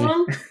emotionally. The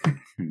last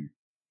one?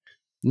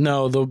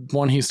 No, the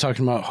one he's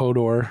talking about,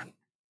 Hodor.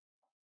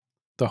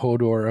 The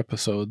Hodor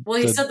episode. Well,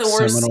 he said the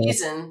worst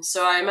season,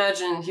 so I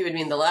imagine he would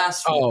mean the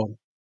last one. Oh.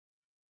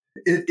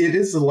 It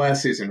is the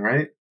last season,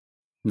 right?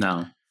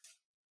 No,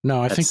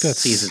 I think that's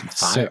season 5.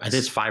 6. I think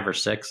it's 5 or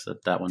 6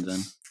 that one's in.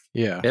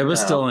 Yeah, it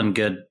was still in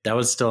good. That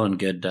was still in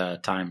good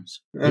times.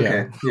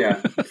 Okay, yeah.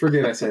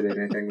 Forget I said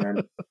anything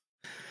then.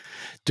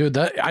 Dude,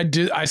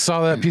 I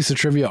saw that piece of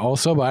trivia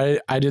also,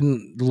 but I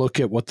didn't look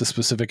at what the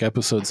specific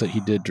episodes that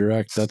he did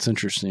direct. That's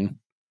interesting.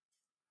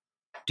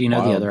 Do you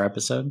know the other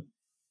episode?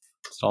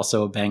 It's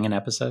also a banging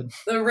episode.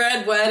 The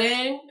Red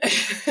Wedding.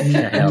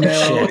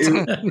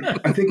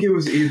 I think it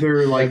was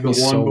either like the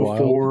one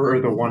before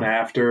or the one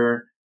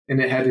after, and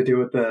it had to do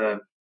with the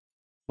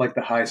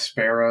High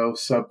Sparrow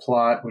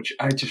subplot, which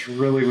I just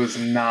really was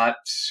not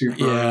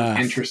super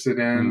interested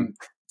in.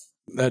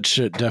 That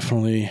shit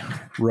definitely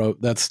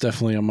that's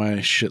definitely on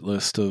my shit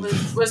list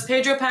of. Was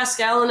Pedro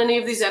Pascal in any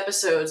of these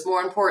episodes?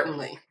 More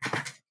importantly,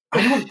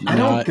 I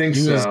don't think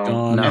so.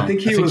 Gone. No. I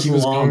think he was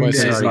long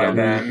dead by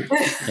then.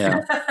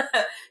 Yeah.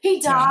 He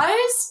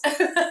dies.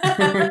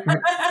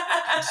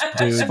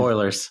 Dude,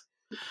 spoilers.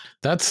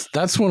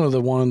 That's one of the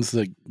ones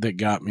that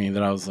got me.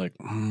 That I was like,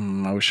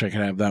 I wish I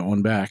could have that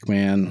one back,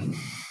 man.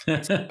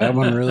 That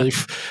one really,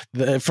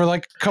 for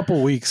like a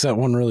couple weeks, that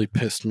one really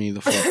pissed me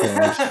the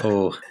fuck off.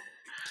 Oh.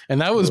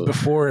 And that was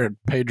before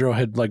Pedro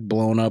had like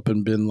blown up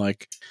and been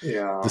like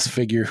this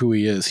figure who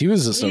he is. He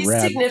was just a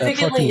rad. That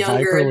fucking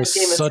Viper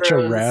was such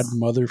a rad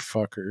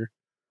motherfucker.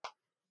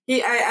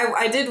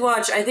 I did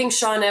watch. I think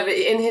Sean Evans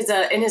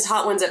in his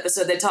Hot Ones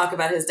episode, they talk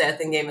about his death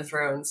in Game of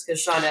Thrones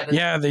because Sean Evans.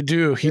 Yeah, they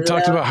do. He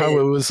talked about how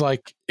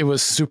it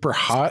was super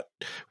hot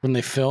when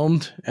they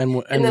filmed, and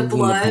when the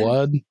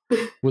blood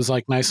was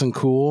like nice and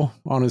cool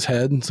on his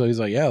head. So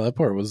he's like, yeah, that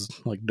part was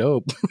like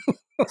dope.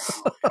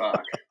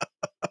 Fuck.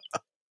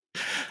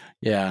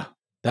 Yeah,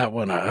 that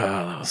one.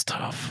 That was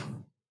tough.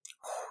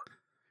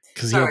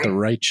 Because he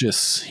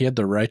had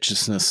the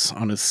righteousness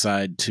on his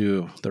side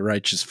too. The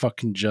righteous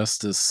fucking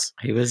justice.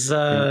 He was.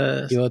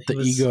 He let the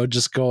ego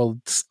just go a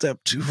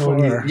step too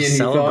far. He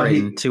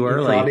celebrating too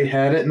early. He thought he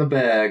had it in the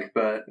bag,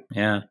 but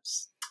yeah.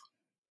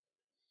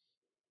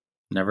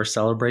 Never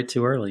celebrate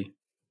too early.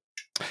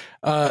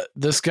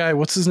 This guy,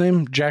 what's his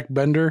name? Jack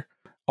Bender,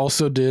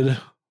 also did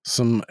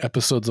some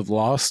episodes of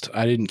Lost.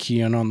 I didn't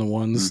key in on the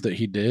ones that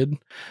he did.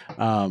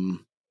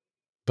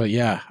 But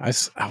yeah, I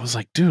was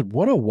like, dude,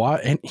 what a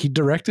wild... And he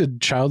directed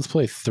Child's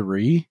Play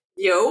 3.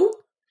 Yo.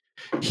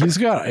 He's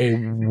got a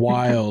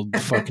wild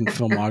fucking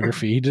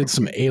filmography. He did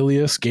some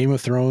Alias, Game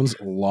of Thrones,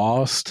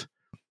 Lost,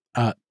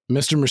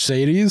 Mr.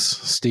 Mercedes,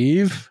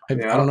 Steve. I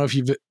don't know if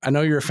I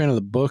know you're a fan of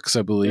the books,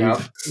 I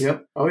believe.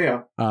 Yep. Oh,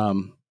 yeah.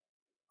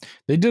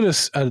 They did a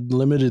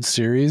limited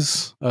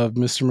series of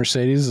Mr.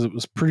 Mercedes. It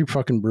was pretty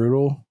fucking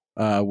brutal.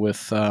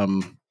 With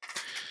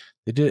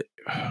they did...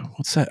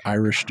 What's that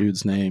Irish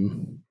dude's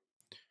name?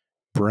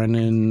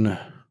 Brennan,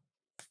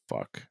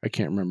 fuck, I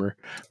can't remember.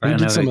 I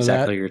know exactly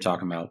what you're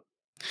talking about.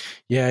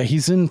 Yeah,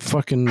 he's in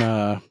fucking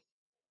Gangs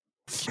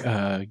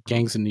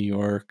in New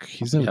York.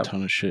 He's in a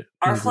ton of shit.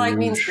 Our Flag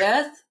Means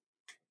Death?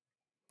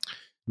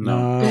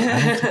 No, I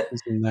don't think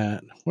he's in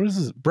that. What is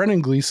this?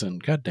 Brennan Gleeson.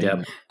 God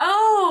damn it.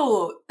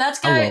 Oh, that's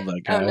guy. I love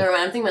that guy. Oh, never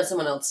mind. I'm thinking about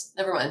someone else.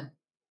 Never mind.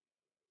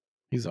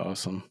 He's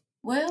awesome.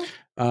 Well,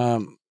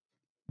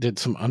 did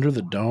some Under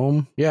the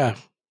Dome. Yeah.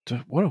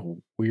 What a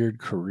weird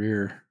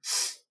career.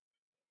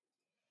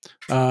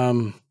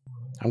 I'm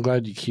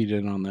glad you keyed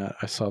in on that.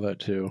 I saw that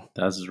too.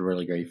 That was a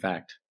really great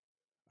fact.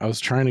 I was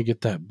trying to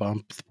get that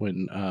bump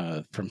when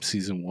from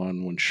season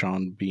 1 when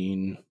Sean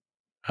Bean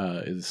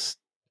is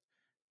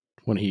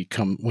when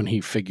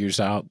he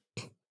figures out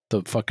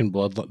the fucking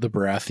the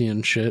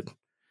Baratheon shit, and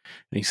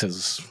he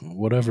says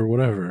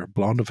whatever,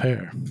 blonde of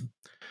hair.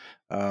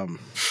 I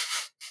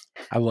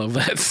love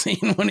that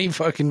scene when he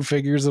fucking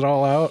figures it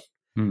all out.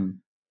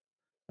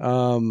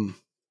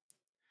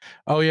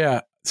 Oh yeah,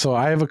 so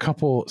I have a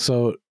couple.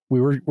 So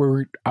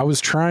I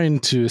was trying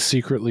to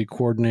secretly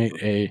coordinate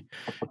a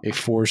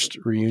forced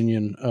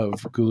reunion of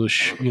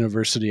Ghoulish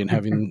University and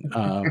having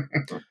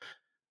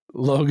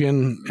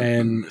Logan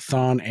and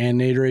Thon and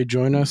Nadere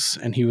join us,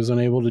 and he was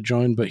unable to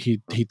join, but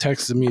he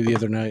texted me the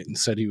other night and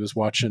said he was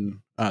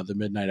watching the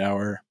Midnight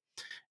Hour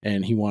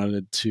and he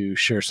wanted to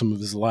share some of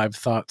his live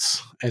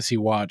thoughts as he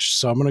watched.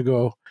 So I'm going to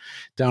go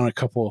down a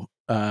couple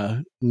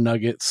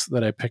nuggets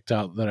that I picked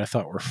out that I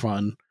thought were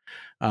fun.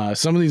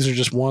 Some of these are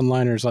just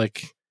one-liners.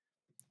 Like,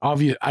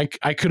 obvious, I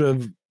could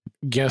have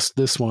guessed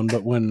this one,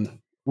 but when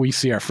we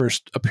see our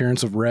first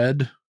appearance of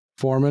Red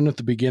Foreman at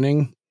the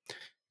beginning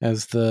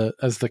as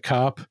the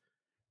cop,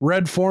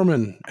 Red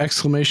Foreman!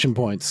 Exclamation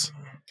points.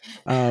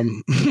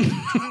 It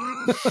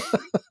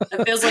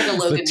feels like a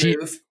Logan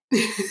move.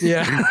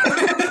 Yeah.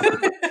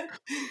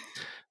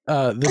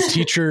 The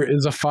teacher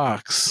is a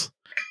fox.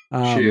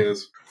 She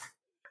is.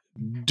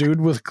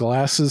 Dude with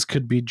glasses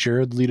could be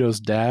Jared Leto's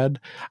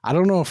dad. I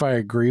don't know if I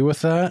agree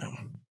with that.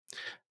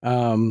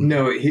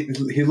 No,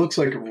 he looks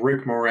like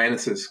Rick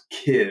Moranis'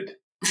 kid.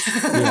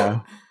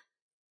 Yeah,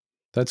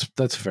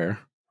 that's fair.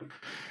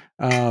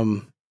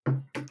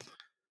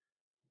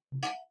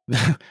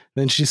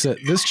 Then she said,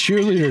 "This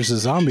cheerleader's a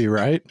zombie,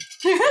 right?"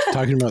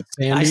 Talking about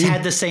Sandy. I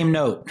had the same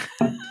note.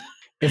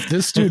 If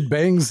this dude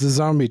bangs the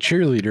zombie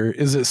cheerleader,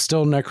 is it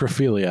still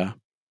necrophilia?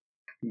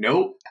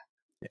 Nope.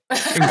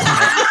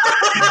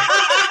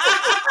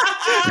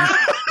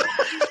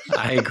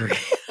 I agree.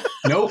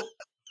 Nope.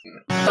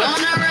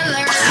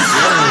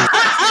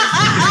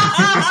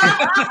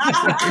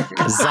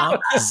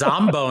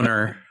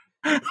 Zomboner.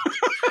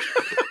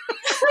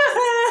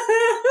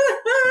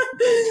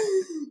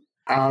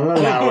 I'll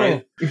allow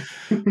it.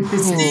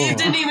 Steve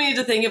didn't even need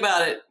to think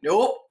about it.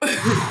 Nope.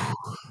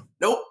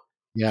 Nope.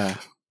 Yeah,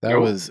 that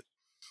was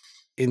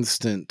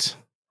instant.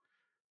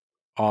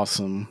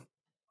 Awesome.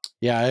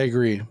 Yeah, I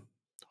agree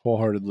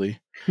wholeheartedly.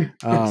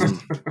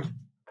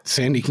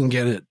 Sandy can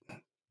get it,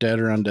 dead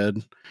or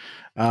undead.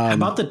 How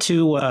about the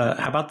two?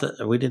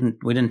 We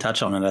didn't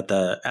touch on it at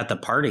the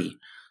party.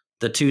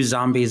 The two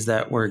zombies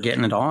that were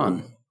getting it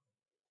on.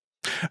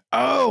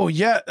 Oh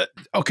yeah.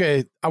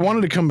 Okay. I wanted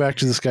to come back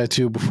to this guy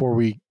too before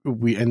we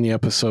end the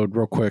episode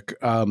real quick.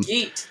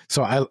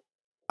 So I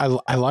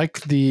like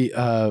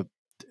the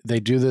they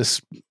do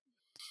this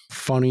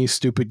funny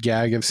stupid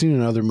gag I've seen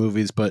in other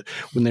movies, but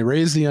when they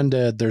raise the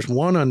undead, there's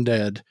one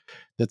undead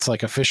that's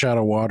like a fish out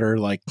of water.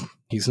 Like,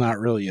 he's not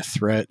really a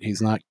threat.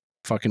 He's not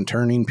fucking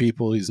turning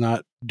people. He's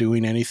not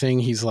doing anything.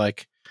 He's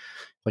like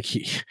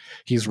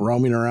he's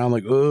roaming around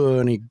like, oh,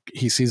 and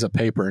he sees a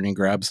paper and he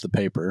grabs the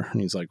paper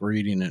and he's like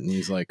reading it and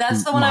he's like,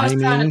 that's the one I was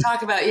trying to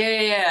talk about.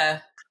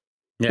 Yeah.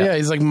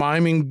 He's like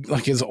miming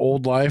like his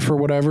old life or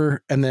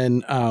whatever. And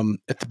then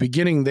at the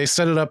beginning they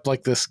set it up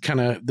like this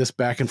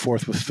back and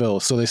forth with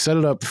Phil. So they set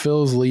it up,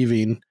 Phil's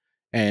leaving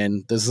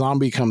and the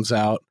zombie comes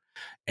out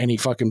and he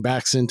fucking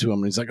backs into him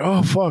and he's like,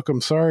 oh fuck,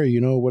 I'm sorry,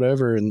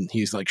 whatever. And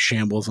he's like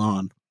shambles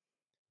on.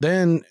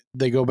 Then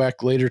they go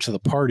back later to the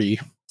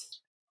party.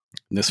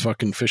 This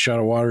fucking fish out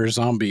of water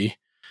zombie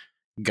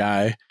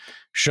guy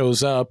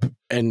shows up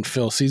and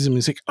Phil sees him.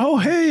 He's like, oh,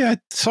 hey, I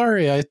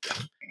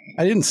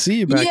didn't see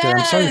you back there.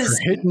 I'm sorry for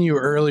hitting you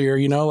earlier.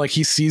 Like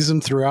he sees him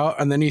throughout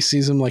and then he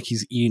sees him like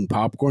he's eating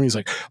popcorn. He's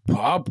like,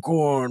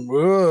 popcorn.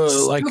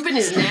 Like scooping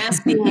his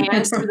nasty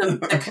hands through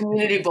the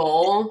community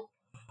bowl.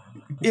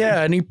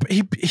 Yeah. And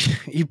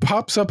he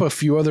pops up a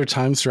few other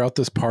times throughout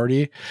this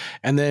party.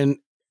 And then,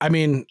 I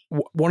mean,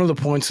 one of the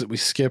points that we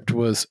skipped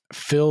was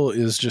Phil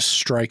is just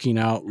striking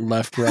out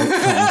left, right,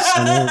 front, and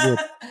center with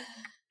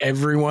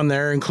everyone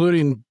there,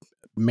 including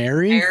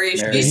Mary.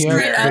 She's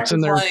straight up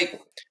in there.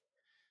 Like,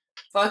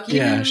 fuck you.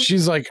 Yeah,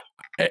 she's like,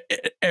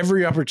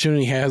 every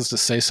opportunity he has to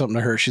say something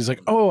to her, she's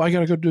like, oh, I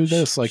gotta go do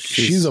this. Like,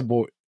 she's a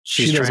boy.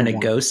 She's trying to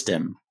ghost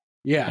him.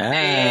 Yeah.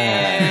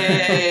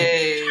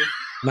 Hey.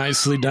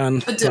 Nicely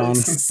done, Don.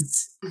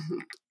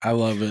 I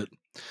love it.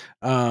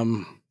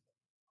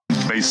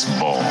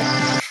 Baseball.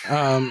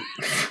 God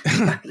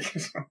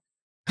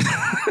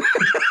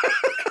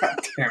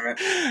damn it.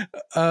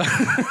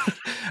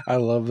 I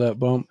love that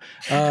bump.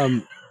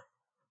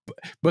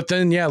 But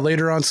then, yeah,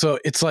 later on, so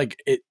it's like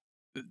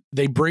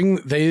they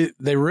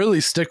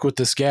really stick with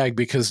this gag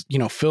because, you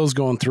know, Phil's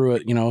going through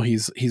it, you know,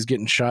 he's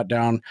getting shot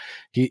down.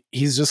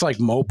 He's just like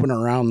moping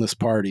around this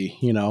party,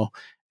 you know,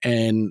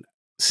 and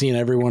seeing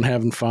everyone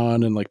having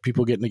fun and like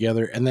people getting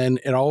together. And then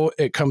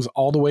it comes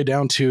all the way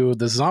down to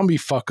the zombie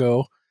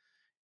fucko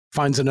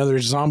finds another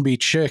zombie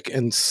chick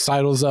and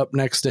sidles up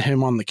next to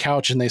him on the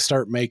couch and they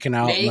start making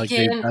out.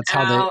 That's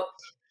how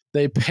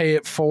they pay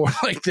it forward.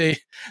 Like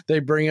they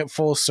bring it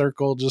full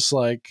circle, just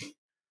like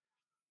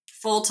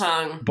full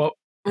tongue.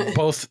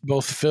 Both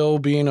Phil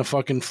being a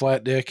fucking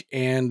flat dick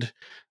and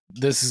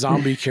this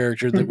zombie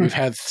character that we've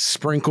had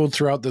sprinkled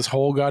throughout this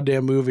whole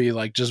goddamn movie,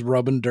 like just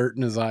rubbing dirt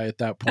in his eye at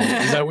that point.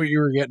 Is that what you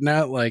were getting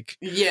at? Like,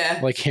 yeah,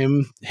 like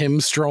him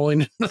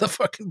strolling into the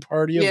fucking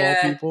party of all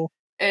people.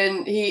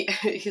 And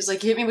he's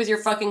like, hit me with your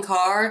fucking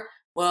car.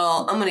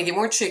 Well, I'm gonna get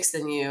more chicks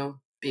than you,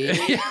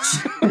 bitch.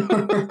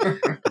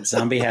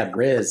 Zombie had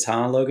Riz,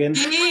 huh, Logan?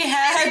 He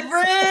had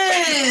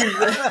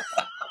Riz.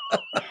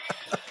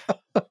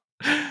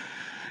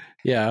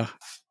 Yeah,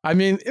 I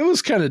mean, it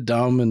was kind of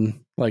dumb and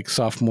like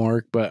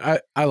sophomoric,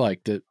 but I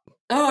liked it.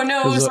 Oh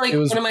no, it was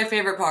one of my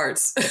favorite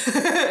parts.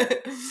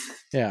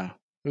 Yeah,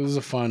 it was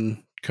a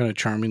fun, kind of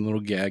charming little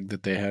gag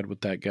that they had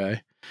with that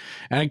guy.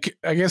 And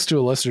I guess to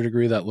a lesser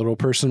degree, that little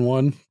person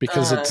won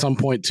because at some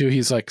point too,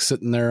 he's like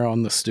sitting there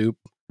on the stoop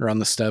or on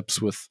the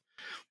steps with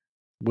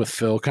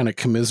Phil, kind of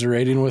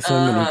commiserating with him,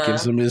 and he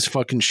gives him his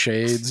fucking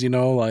shades, you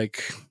know,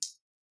 like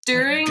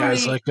during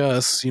guys like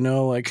us, you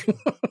know, like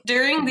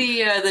during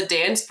the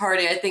dance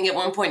party. I think at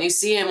one point you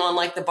see him on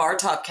like the bar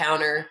top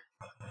counter,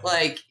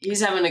 like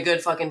he's having a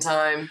good fucking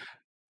time.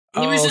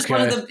 He was just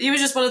one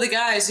of the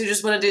guys who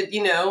just wanted to,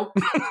 you know,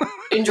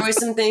 enjoy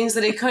some things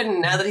that he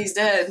couldn't now that he's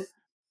dead.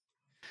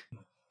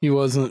 He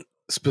wasn't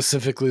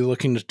specifically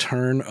looking to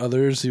turn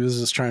others. He was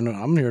just trying to,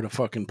 I'm here to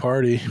fucking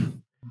party.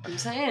 I'm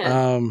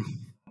saying.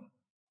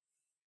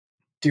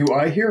 Do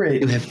I hear a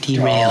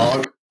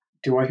dog?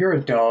 Do I hear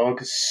a dog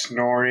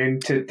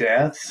snoring to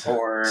death?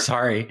 Or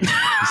sorry,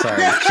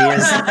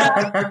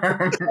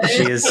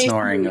 she is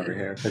snoring over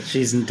here, but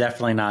she's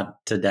definitely not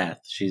to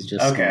death. She's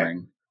just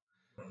snoring.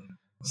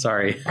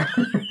 Sorry.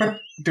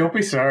 Don't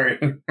be sorry.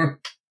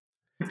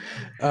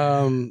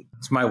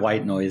 It's my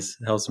white noise.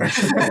 It helps me.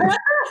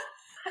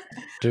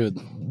 Dude,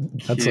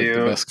 that's like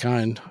the best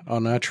kind. Au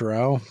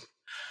natural.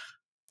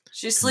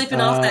 She's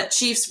sleeping off that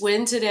Chiefs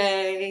win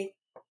today.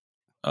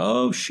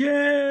 Oh,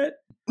 shit.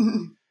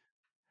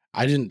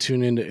 I didn't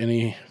tune into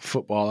any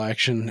football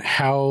action.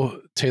 How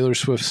Taylor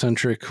Swift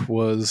centric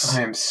was.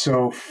 I am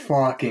so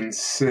fucking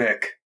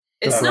sick.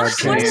 It's not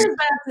quite as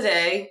bad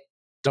today.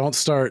 Don't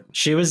start.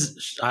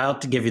 I'll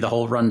have to give you the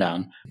whole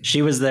rundown.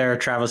 She was there.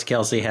 Travis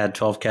Kelce had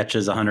 12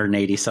 catches,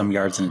 180 some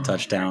yards and a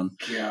touchdown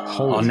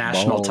on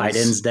National Tight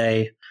Ends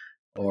Day.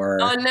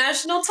 Or on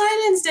National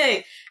Tight Ends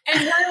Day.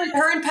 And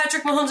her and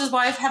Patrick Mahomes'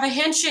 wife have a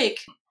handshake.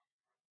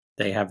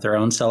 They have their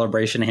own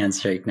celebration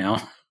handshake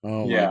now.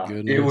 Oh my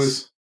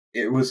goodness.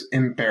 It was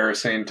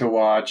embarrassing to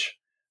watch.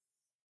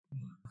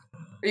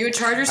 Are you a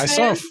Chargers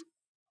fan?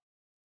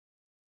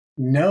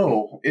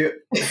 No.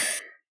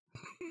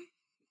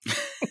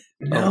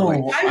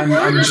 No.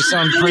 I'm just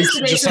on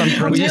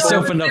principle. We just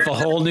opened up a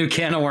whole new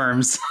can of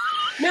worms.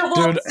 No,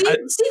 well,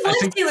 Steve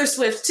likes Taylor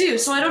Swift too,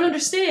 so I don't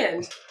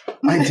understand.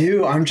 I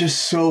do. I'm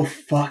just so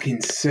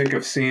fucking sick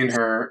of seeing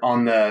her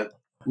on the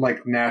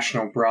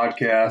national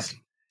broadcast.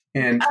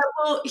 And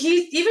well,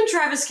 even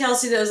Travis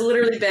Kelce though is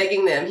literally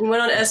begging them. He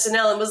went on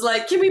SNL and was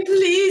like, "Can we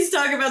please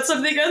talk about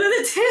something other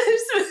than Taylor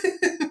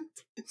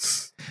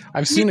Swift?"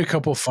 I've seen a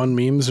couple fun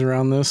memes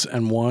around this,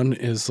 and one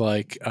is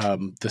like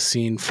the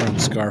scene from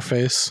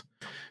Scarface,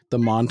 the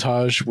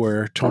montage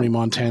where Tony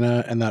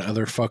Montana and that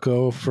other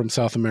fucko from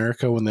South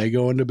America, when they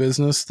go into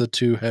business, the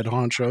two head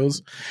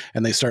honchos,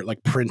 and they start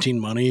like printing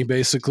money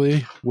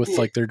basically with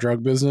like their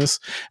drug business,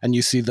 and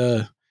you see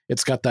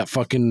it's got that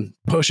fucking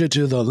push it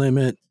to the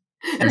limit.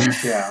 And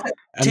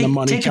the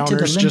money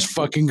counters just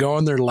fucking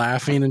going, they're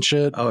laughing and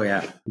shit. Oh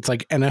yeah. It's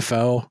like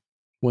NFL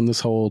when this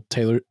whole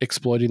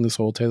exploiting this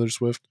whole Taylor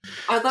Swift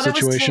I thought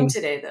situation. It was King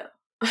today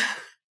though.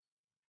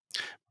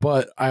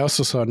 But I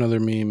also saw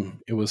another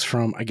meme. It was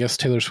from, I guess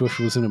Taylor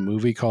Swift was in a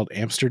movie called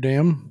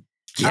Amsterdam.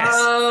 Yes.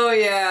 Oh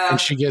yeah. And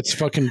she gets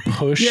fucking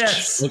pushed.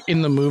 Yes. Like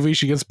in the movie,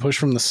 she gets pushed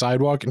from the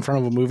sidewalk in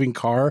front of a moving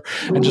car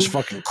and just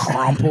fucking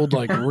crumpled,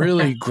 like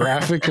really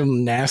graphic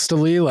and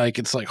nastily. Like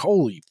it's like,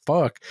 holy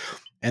fuck.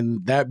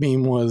 And that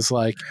meme was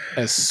like,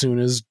 as soon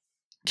as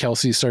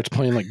Kelce starts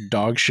playing like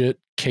dog shit,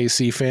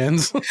 KC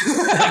fans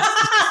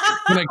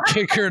gonna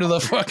kick her to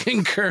the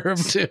fucking curb,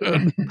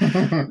 dude.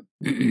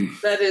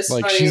 That is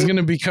like funny. She's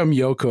gonna become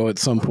Yoko at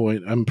some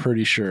point, I'm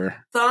pretty sure.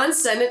 Thon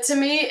sent it to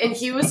me, and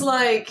he was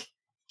like,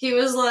 it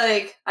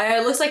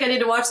looks like I need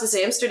to watch this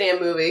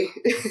Amsterdam movie.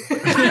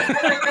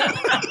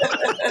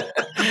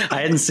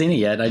 I hadn't seen it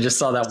yet. I just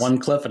saw that one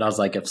clip, and I was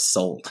like, "It's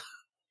sold."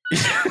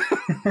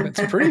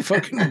 It's pretty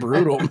fucking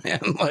brutal, man.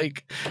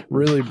 Like,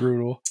 really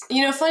brutal.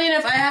 You know, funny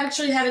enough, I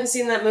actually haven't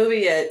seen that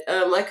movie yet.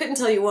 I couldn't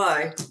tell you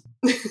why.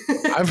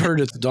 I've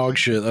heard it's dog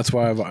shit. That's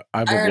why I've I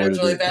heard avoided it's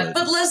really it, bad.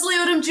 But Leslie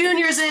Odom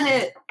Jr. is in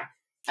it.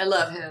 I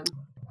love him.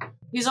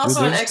 He's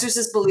also an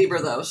Exorcist believer,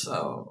 though,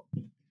 so.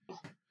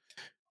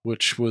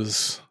 Which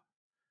was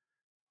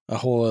a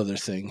whole other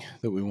thing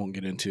that we won't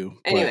get into.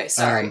 Anyway,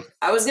 sorry.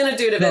 I was going to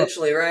do it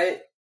eventually, right?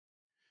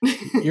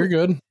 You're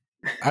good.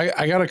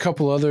 I got a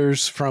couple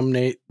others from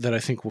Nate that I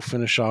think we'll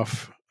finish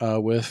off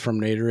with from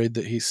Naderade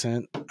that he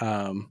sent.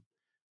 One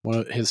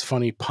of his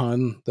funny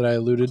pun that I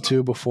alluded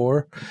to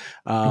before.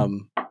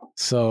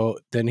 So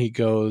then he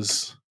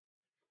goes,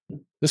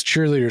 this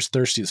cheerleader's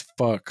thirsty as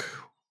fuck.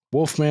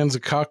 Wolfman's a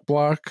cock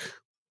block,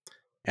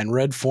 and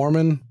Red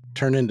Foreman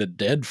turned into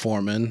Dead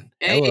Foreman.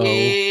 Hello.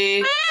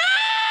 Hey.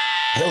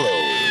 Hello,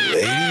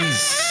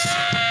 ladies.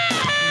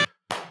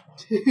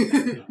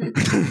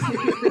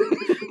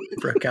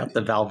 Broke out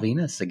the Val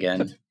Venus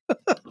again.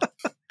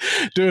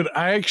 Dude,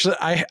 I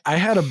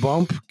had a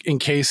bump in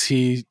case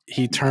he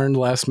turned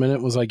last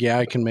minute, was like, yeah,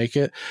 I can make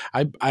it.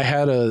 I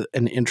had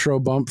an intro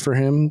bump for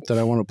him that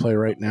I want to play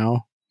right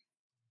now.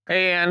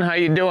 Hey, Ann, how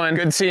you doing?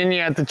 Good seeing you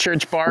at the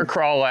church bar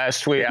crawl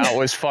last week. It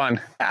was fun.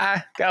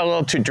 Got a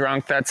little too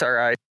drunk. That's all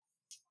right.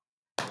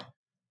 I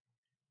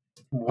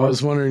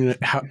was wondering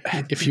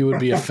if you would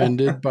be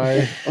offended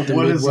by the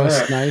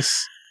Midwest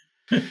Nice.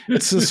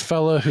 It's this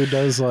fella who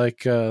does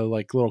like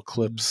little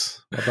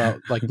clips about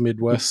like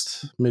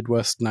Midwest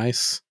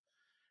Nice,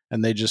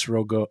 and they just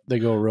go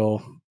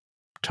real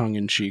tongue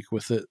in cheek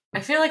with it. I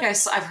feel like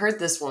I've heard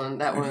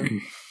that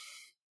one.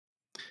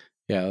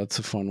 Yeah, that's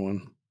a fun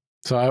one.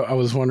 So I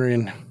was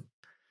wondering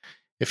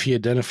if he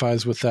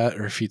identifies with that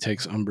or if he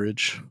takes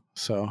umbrage.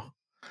 So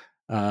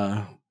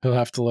he'll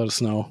have to let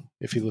us know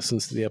if he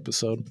listens to the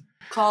episode.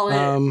 Call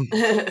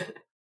it.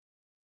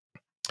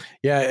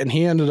 Yeah, and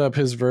he ended up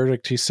his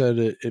verdict. He said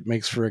it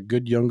makes for a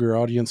good younger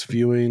audience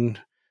viewing.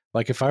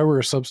 Like if I were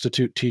a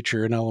substitute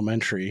teacher in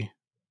elementary,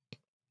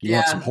 you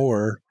want some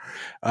horror,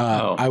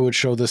 I would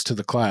show this to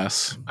the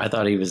class. I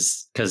thought he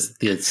was, because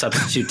the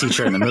substitute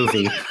teacher in the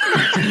movie.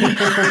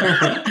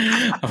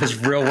 I was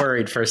real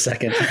worried for a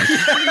second.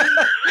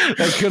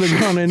 That could have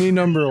gone any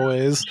number of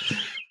ways.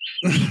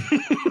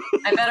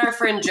 I bet our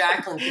friend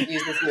Jacqueline could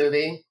use this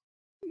movie.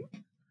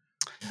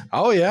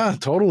 Oh, yeah,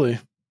 totally.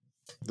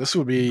 This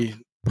would be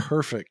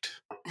perfect.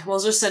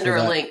 We'll just send her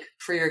a link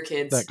for your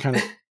kids. That kind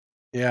of,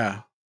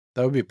 yeah,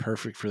 that would be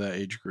perfect for that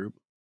age group.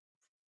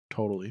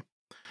 Totally.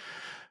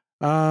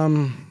 All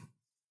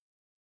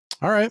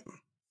right.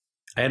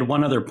 I had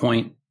one other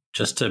point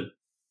just to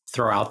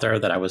throw out there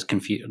that I was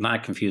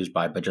not confused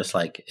by, but just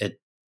like it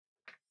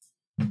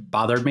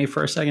bothered me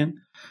for a second,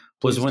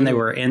 was when they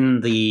were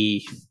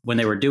when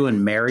they were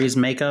doing Mary's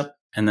makeup,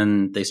 and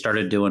then they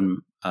started doing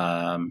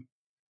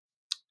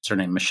what's her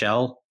name?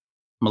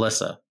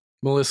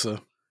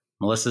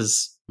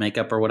 Melissa's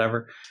makeup or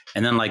whatever.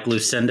 And then like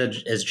Lucinda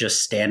is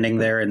just standing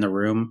there in the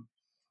room.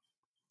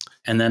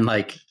 And then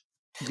like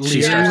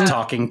she starts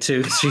talking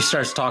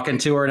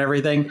to her and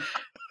everything.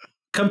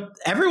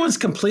 Everyone's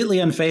completely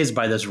unfazed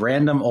by this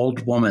random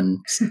old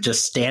woman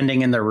just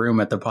standing in the room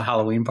at the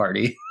Halloween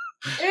party.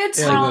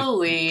 It's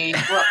Halloween.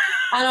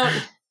 Well,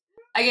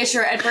 I guess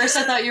you're, at first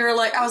I thought you were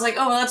like, I was like,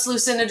 oh, well, that's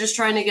Lucinda just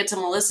trying to get to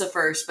Melissa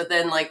first. But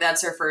then like,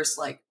 that's her first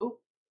like, oh,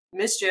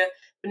 missed you.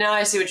 But now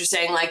I see what you're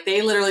saying. Like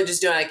they literally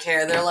just do not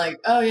care. They're like,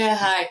 oh yeah,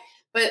 hi.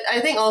 But I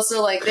think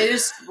also like they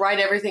just write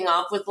everything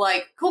off with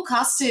like cool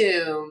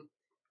costume.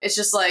 It's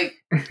just like,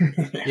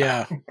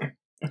 yeah,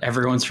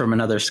 everyone's from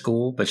another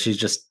school, but she's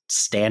just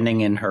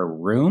standing in her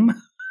room.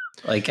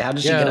 Like, how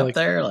did she get up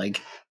there? Like,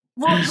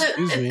 well,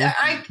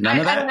 I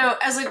don't know.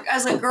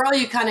 As a girl,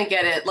 you kind of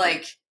get it.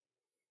 Like,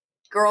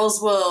 girls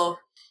will,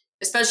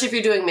 especially if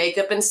you're doing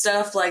makeup and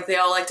stuff. Like, they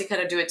all like to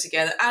kind of do it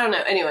together. I don't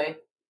know. Anyway,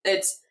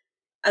 it's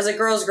as a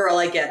girl's girl,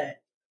 I get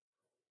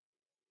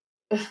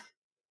it.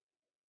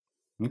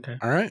 Okay.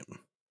 All right.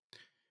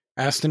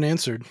 Asked and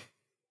answered.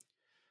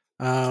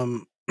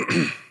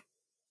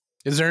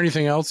 Is there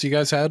anything else you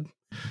guys had?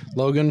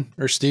 Logan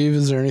or Steve,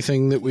 is there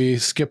anything that we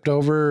skipped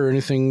over or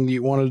anything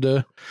you wanted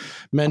to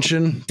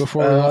mention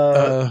before?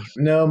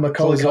 No,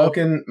 Macaulay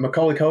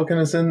Culkin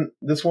is in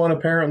this one,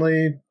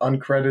 apparently,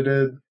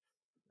 uncredited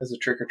as a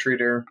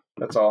trick-or-treater.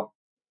 That's all.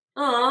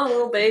 Oh,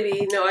 little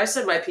baby. No, I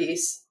said my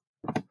piece.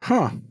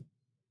 Huh.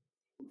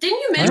 Didn't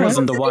you mention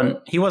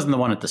he wasn't the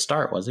one at the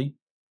start, was he?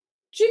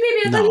 Gee,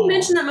 baby, I thought you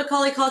mentioned that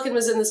Macaulay Culkin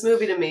was in this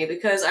movie to me,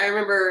 because I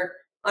remember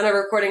on a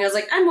recording I was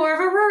like, I'm more of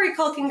a Rory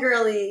Culkin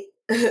girly.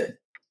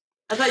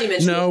 I thought you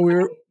mentioned. No,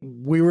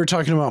 we were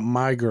talking about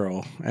My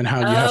Girl and how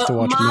you have to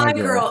watch My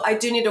Girl. I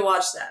do need to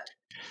watch that.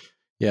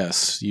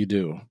 Yes, you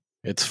do.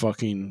 It's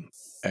fucking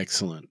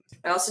excellent.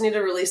 I also need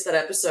to release that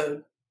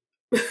episode.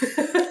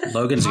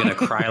 Logan's gonna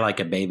cry like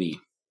a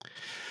baby.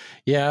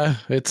 Yeah,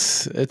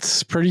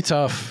 it's pretty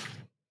tough.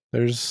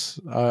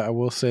 I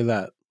will say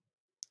that.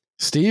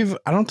 Steve,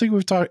 I don't think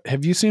we've talked.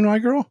 Have you seen My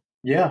Girl?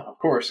 Yeah, of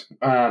course.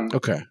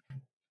 Okay.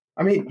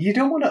 I mean, you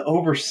don't want to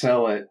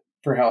oversell it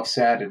for how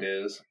sad it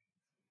is.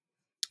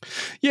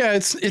 Yeah,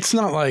 it's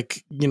not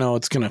like,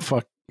 it's gonna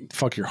fuck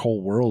fuck your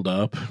whole world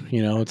up.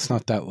 You know, it's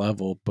not that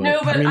level. But, No,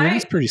 but I mean,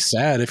 that's pretty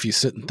sad if you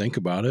sit and think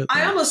about it.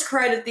 I almost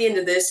cried at the end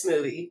of this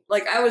movie.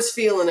 Like, I was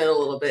feeling it a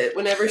little bit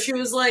whenever she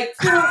was like,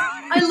 "Phil,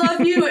 I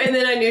love you," and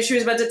then I knew she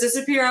was about to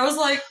disappear. I was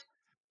like,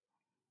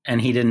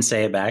 And he didn't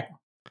say it back.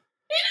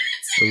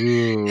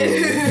 Ooh.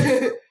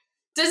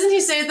 Doesn't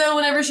he say it though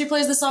whenever she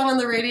plays the song on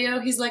the radio?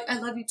 He's like, "I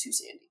love you too,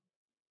 Sandy."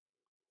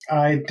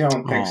 I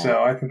don't think Aw.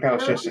 so. I think that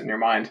was just in your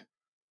mind.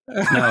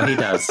 No, he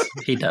does.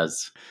 He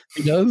does.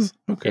 He does?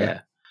 Okay.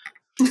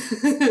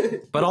 Yeah.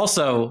 But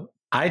also,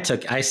 I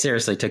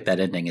seriously took that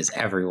ending as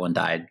everyone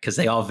died because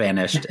they all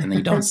vanished and then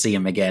you don't see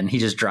him again. He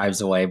just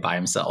drives away by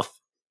himself.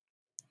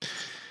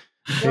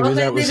 Maybe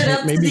that was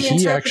him. Maybe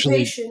he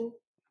actually. interpretation.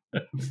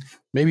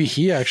 Maybe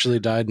he actually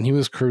died and he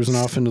was cruising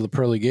off into the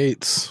pearly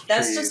gates.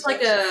 That's just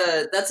like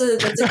that's a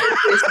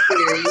conspiracy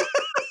theory.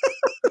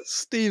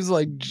 Steve's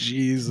like,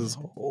 Jesus,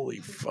 holy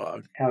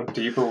fuck. How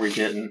deep are we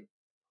getting?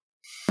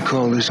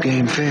 Call this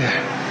game fair.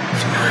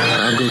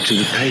 I'll go to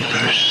the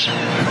papers.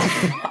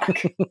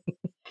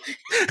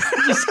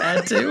 Just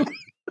had to.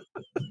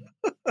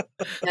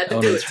 Had to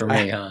Oh, do it's it. for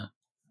me, huh?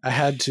 I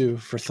had to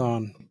for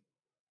Thon.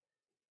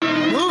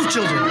 Move,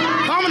 children.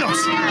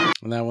 Vámonos.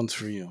 And that one's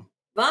for you.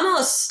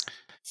 Vamos.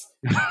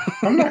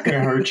 I'm not going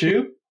to hurt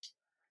you.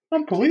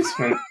 I'm a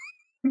policeman.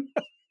 I'm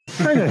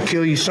gonna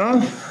kill you,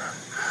 son.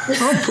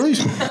 I'm a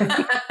policeman.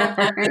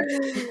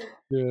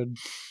 Good.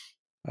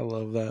 I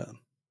love that.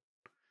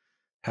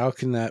 How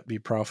can that be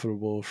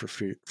profitable for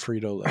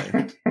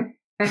Frito-Lay?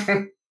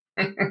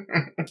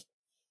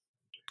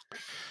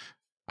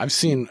 I've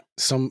seen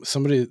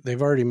somebody,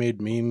 they've already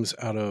made memes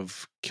out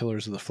of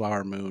Killers of the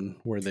Flower Moon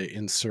where they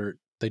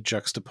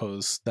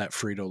juxtapose that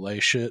Frito-Lay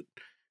shit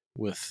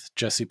with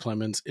Jesse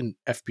Plemons'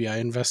 FBI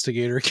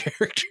investigator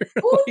character.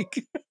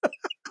 Like,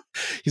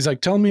 he's like,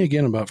 tell me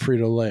again about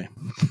Frito-Lay.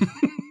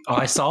 Oh,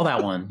 I saw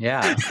that one.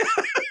 Yeah.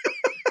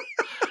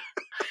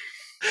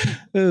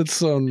 It's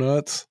so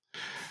nuts.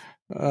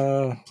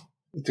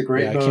 It's a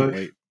great I book. can't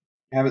wait.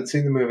 Haven't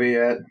seen the movie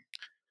yet.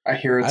 I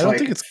hear it's I don't like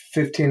think it's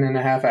 15 and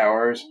a half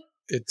hours.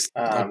 It's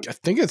I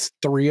think it's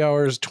 3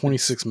 hours,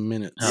 26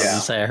 minutes. I was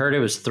gonna say, I heard it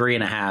was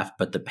 3.5,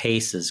 but the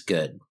pace is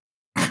good.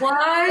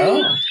 Why?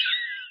 Oh.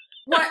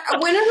 Why?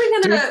 When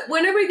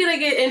are we gonna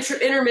get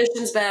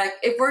intermissions back?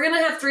 If we're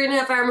gonna have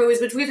 3.5 hour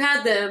movies, which we've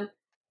had them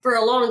for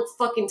a long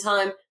fucking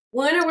time,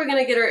 when are we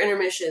gonna get our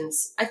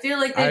intermissions? I feel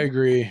like I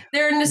agree.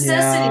 they're a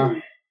necessity.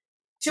 Yeah.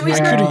 Should we I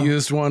start? could have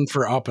used one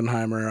for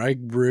Oppenheimer. I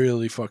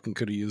really fucking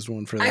could have used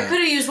one for that. I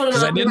could have used one of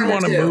because I didn't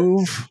want to too.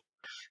 move.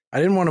 I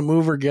didn't want to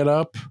move or get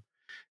up,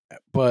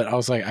 but I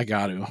was like, I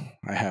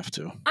have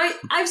to.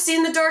 I've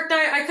seen The Dark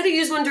Knight. I could have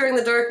used one during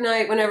The Dark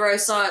Knight whenever I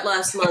saw it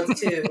last month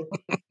too.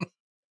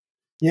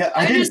 Yeah,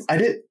 I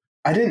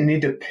didn't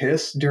need to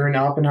piss during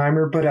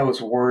Oppenheimer, but I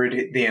was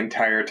worried the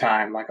entire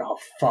time. Like, oh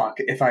fuck,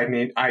 if I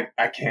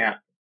can't.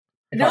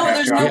 No,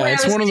 there's no way.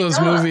 It's one of those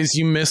movies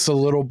you miss a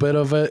little bit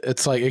of it.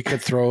 It's like it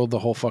could throw the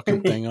whole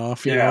fucking thing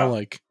off. You know,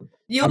 like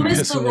You'll I'm miss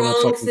the pissing in a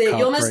wrong fucking thing. cup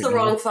You'll miss right the now.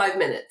 wrong 5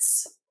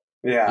 minutes.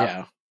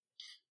 Yeah.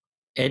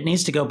 It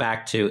needs to go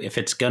back to, if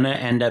it's going to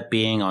end up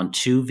being on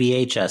 2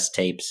 VHS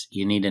tapes,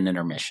 you need an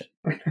intermission.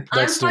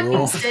 That's the I'm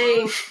rule. fucking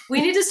saying we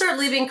need to start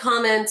leaving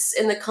comments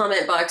in the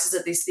comment boxes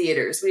at these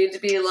theaters. We need to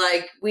be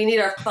like, we need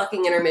our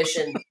fucking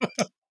intermission.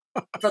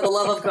 For the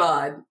love of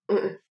God.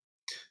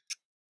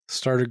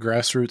 Start a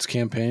grassroots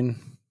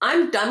campaign.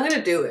 I'm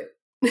gonna do it.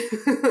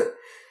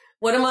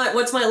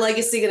 What's my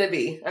legacy gonna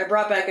be? I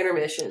brought back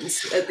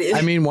intermissions at the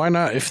I mean, why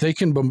not? If they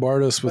can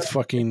bombard us with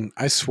fucking,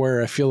 I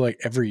swear, I feel like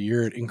every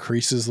year it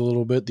increases a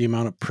little bit the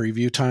amount of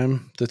preview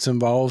time that's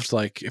involved.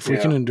 Like, if we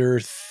can endure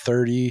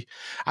 30,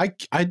 I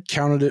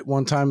counted it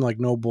one time, like,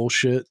 no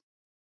bullshit,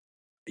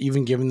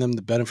 even giving them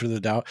the benefit of the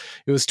doubt.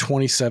 It was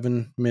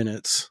 27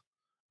 minutes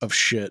of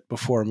shit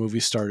before a movie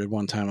started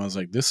one time. I was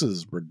like, this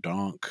is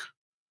redonk.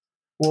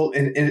 Well,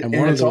 and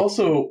it's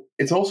also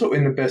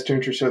in the best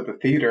interest of the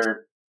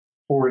theater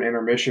for an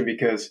intermission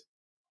because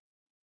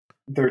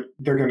they're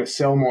going to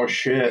sell more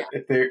shit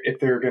if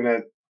they're going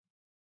to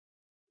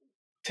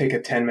take a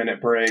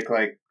 10-minute break.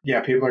 Like,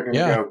 people are going to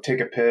go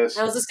take a piss.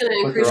 How's this going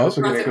to increase our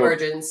profit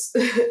margins?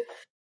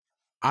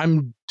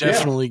 I'm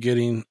definitely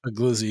getting a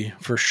glizzy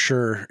for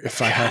sure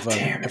if I have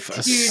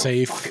a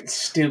safe,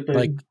 stupid,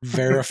 like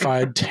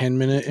verified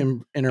 10-minute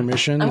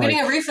intermission. I'm like,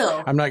 getting a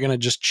refill. I'm not gonna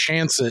just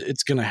chance it.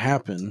 It's gonna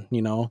happen,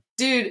 you know.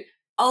 Dude,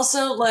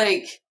 also,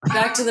 like,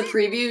 back to the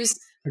previews.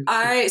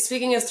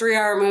 Speaking of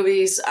 3-hour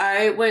movies,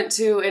 I went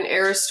to an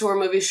Eras Tour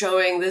movie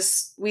showing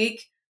this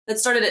week that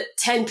started at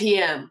 10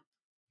 p.m.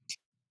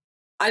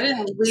 I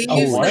didn't leave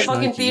the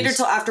fucking theater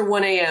till after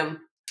 1 a.m.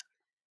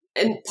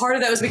 And part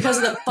of that was because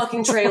of the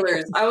fucking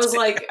trailers. I was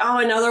like, oh,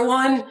 another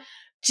one?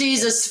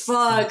 Jesus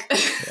fuck.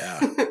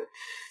 Yeah.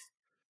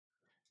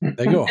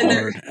 They go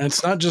hard. And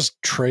it's not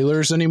just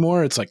trailers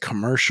anymore. It's like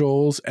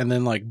commercials and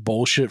then like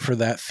bullshit for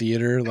that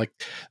theater. Like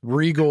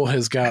Regal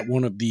has got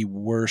one of the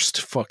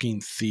worst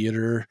fucking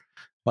theater,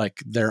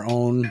 like their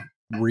own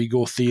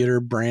Regal theater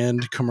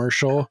brand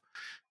commercial.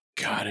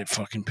 God, it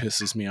fucking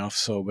pisses me off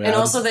so bad. And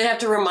also they have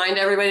to remind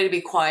everybody to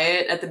be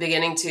quiet at the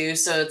beginning too,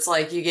 so it's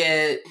like you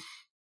get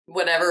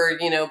whatever,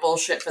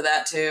 bullshit for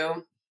that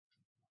too.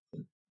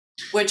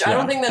 Which I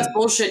don't think that's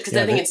bullshit, because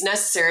I think it's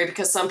necessary,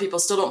 because some people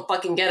still don't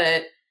fucking get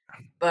it.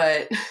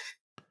 But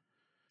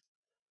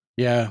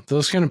yeah,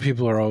 those kind of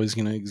people are always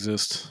going to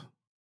exist,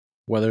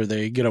 whether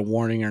they get a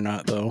warning or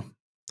not, though.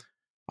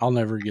 I'll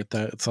never get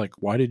that. It's like,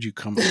 why did you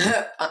come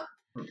here?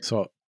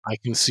 So I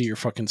can see your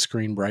fucking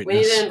screen brightness.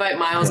 We need to invite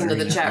Miles into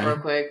the chat real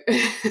quick.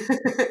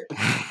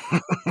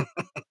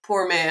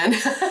 Poor man.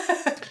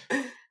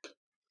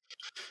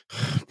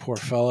 Poor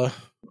fella.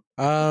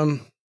 All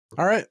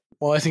right.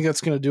 Well, I think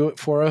that's going to do it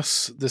for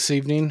us this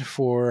evening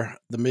for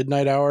the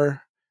Midnight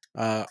Hour.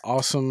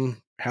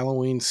 Awesome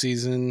Halloween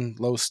season,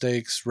 low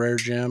stakes, rare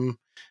gem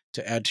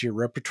to add to your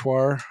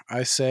repertoire,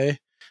 I say.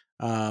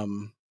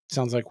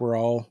 Sounds like we're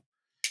all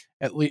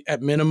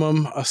at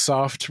minimum a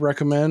soft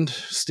recommend.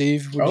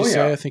 Steve, would you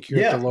say? I think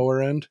you're at the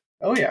lower end.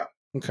 Oh yeah.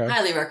 Okay.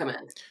 Highly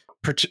recommend.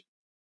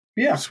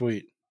 Yeah.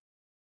 Sweet.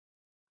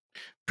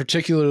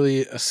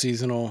 Particularly a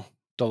seasonal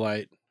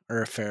delight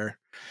or affair.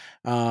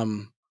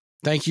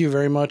 Thank you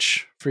very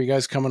much for you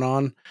guys coming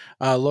on.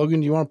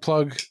 Logan, do you want to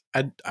plug?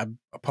 I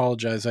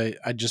apologize. I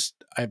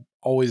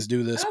always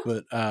do this,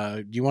 but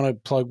do you want to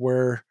plug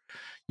where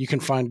you can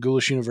find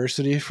Ghoulish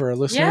University for our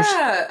listeners?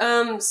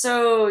 Yeah.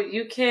 So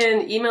you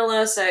can email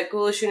us at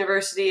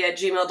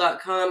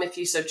ghoulishuniversity@gmail.com if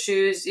you so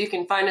choose. You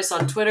can find us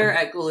on Twitter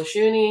at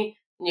ghoulishuni,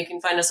 and you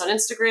can find us on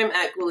Instagram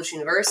at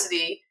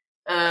ghoulisuniversity.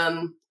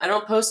 I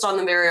don't post on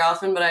them very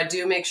often, but I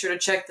do make sure to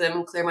check them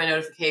and clear my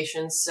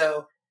notifications.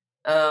 So,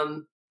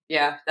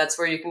 yeah, that's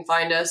where you can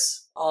find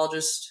us. All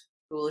just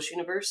Ghoulish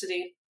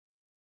University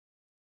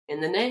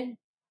in the name.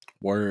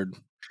 Word.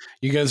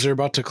 You guys are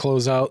about to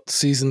close out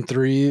season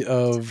 3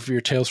 of your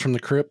Tales from the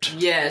Crypt.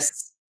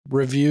 Yes.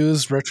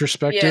 Reviews,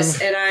 retrospective.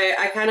 Yes, and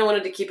I kind of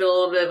wanted to keep it a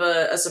little bit of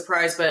a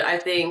surprise, but I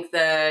think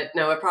that,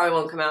 no, it probably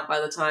won't come out by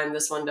the time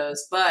this one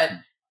does. But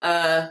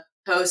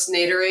host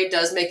Naderade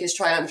does make his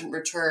triumphant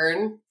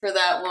return for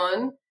that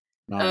one.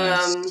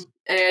 Nice.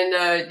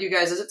 And you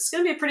guys, it's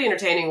going to be a pretty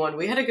entertaining one.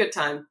 We had a good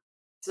time.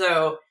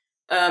 So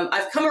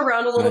I've come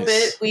around a little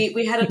bit.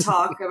 We had a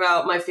talk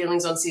about my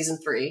feelings on season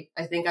 3.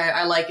 I think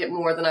I like it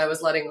more than I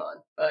was letting on,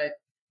 but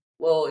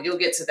you'll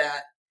get to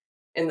that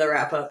in the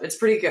wrap up. It's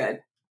pretty good.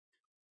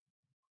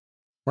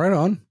 Right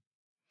on.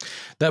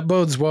 That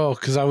bodes well,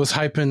 because I was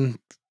hyping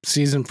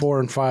season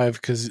 4 and 5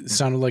 because it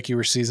sounded like you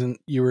were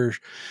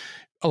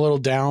a little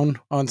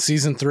down on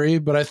season 3,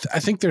 but I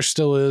think there is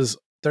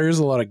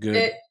a lot of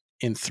good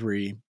in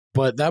 3.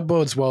 But that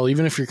bodes well,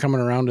 even if you're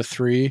coming around to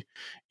 3,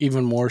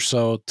 even more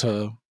so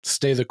to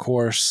stay the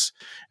course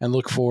and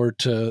look forward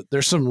to.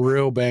 There's some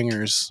real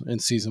bangers in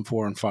season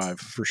 4 and 5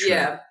 for sure.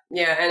 Yeah,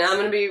 and I'm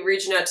going to be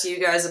reaching out to you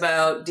guys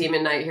about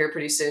Demon Knight here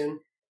pretty soon.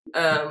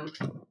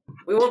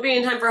 We won't be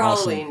in time for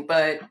Halloween,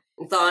 but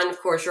Thon,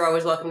 of course, you're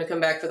always welcome to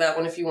come back for that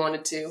one if you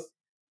wanted to.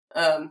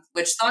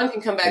 Which Thon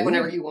can come back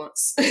whenever he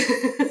wants.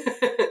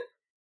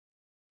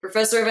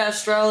 Professor of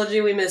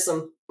Astrology, we miss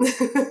him.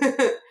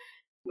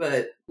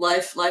 But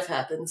life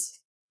happens.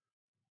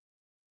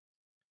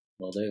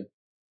 Will do.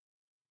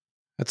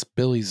 That's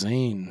Billy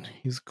Zane.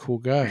 He's a cool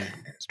guy.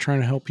 He's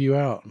trying to help you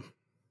out.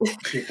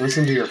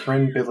 Listen to your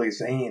friend Billy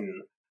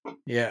Zane.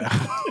 Yeah.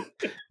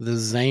 The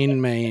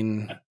Zane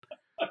main.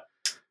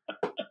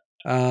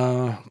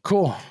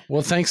 Cool.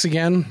 Well, thanks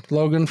again,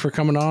 Logan, for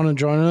coming on and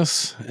joining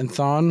us, and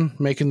Thon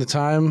making the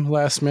time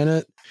last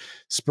minute,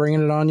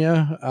 springing it on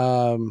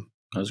you.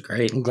 That was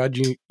great. I'm glad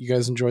you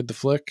guys enjoyed the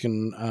flick,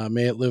 and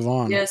may it live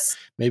on. Yes.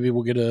 Maybe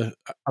we'll get a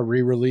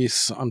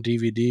re-release on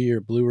DVD or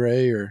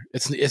Blu-ray, or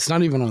it's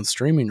not even on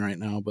streaming right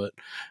now. But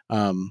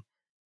to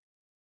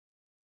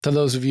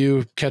those of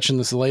you catching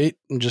this late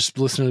and just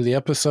listening to the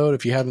episode,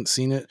 if you haven't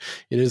seen it,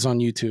 it is on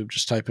YouTube.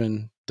 Just type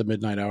in The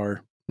Midnight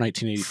Hour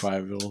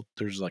 1985.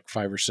 There's like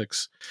 5 or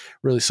 6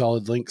 really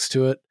solid links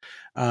to it.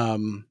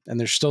 And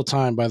there's still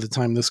time. By the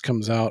time this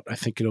comes out, I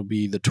think it'll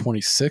be the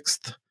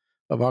 26th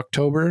of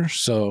October.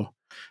 So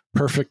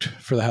perfect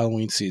for the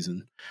Halloween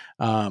season.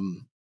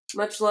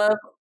 Much love.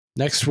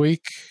 Next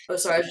week. Oh,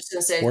 sorry. I was just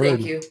going to say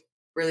thank you.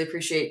 Really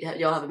appreciate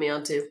y'all having me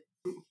on too.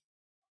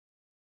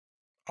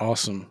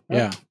 Awesome.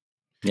 Yeah.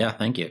 Yeah.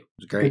 Thank you. It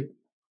was great.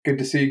 Good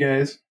to see you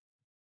guys.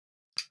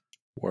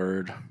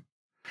 Word.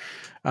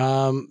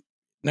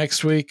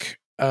 Next week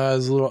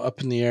is a little up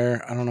in the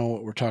air. I don't know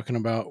what we're talking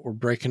about. We're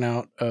breaking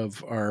out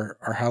of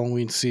our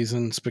Halloween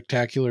season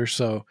spectacular,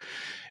 so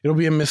it'll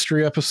be a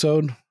mystery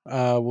episode.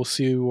 We'll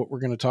see what we're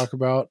going to talk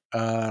about.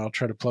 I'll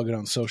try to plug it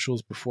on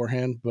socials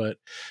beforehand, but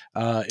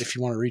if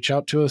you want to reach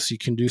out to us, you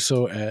can do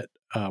so at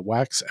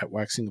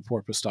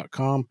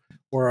wax@waxingtheporpoise.com,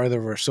 or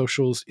either of our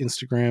socials.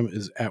 Instagram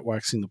is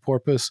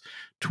 @waxingtheporpoise.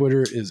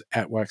 Twitter is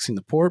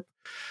 @waxingtheporp.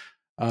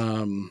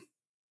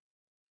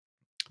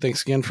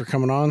 Thanks again for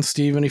coming on.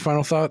 Steve, any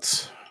final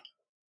thoughts?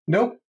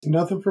 Nope,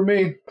 nothing for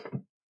me.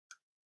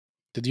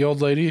 Did you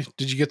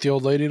get the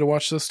old lady to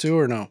watch this too,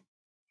 or no?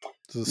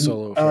 This is a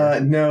solo affair.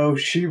 No,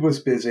 she was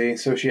busy,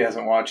 so she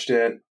hasn't watched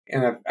it.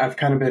 And I've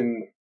kind of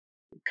been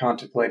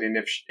contemplating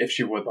if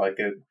she would like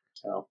it.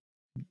 So,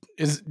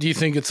 Do you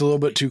think it's a little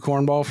bit too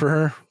cornball for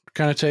her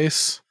kind of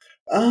taste?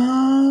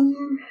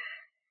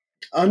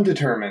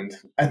 Undetermined.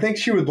 I think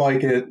she would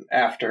like it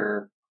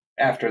after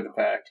the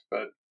fact,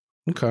 but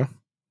okay.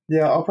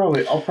 Yeah, I'll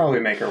probably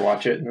make her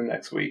watch it in the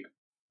next week.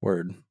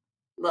 Word.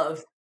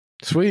 Love.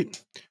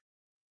 Sweet.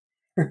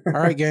 All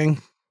right,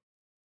 gang.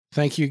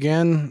 Thank you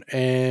again,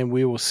 and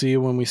we will see you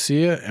when we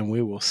see you, and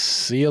we will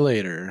see you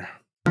later.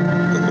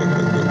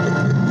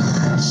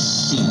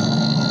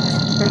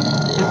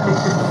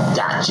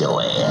 Got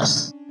your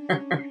ass.